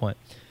 Very good point.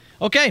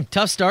 Okay,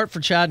 tough start for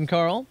Chad and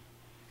Carl.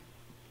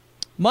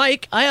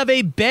 Mike, I have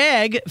a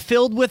bag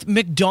filled with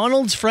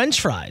McDonald's French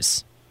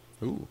fries.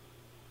 Ooh.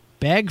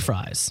 Bag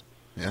fries.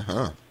 Yeah,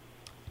 huh.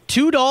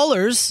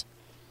 $2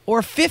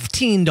 or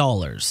 $15?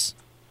 $2,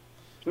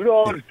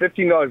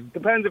 $15.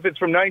 Depends if it's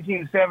from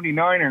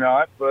 1979 or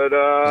not, but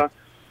I'm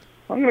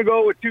going to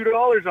go with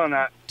 $2 on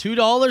that.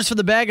 $2 for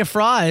the bag of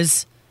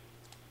fries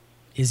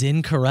is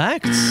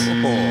incorrect.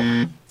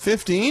 Oh,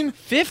 15?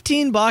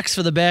 $15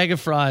 for the bag of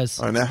fries.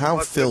 All right, now how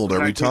filled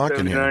are we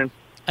talking here?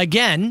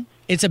 Again,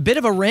 it's a bit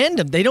of a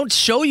random. They don't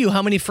show you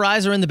how many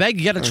fries are in the bag.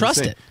 You got to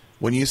trust it.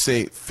 When you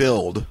say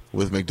filled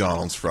with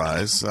McDonald's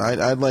fries,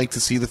 I'd like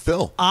to see the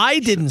fill. I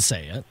didn't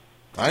say it.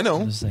 I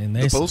know. I'm just saying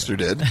the poster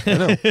did. I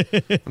know.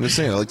 I'm just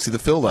saying, I'd like to see the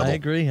fill level. I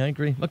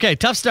agree. Okay,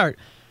 tough start.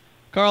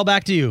 Carl,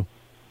 back to you.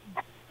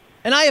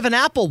 And I have an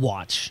Apple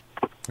Watch.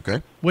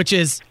 Okay. Which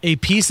is a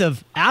piece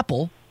of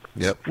Apple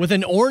with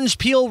an orange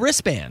peel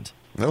wristband.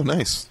 Oh,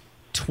 nice.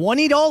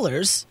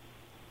 $20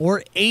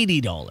 or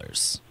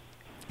 $80?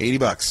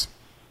 $80.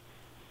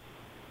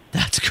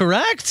 That's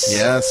correct.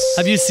 Yes.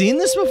 Have you seen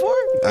this before?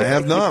 I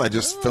have not. I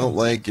just felt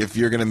like if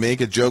you're going to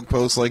make a joke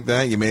post like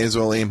that, you may as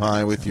well aim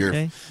high with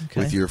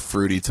your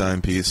fruity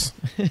timepiece.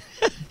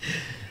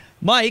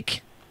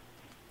 Mike,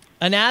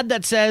 an ad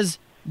that says,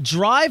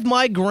 "Drive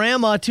my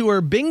grandma to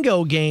her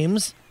bingo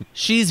games.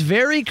 She's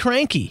very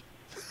cranky."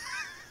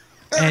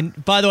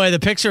 And by the way, the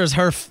picture is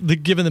her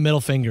giving the middle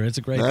finger. It's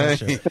a great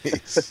picture.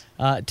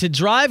 To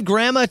drive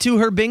grandma to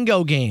her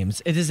bingo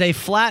games, it is a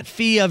flat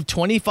fee of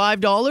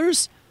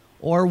 $25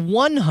 or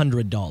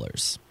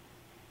 $100.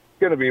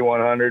 going to be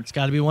 100. It's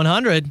got to be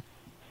 100.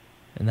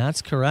 And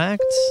that's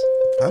correct.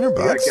 $100 You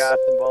got gas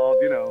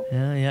involved, you know.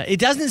 Yeah. It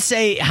doesn't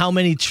say how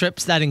many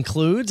trips that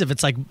includes. If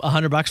it's like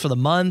 $100 for the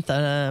month,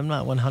 I'm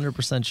not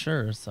 100%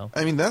 sure. So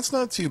I mean, that's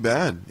not too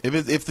bad.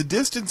 If the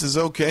distance is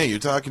okay, you're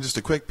talking just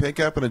a quick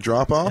pickup and a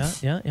drop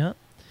off. Yeah.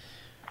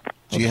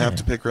 Do you have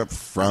to pick her up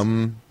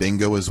from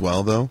Bingo as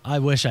well, though? I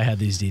wish I had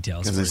these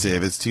details. As I say,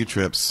 if it's 2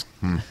 trips,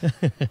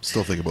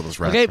 still think about those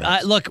rat Okay,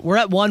 traps. look, we're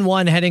at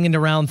 1-1 heading into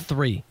round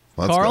 3.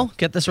 Let's Carl, go.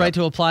 get this right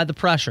to apply the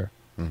pressure.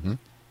 Mm-hmm.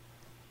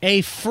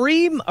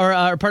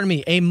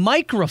 A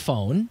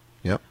microphone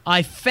Yep.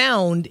 I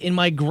found in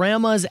my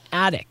grandma's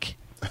attic.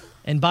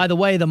 And by the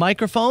way, the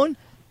microphone,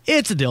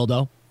 it's a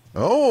dildo.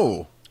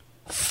 Oh.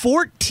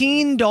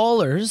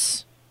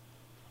 $14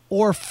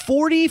 or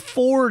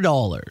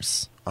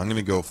 $44. I'm going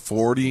to go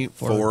 $44. You can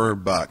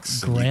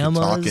talk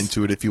Grandma's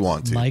into it if you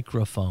want to.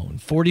 Microphone.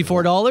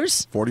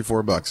 $44?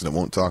 $44 and it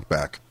won't talk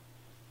back.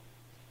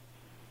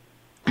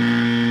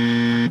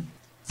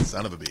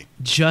 Son of a bee.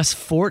 Just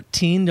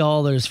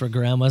 $14 for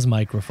grandma's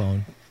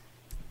microphone.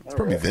 It's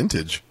probably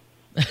vintage.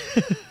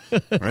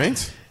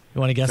 Right?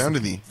 You want to guess? Found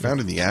in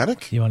the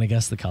attic? You want to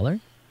guess the color?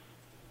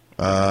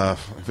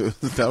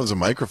 If that was a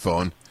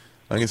microphone,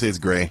 I'm going to say it's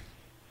gray.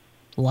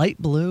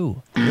 Light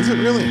blue. Is it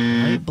really?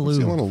 Light blue. I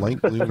see a lot of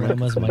light blue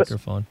grandma's microphones.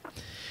 microphone.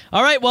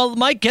 All right, well,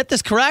 Mike, get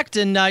this correct,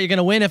 and you're going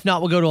to win. If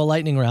not, we'll go to a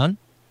lightning round.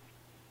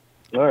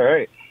 All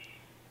right.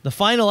 The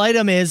final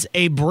item is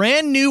a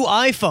brand new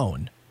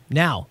iPhone.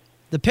 Now,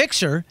 the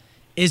picture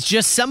is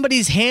just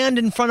somebody's hand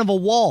in front of a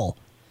wall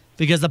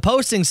because the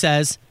posting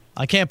says,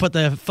 I can't put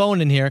the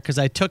phone in here because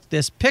I took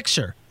this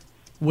picture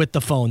with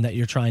the phone that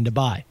you're trying to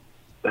buy.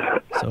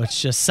 So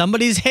it's just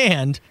somebody's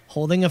hand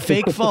holding a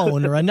fake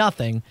phone or a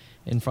nothing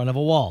in front of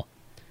a wall.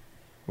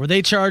 Were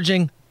they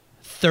charging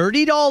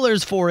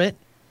 $30 for it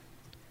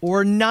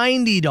or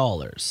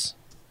 $90?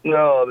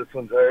 No, this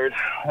one's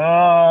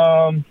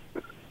hard.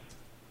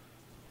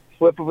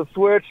 Flip of a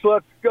switch.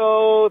 Let's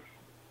go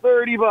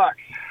 $30.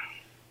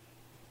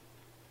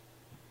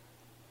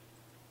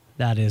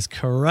 That is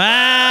correct.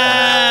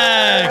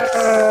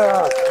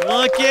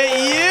 Look at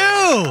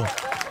you.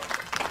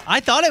 I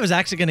thought I was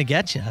actually going to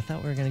get you. I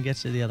thought we were going to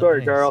get you the other Sorry,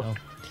 way. Carl. So.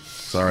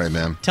 Sorry,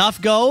 man. Tough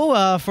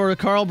go for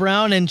Carl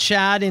Brown and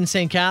Chad in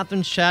St.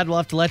 Catharines. Chad, we'll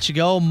have to let you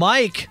go.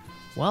 Mike,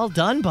 well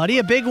done, buddy.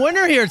 A big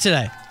winner here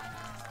today.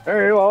 All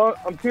right, well,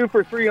 I'm 2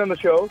 for 3 on the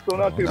show, so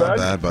not too Not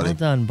bad. bad, buddy.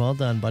 Well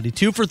done, buddy.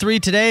 2 for 3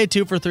 today,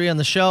 2 for 3 on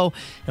the show,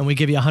 and we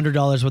give you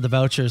 $100 worth of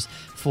vouchers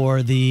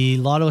for the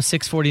Lotto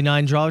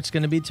 649 draw. It's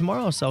going to be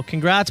tomorrow. So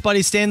congrats,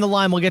 buddy. Stay in the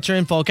line. We'll get your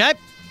info, okay?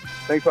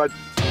 Thanks, bud.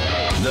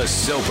 The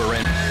Soper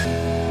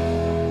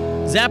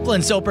and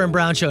Zeppelin, Soper and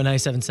Brown Show,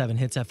 97.7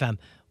 Hits FM.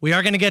 We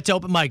are going to get to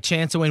open mic.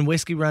 Chance to win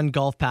Whiskey Run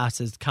golf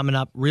passes coming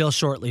up real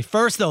shortly.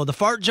 First, though, the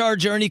fart jar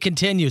journey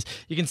continues.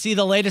 You can see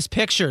the latest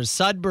pictures,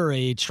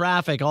 Sudbury,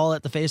 traffic, all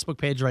at the Facebook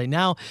page right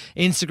now,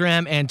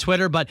 Instagram and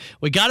Twitter. But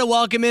we got to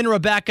welcome in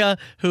Rebecca,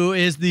 who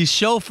is the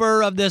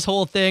chauffeur of this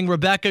whole thing.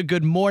 Rebecca,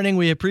 good morning.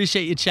 We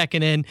appreciate you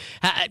checking in.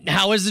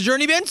 How has the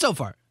journey been so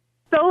far?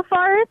 So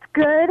far, it's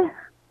good.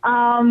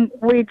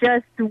 We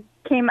just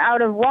came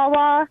out of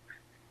Wawa,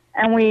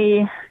 and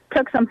we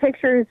took some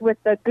pictures with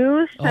the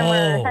goose, and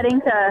we're heading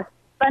to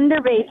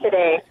Thunder Bay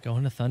today.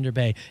 Going to Thunder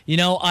Bay. You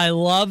know, I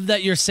love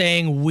that you're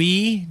saying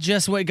we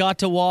just got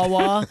to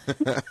Wawa.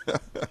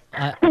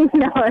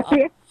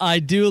 I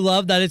do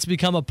love that it's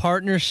become a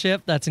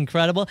partnership. That's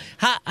incredible.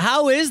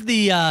 How is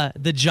the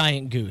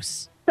giant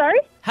goose? Sorry?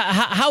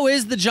 How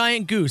is the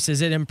giant goose? Is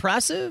it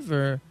impressive,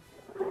 or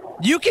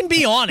you can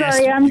be honest?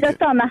 Sorry, I'm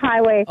just on the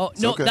highway. Oh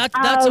no, okay. That's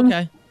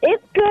okay.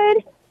 It's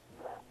good.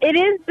 It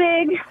is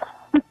big.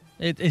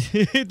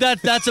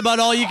 That's about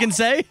all you can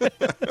say? Yeah.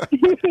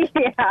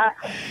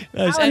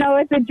 Nice. I don't know.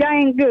 It's a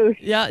giant goose.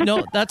 Yeah,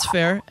 no, that's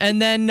fair.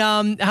 And then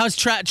how's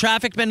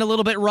traffic been? A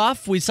little bit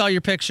rough? We saw your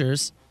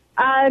pictures.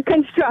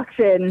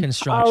 Construction.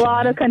 A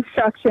lot of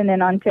construction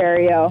in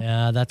Ontario.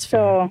 Yeah, that's fair.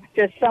 So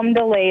just some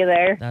delay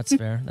there. That's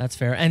fair. That's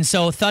fair. And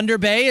so Thunder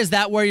Bay, is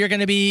that where you're going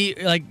to be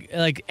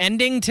like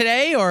ending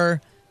today,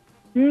 or?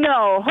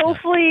 No,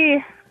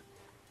 hopefully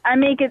I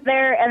make it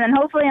there, and then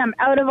hopefully I'm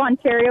out of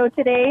Ontario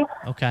today.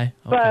 Okay.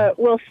 But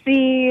we'll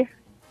see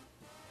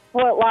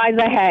what lies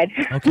ahead.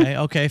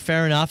 Okay,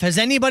 fair enough. Has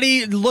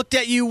anybody looked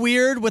at you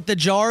weird with the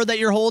jar that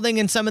you're holding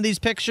in some of these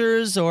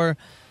pictures, or?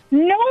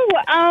 No,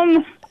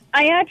 I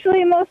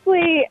actually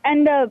mostly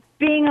end up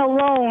being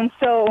alone,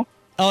 so.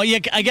 Oh yeah,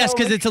 I guess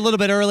because it's a little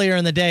bit earlier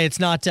in the day. It's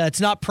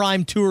not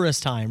prime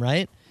tourist time,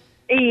 right?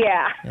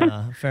 Yeah.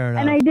 Yeah, fair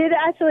enough. And I did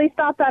actually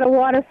stop at a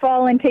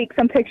waterfall and take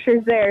some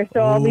pictures there,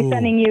 so I'll be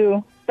sending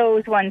you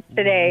those ones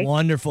today.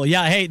 Wonderful.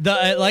 Yeah, hey,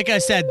 like I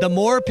said, the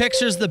more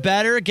pictures, the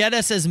better. Get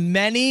us as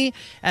many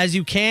as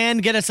you can.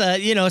 Get us,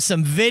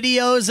 some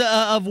videos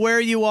of where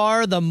you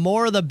are. The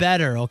more, the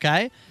better,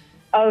 okay?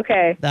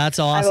 Okay. That's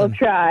awesome. I will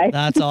try.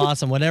 That's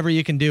awesome. Whatever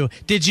you can do.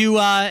 Did you,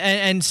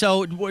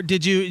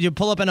 did you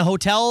pull up in a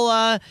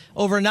hotel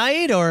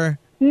overnight, or?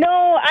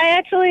 No, I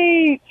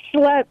actually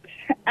slept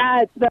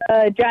at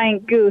the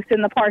Giant Goose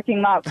in the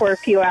parking lot for a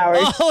few hours.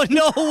 Oh,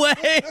 no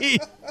way.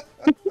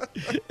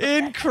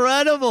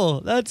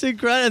 Incredible. That's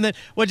incredible. And then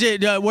what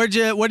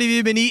have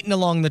you been eating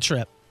along the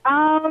trip?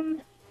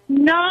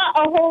 Not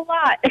a whole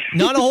lot.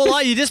 Not a whole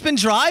lot. You just been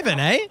driving,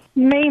 eh?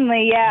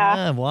 Mainly,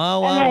 yeah.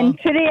 Wow. And then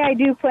today I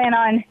do plan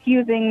on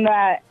using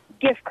that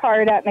gift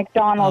card at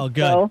McDonald's. Oh,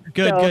 good. So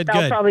Good.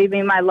 that'll probably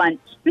be my lunch.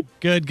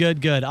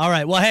 Good. All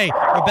right. Well, hey,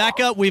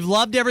 Rebecca, we've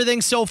loved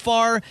everything so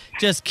far.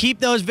 Just keep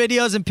those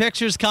videos and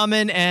pictures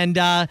coming, and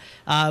I'll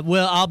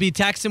be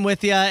texting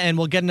with you, and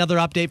we'll get another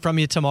update from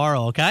you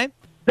tomorrow, okay?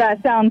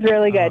 That sounds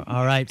really good.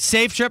 All right.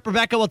 Safe trip,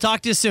 Rebecca. We'll talk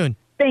to you soon.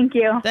 Thank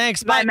you.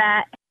 Thanks. Bye,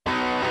 Matt.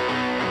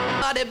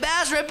 The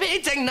best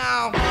repeating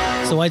now.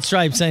 So White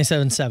Stripes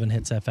 97.7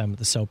 Hits FM with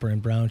the Soper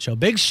and Brown Show.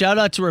 Big shout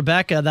out to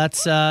Rebecca.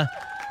 That's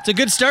it's a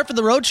good start for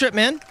the road trip,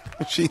 man.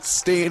 She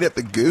stayed at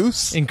the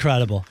Goose?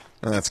 Incredible.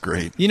 Oh, that's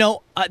great. You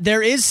know,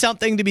 there is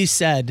something to be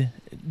said.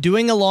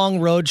 Doing a long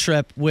road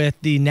trip with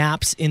the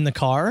naps in the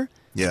car.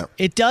 Yeah.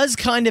 It does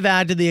kind of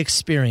add to the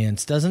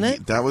experience, doesn't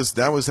it? That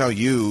was how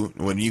you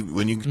when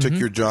you took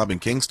your job in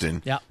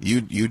Kingston. Yeah.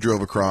 You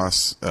drove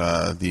across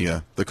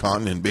the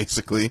continent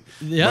basically,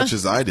 Yeah. much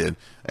as I did,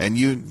 and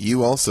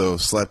you also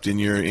slept in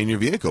your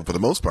vehicle for the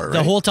most part, right?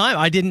 The whole time.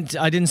 I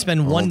didn't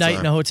spend one night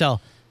in a hotel.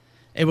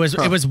 It was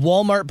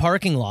Walmart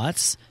parking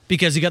lots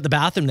because you got the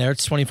bathroom there.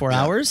 It's 24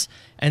 hours.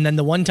 And then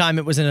the one time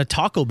it was in a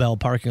Taco Bell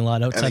parking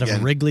lot outside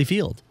of Wrigley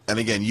Field. And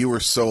again, you were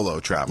solo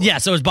traveling. Yeah,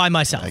 so it was by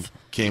myself. I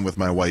came with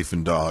my wife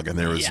and dog, and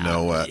there was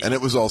and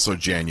it was also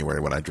January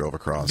when I drove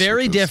across.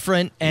 Very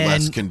different and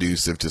less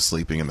conducive to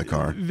sleeping in the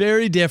car.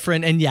 Very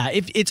different, and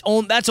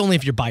that's only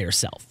if you're by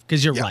yourself.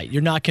 Because you're right,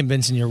 you're not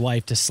convincing your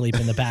wife to sleep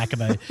in the back of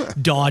a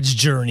Dodge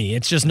Journey.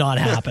 It's just not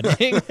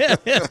happening.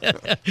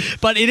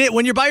 But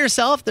when you're by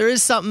yourself, there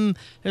is something.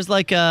 There's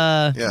like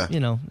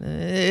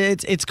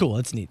it's cool.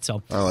 It's neat.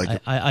 So I like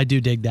it. I do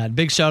dig that.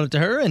 Big shout out to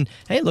her. And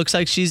hey, it looks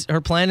like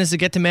her plan is to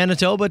get to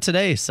Manitoba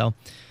today. So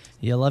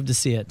you'll love to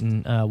see it,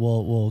 and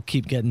we'll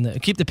keep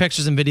the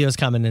pictures and videos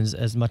coming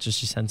as much as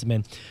she sends them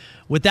in.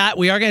 With that,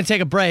 we are going to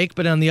take a break,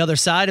 but on the other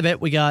side of it,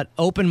 we got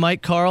open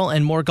mic, Carl,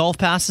 and more golf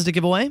passes to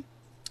give away.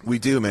 We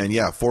do, man.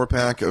 Yeah,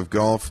 4-pack of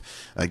golf.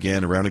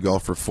 Again, a round of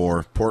golf for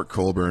 4. Port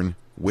Colborne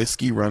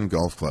Whiskey Run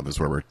Golf Club is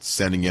where we're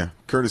sending you,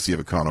 courtesy of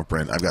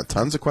Econoprint. I've got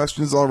tons of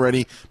questions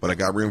already, but I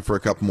got room for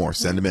a couple more.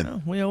 Send them in.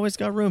 Oh, we always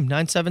got room.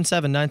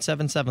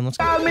 977-977. Let's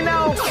go. Tell me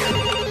now.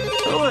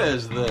 Who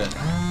is this?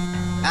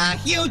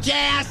 Huge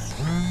ass.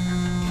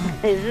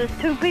 Is this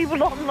 2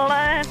 people on the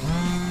line?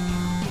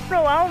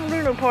 No, I don't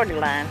do no party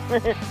line.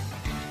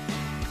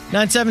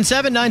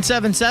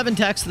 977-977.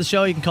 Text the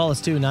show. You can call us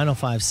too.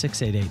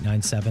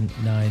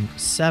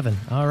 905-688-9797.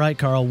 All right,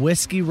 Carl.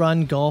 Whiskey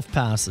Run Golf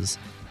Passes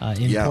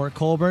in Port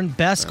Colborne.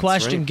 Best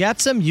question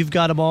gets them. You've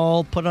got them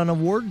all put on a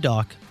Word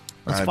doc.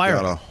 Let's fire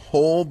I've got a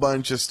whole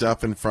bunch of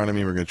stuff in front of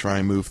me. We're going to try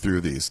and move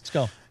through these. Let's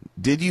go.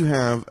 Did you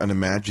have an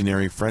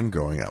imaginary friend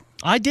growing up?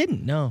 I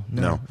didn't. No.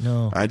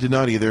 I did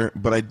not either,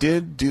 but I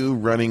did do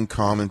running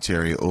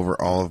commentary over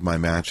all of my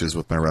matches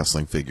with my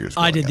wrestling figures.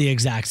 I did the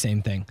exact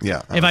same thing.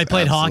 Yeah. If I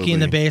played hockey in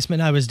the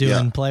basement, I was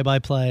doing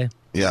play-by-play.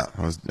 Yeah,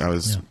 I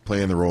was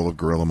playing the role of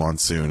Gorilla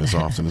Monsoon as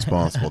often as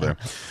possible there.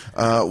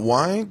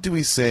 Why do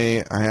we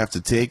say I have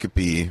to take a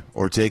pee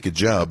or take a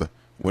jub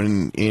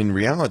when in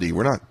reality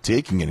we're not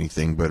taking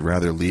anything but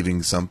rather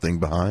leaving something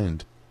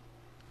behind?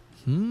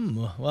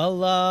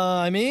 Well,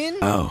 I mean...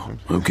 Oh,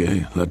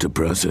 okay. Lot of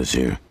process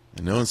here.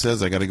 And no one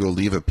says I got to go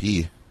leave a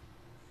pee.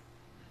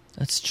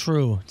 That's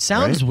true.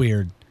 Sounds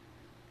weird.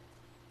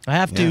 I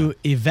have to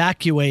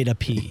evacuate a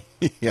pee.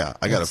 Yeah,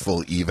 I got a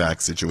full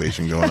evac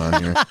situation going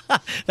on here.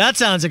 That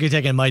sounds like you're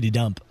taking a mighty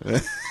dump.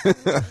 Yeah,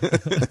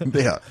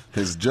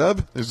 there's a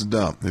jub, there's a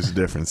dump. There's a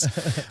difference.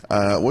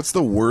 What's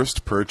the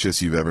worst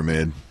purchase you've ever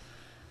made?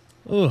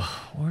 Ooh,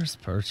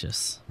 worst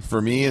purchase.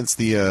 For me, it's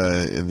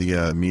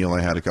the meal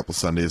I had a couple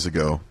Sundays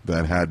ago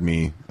that had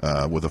me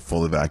with a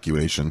full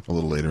evacuation a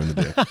little later in the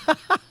day.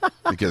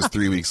 Because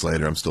 3 weeks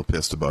later, I'm still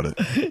pissed about it.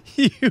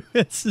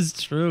 This is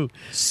true.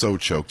 So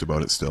choked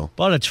about it still.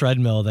 Bought a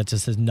treadmill that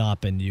just has not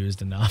been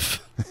used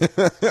enough.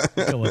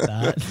 Go with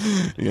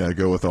that. Yeah,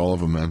 go with all of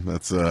them, man.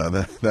 That's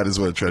that is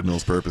what a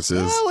treadmill's purpose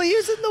is. Oh, we'll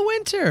use it in the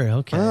winter.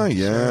 Okay. Oh,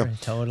 yeah. Sure,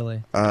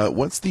 totally.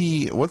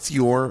 What's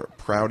your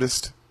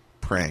proudest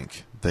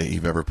prank that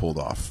you've ever pulled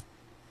off?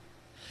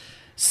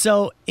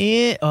 So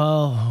there's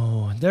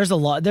a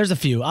lot. There's a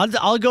few.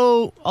 I'll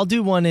do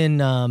one in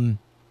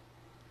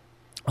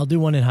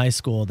high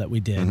school that we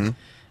did.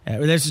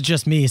 Mm-hmm. This is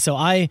just me. So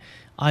I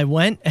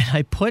went and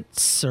I put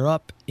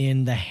syrup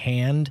in the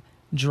hand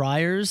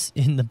dryers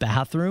in the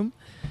bathroom.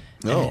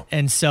 Oh.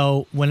 And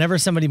so whenever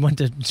somebody went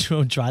to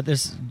dry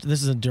this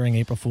is during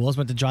April Fools,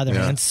 went to dry their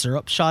hands,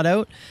 syrup shot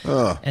out.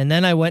 And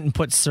then I went and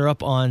put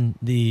syrup on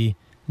the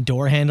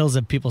door handles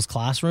of people's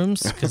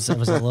classrooms because it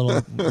was a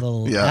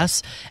little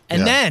mess.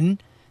 And then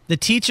the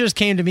teachers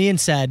came to me and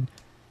said,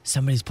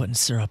 somebody's putting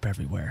syrup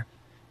everywhere.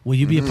 Will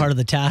you be a part of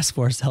the task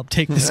force to help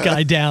take this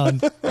guy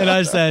down? And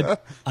I said,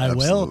 I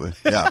will.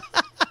 Yeah.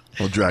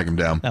 We'll drag him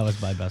down. That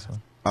was my best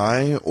one.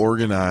 I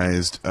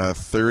organized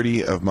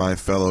 30 of my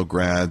fellow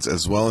grads,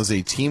 as well as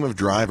a team of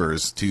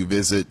drivers, to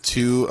visit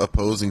 2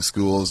 opposing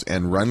schools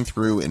and run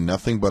through in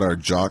nothing but our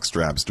jock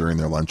straps during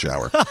their lunch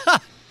hour.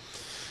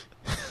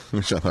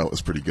 Which I thought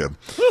was pretty good.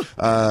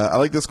 I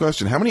like this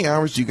question. How many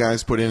hours do you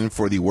guys put in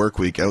for the work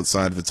week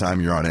outside of the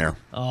time you're on air?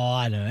 Oh,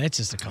 I know. It's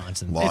just a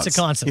constant. Lots. It's a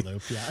constant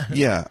loop. Yeah.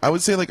 Yeah, I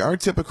would say like our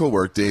typical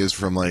work day is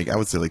from like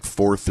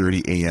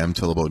 4:30 a.m.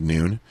 till about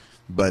noon.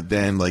 But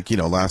then,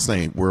 last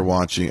night we're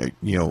watching,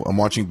 I'm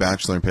watching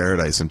Bachelor in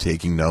Paradise. I'm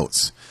taking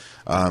notes.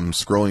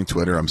 Scrolling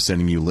Twitter, I'm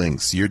sending you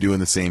links. You're doing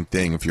the same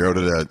thing. If you're out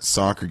at a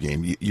soccer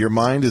game, your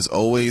mind is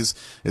always,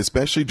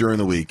 especially during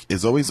the week,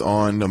 is always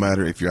on, no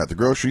matter if you're at the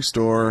grocery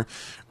store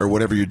or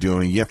whatever you're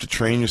doing. You have to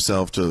train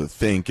yourself to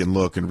think and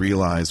look and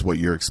realize what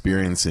you're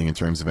experiencing in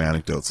terms of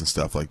anecdotes and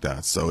stuff like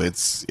that. So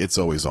it's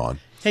always on.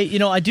 Hey,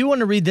 I do want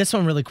to read this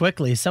one really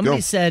quickly.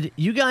 Somebody said,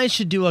 you guys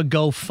should do a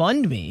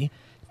GoFundMe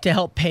to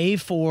help pay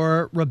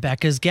for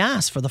Rebecca's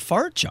gas for the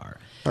fart jar.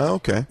 Oh,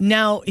 okay.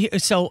 Now,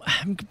 so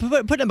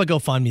putting up a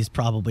GoFundMe is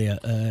probably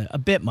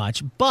a bit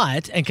much,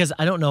 but because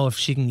I don't know if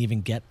she can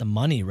even get the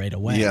money right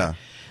away. Yeah.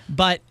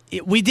 But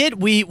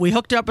we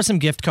hooked her up with some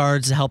gift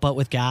cards to help out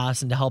with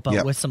gas and to help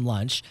out with some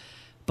lunch.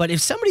 But if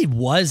somebody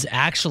was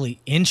actually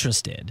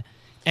interested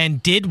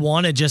and did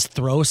want to just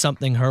throw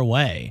something her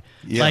way,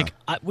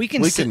 we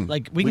can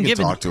give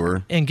talk to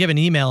her and give an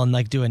email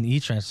and do an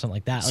e-transfer, something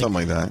like that. Something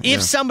like that.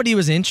 If somebody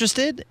was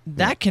interested,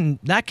 that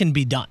can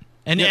be done.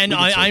 And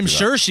I'm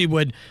sure she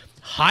would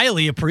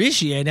highly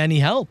appreciate any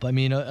help. I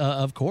mean,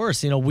 of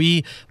course,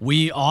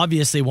 we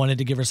obviously wanted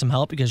to give her some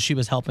help because she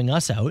was helping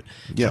us out.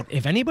 Yeah.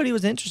 If anybody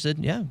was interested,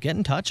 get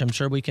in touch. I'm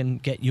sure we can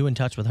get you in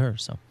touch with her.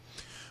 So,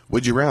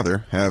 would you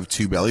rather have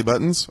 2 belly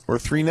buttons or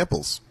 3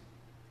 nipples?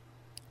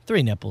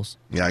 3 nipples.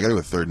 Yeah, I got to do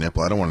a 3rd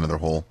nipple. I don't want another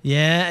hole.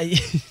 Yeah.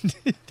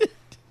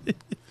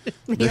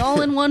 The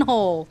all-in-one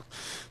hole.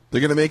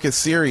 They're going to make a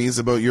series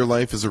about your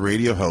life as a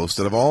radio host.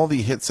 Out of all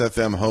the Hits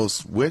FM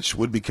hosts, which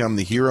would become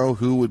the hero?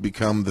 Who would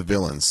become the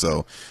villain?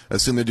 So,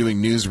 assume they're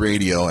doing news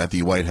radio at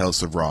the White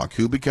House of Rock.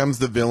 Who becomes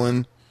the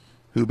villain?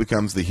 Who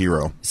becomes the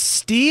hero?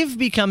 Steve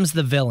becomes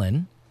the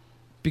villain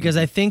because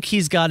I think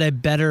he's got a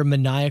better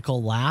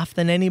maniacal laugh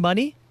than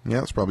anybody.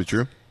 Yeah, that's probably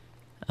true.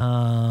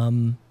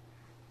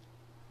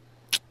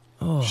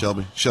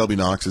 Shelby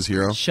Knox is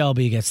hero.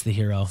 Shelby gets the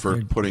hero.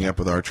 For putting up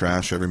with our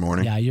trash every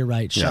morning. Yeah, you're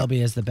right.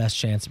 Shelby has the best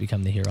chance to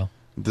become the hero.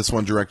 This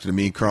one directed to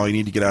me. Carl, you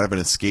need to get out of an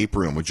escape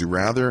room. Would you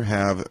rather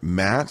have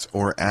Matt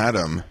or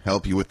Adam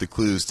help you with the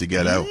clues to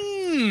get out?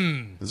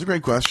 This is a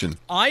great question.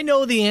 I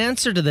know the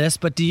answer to this,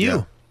 but do you?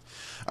 Yeah.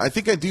 I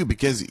think I do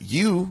because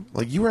you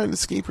were at an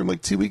escape room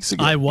 2 weeks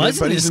ago. I was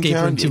in an escape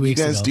room 2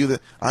 weeks ago. You guys do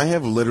that. I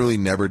have literally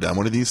never done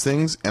one of these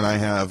things, and I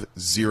have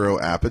zero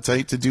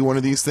appetite to do one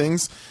of these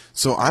things.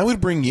 So I would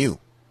bring you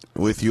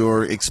with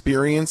your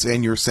experience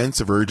and your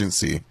sense of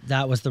urgency.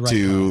 That was the right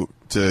to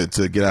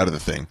get out of the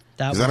thing.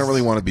 Because I don't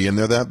really want to be in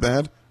there that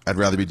bad. I'd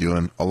rather be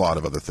doing a lot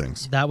of other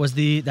things. That was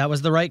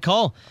the right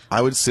call.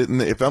 I would sit in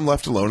there. If I'm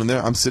left alone in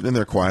there, I'm sitting in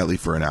there quietly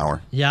for an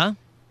hour. Yeah?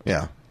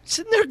 Yeah.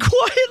 Sitting there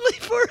quietly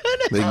for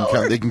an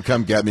hour. They can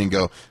come get me and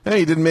go, hey,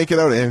 you didn't make it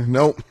out.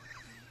 Nope.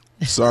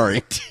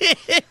 Sorry.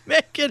 Didn't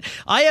make it.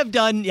 I have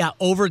done,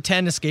 over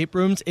 10 escape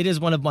rooms. It is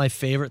one of my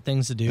favorite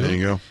things to do. There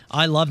you go.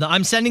 I love that.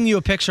 I'm sending you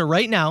a picture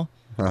right now.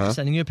 Uh-huh. I'm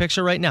sending you a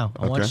picture right now.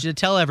 I want you to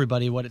tell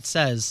everybody what it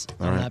says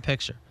on that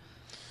picture.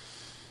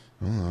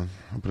 Hold on.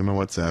 I'll put in my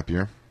WhatsApp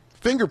here.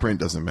 Fingerprint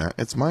doesn't matter.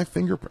 It's my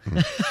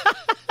fingerprint.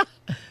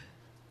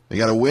 They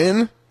got to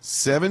win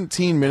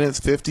 17 minutes,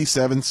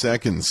 57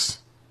 seconds.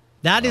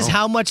 That is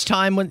how much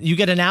time you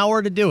get an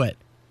hour to do it.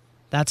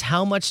 That's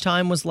how much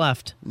time was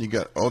left.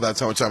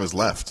 That's how much time is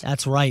left.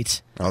 That's right.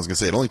 I was going to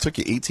say, it only took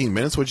you 18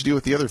 minutes. What'd you do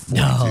with the other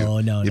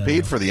 42? No. You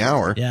paid for the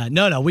hour. Yeah,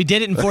 no. We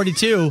did it in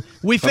 42.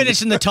 We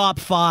finished in the top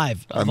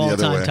 5 of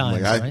all-time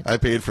times. Right? I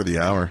paid for the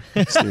hour.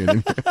 I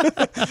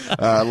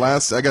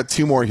got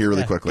 2 more here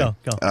really quickly. Go.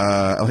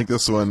 I like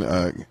this one.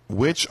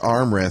 Which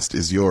armrest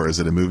is yours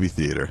at a movie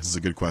theater? This is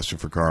a good question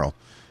for Carl.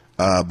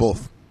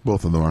 Both.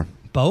 Both of them are.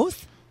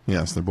 Both?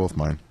 Yes, they're both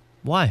mine.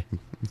 Why?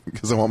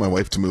 Because I want my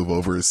wife to move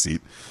over a seat.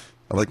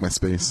 I like my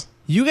space.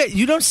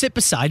 You don't sit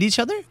beside each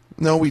other?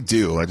 No, we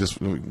do. I just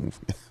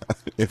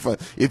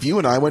if you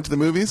and I went to the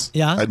movies,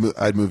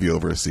 I'd move you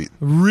over a seat.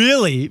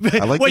 Really?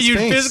 I like the you'd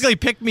space. physically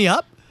pick me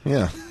up?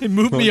 Yeah. And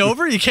move me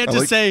over? You can't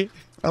just say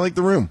I like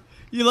the room.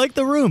 You like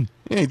the room?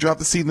 Yeah, you drop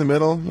the seat in the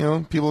middle.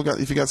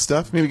 If you got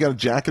stuff, maybe you got a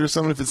jacket or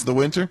something if it's the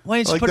winter.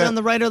 Why don't you put it on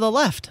the right or the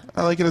left?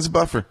 I like it as a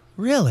buffer.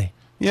 Really?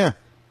 Yeah.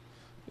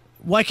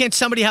 Why can't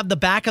somebody have the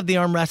back of the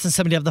armrest and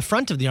somebody have the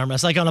front of the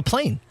armrest, like on a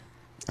plane?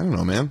 I don't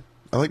know, man.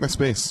 I like my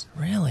space.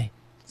 Really?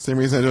 Same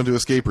reason I don't do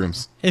escape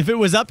rooms. If it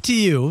was up to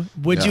you,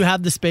 would you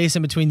have the space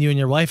in between you and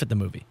your wife at the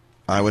movie?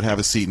 I would have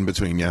a seat in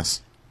between,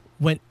 yes.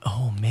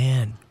 Oh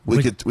man.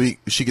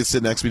 She could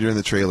sit next to me during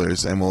the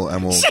trailers and we'll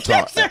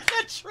talk.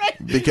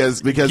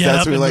 Because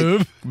that's when we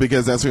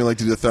like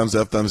to do the thumbs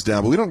up, thumbs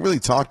down, but we don't really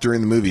talk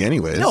during the movie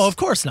anyways. No, of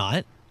course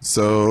not.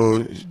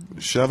 So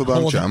shove a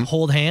bum chum.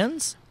 Hold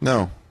hands?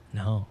 No.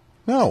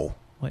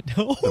 What?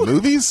 No. The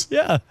movies?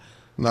 Yeah.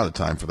 Not a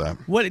time for that.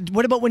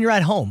 What about when you're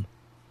at home?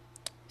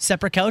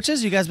 Separate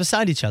couches? You guys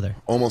beside each other?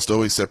 Almost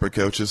always separate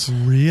couches.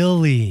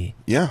 Really?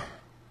 Yeah.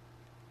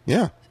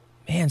 Yeah.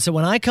 Man, so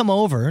when I come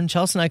over, and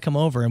Chelsea and I come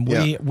over, and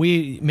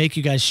we make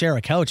you guys share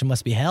a couch, it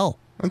must be hell.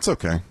 It's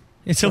okay.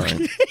 It's okay.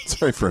 Right.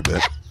 It's all right for a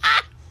bit.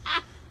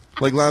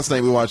 Like last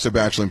night, we watched The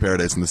Bachelor in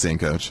Paradise in the same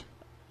couch.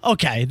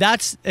 Okay,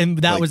 that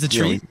was a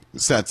treat. We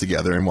sat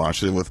together and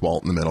watched it with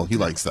Walt in the middle. He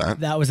likes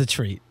that. That was a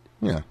treat.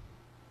 Yeah.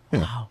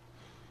 Wow.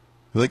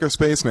 We like our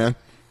space, man.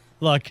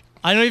 Look,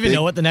 I don't even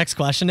know what the next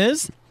question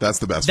is. That's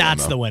the best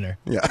That's one, the though. winner.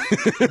 Yeah.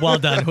 Well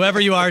done. Whoever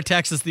you are,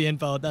 text us the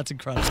info. That's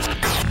incredible.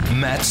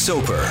 Matt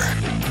Soper,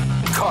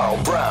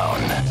 Carl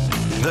Brown,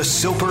 The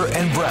Soper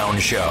and Brown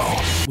Show.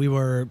 We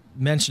were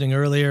mentioning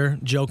earlier,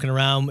 joking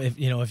around,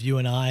 if you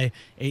and I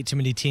ate too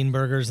many teen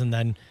burgers and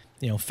then,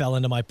 fell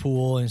into my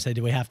pool and said,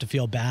 do we have to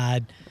feel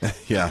bad?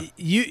 Yeah.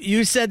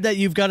 You said that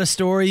you've got a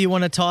story you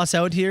want to toss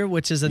out here,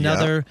 which is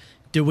another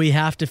do we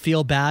have to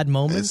feel bad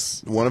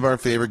moments? It's one of our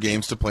favorite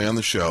games to play on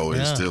the show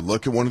is to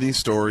look at one of these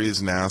stories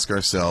and ask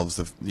ourselves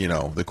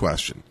the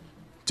question.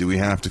 Do we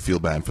have to feel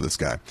bad for this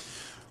guy?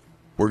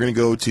 We're going to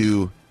go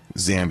to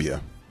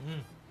Zambia.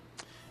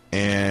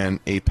 And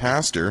a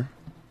pastor,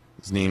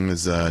 his name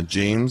is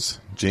James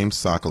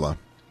Sakala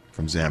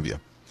from Zambia,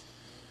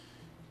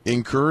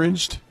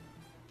 encouraged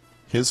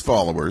his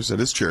followers at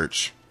his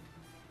church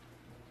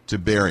to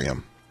bury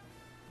him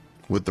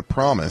with the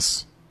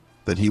promise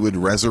that he would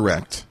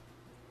resurrect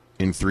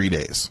in 3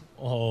 days.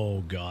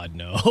 Oh, God,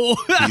 no.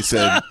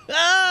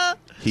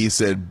 He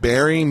said,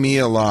 bury me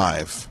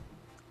alive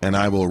and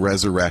I will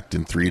resurrect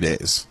in 3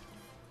 days.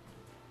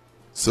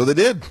 So they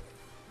did.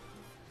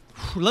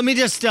 Let me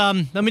just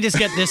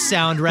get this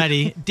sound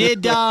ready.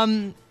 Did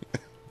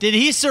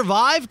he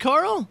survive,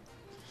 Carl?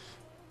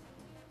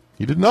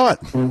 He did not.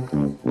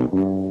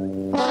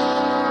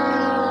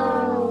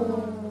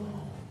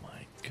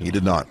 He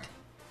did not.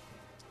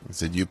 He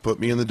said, you put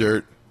me in the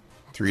dirt,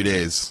 3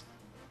 days,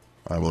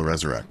 I will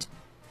resurrect.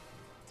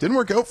 Didn't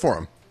work out for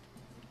him.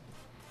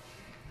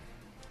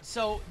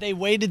 So they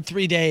waited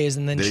 3 days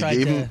and then They tried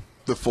gave to... him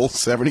the full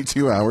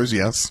 72 hours,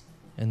 yes.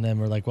 And then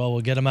we're like, well,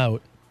 we'll get him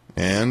out.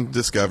 And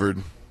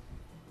discovered,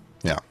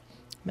 yeah.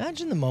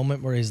 Imagine the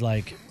moment where he's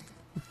like,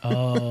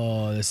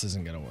 oh, this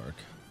isn't going to work.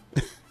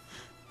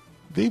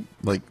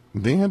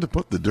 They had to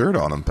put the dirt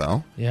on him,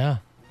 pal. Yeah.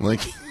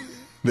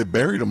 They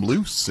buried him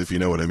loose, if you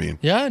know what I mean.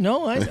 Yeah,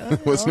 no, I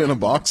wasn't in a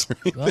box or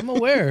anything. I'm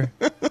aware.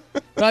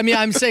 But I mean,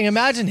 I'm saying,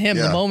 imagine him,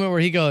 the moment where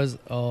he goes,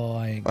 oh,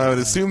 I would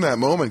assume that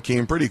moment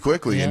came pretty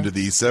quickly into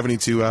the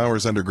 72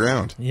 hours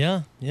underground.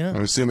 Yeah. I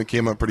would assume it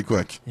came up pretty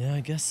quick. Yeah, I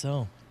guess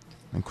so.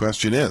 The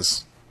question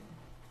is,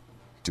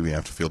 do we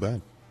have to feel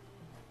bad?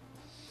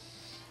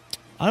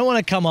 I don't want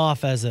to come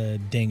off as a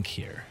dink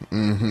here.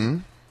 Mm-hmm.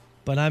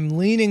 But I'm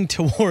leaning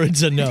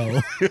towards a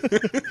no.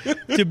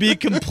 To be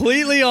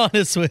completely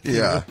honest with you.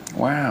 Yeah.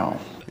 Wow.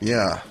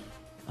 Yeah.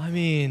 I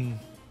mean...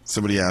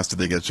 Somebody asked, did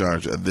they get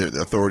charged?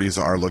 The authorities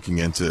are looking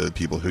into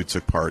people who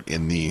took part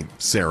in the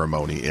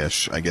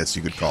ceremony-ish, I guess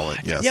you could call it,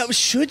 yes. Yeah,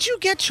 should you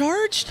get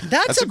charged?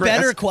 That's a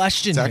better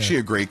question. It's actually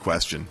a great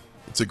question.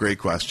 It's a great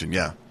question,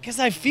 yeah. Because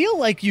I feel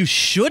like you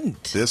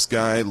shouldn't. This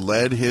guy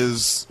led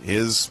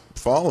his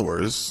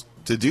followers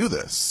to do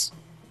this.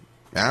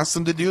 Asked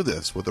them to do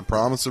this with the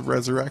promise of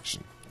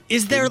resurrection.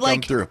 Is there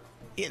come through.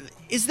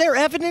 Is there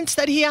evidence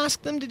that he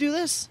asked them to do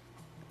this?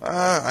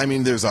 I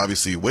mean, there's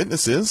obviously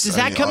witnesses. Does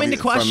that come into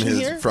question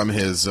here? From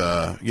his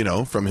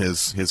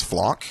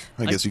flock,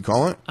 I guess you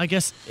call it. I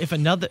guess is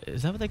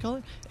that what they call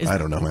it? I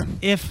don't know, man.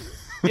 If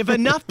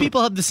enough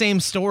people have the same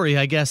story,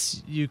 I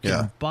guess you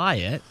can buy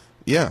it.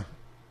 Yeah.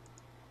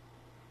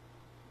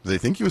 Do they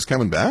think he was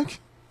coming back?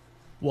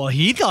 Well,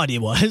 he thought he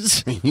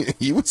was.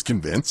 He was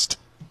convinced.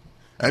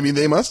 I mean,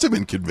 they must have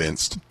been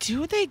convinced.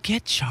 Do they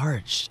get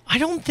charged? I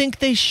don't think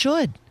they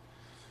should.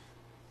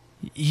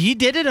 He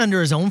did it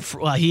under his own...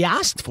 he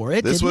asked for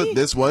it, didn't he?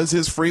 This was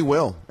his free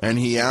will, and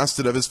he asked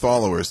it of his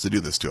followers to do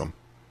this to him.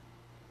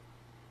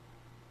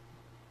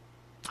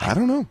 I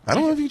don't know. I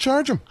don't know if you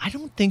charge him. I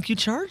don't think you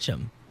charge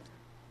him.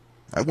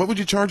 What would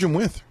you charge him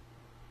with?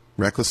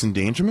 Reckless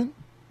endangerment?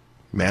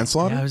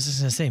 Manslaughter? Yeah, I was just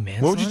going to say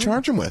manslaughter. What would you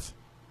charge him with?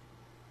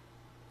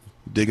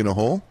 Digging a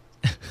hole?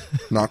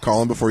 Not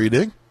calling before you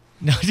dig?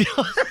 No.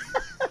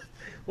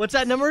 What's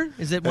that number?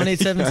 Is it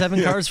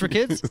 1-877 Cars for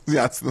Kids?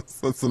 Yeah,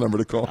 that's the number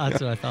to call.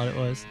 That's what I thought it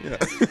was.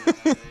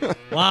 Yeah.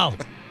 Wow.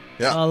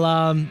 Yeah.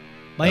 Well,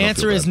 my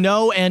answer is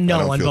no and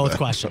no on both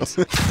questions.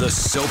 The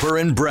Soper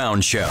and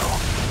Brown Show.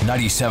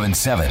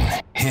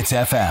 97.7 Hits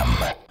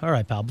FM. All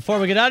right, pal. Before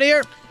we get out of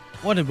here,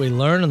 what did we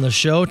learn on the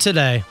show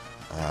today?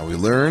 We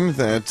learned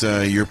that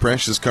your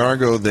precious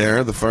cargo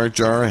there, the fart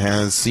jar,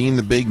 has seen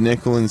the Big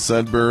Nickel in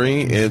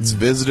Sudbury. It's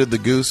visited the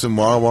Goose in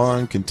Wawa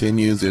and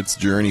continues its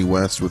journey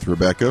west with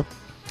Rebecca.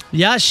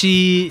 Yeah,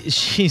 she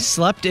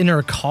slept in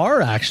her car,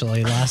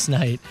 actually, last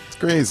night. It's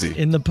crazy.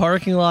 In the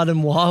parking lot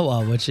in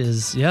Wawa, which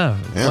is,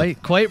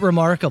 quite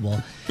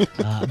remarkable.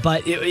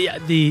 But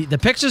the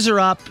pictures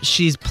are up.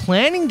 She's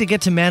planning to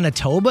get to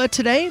Manitoba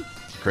today.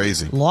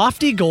 Crazy.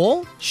 Lofty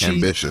goal.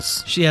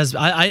 Ambitious. She has.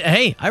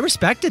 I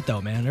respect it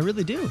though, man. I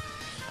really do.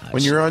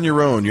 When you're on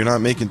your own, you're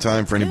not making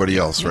time for anybody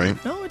else,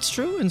 right? No, it's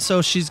true. And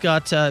so she's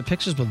got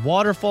pictures with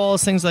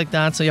waterfalls, things like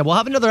that. So, yeah, we'll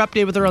have another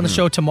update with her on the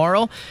show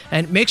tomorrow.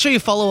 And make sure you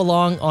follow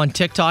along on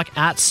TikTok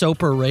at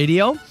Soper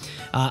Radio.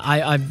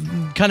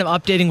 I'm kind of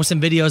updating with some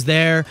videos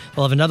there.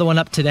 We'll have another one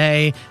up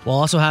today. We'll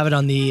also have it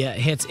on the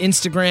Hits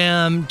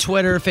Instagram,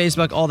 Twitter,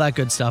 Facebook, all that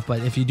good stuff.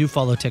 But if you do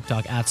follow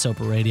TikTok at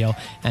Soper Radio.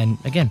 And,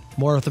 again,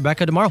 more with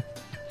Rebecca tomorrow.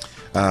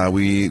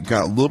 We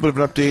got a little bit of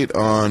an update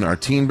on our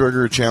Teen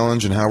Burger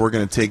Challenge and how we're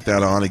going to take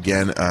that on.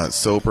 Again,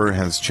 Soper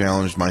has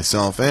challenged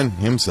myself and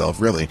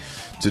himself, really,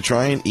 to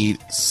try and eat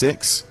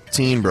 6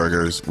 Teen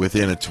Burgers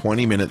within a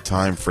 20-minute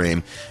time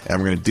frame. And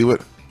we're going to do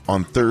it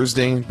on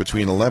Thursday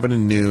between 11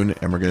 and noon,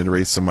 and we're going to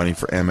raise some money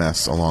for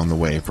MS along the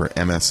way for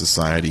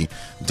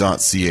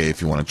mssociety.ca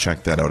if you want to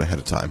check that out ahead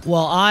of time.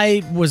 Well,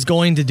 I was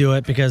going to do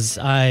it because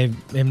I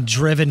am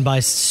driven by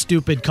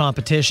stupid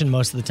competition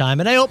most of the time,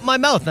 and I opened my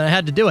mouth and I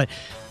had to do it.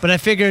 But I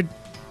figured,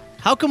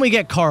 how can we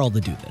get Carl to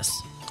do this?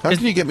 How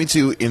can you get me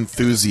to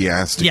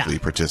enthusiastically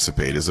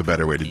participate is a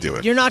better way to do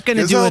it. You're not going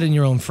to do it in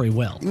your own free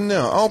will.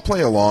 No, I'll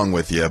play along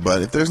with you,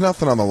 but if there's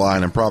nothing on the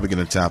line, I'm probably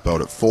going to tap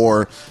out at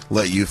 4,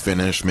 let you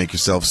finish, make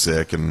yourself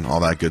sick, and all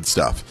that good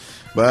stuff.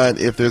 But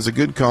if there's a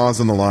good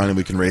cause on the line and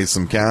we can raise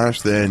some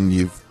cash, then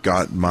you've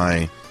got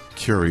my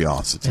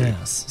curiosity.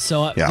 Yes.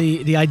 So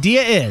the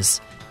idea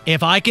is,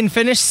 if I can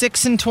finish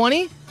 6 and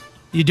 20,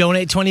 you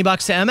donate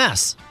 $20 to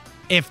MS.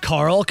 If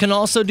Carl can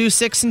also do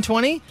 6 and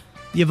 20,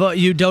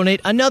 you donate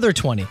another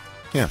 20.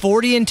 Yeah.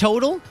 40 in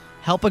total.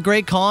 Help a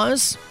great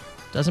cause.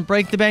 Doesn't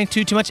break the bank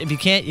too much. If you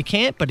can't, you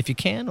can't. But if you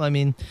can, I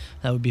mean,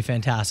 that would be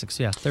fantastic.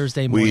 So, yeah,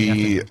 Thursday morning.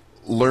 We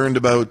learned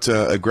about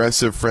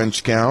aggressive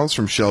French cows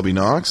from Shelby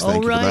Knox.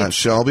 Thank you for that,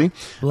 Shelby.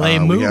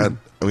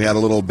 We had a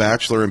little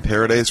Bachelor in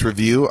Paradise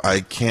review.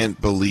 I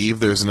can't believe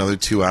there's another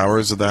 2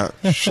 hours of that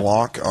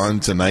schlock on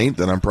tonight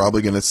that I'm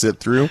probably going to sit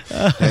through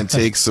and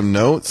take some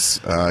notes.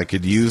 I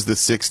could use the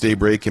 6-day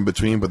break in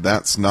between, but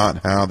that's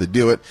not how they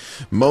do it.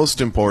 Most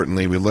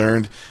importantly, we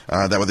learned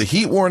that with a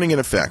heat warning in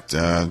effect,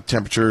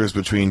 temperatures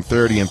between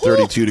 30 and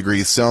 32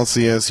 degrees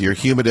Celsius, your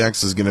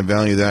Humidex is going to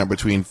value that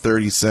between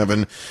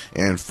 37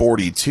 and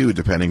 42,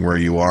 depending where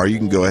you are. You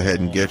can go ahead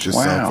and get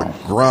yourself a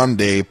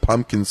grande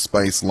pumpkin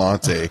spice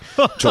latte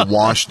to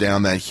wash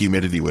down that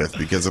humidity with,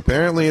 because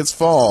apparently it's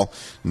fall.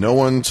 No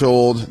one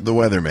told the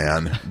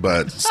weatherman,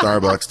 but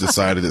Starbucks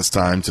decided it's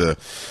time to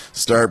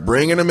start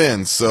bringing them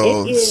in.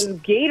 So it is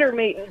gator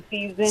mating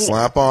season.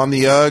 Slap on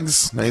the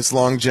Uggs, nice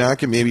long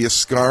jacket, maybe a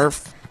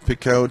scarf.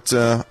 Pick out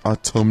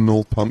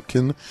autumnal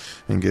pumpkin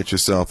and get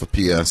yourself a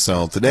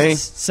PSL today.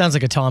 Sounds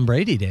like a Tom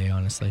Brady day,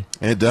 honestly.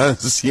 It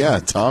does. Yeah,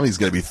 Tommy's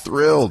going to be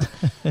thrilled.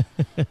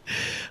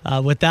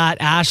 With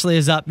that, Ashley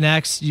is up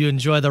next. You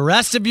enjoy the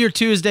rest of your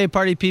Tuesday,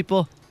 party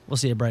people. We'll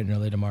see you bright and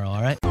early tomorrow,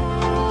 all right?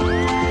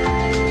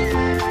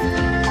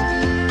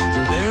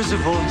 There's a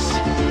voice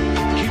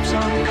keeps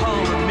on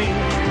calling me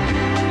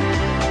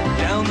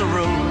down the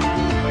road.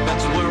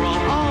 That's where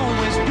I'll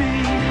always be.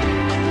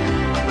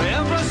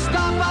 Every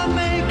stop I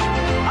make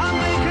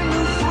a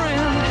new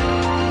friend.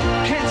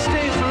 Can't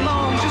stay for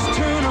long, just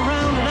turn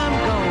around and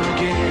I'm gone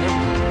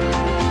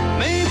again.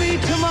 Maybe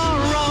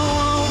tomorrow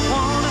I'll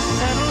wanna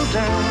settle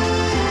down.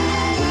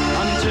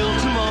 Until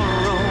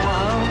tomorrow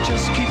I'll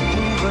just keep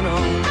moving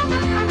on.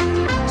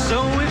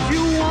 So if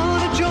you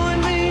want to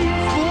join me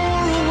for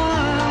a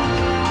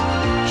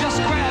while, just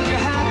grab your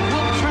hat,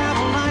 we'll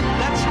travel like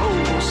that's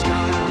old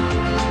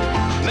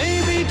style.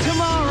 Maybe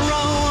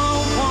tomorrow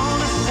I'll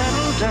want to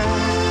settle down.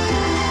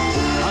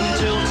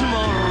 Until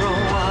tomorrow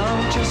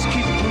I'll just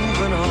keep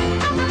moving on.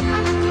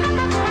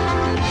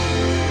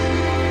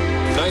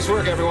 Nice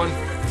work, everyone.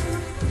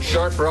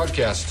 Sharp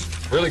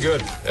broadcast. Really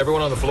good.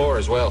 Everyone on the floor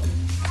as well.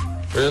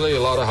 Really a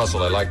lot of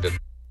hustle. I liked it.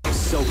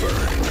 Soper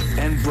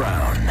and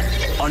Brown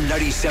on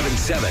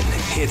 97.7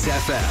 Hits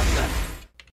FM.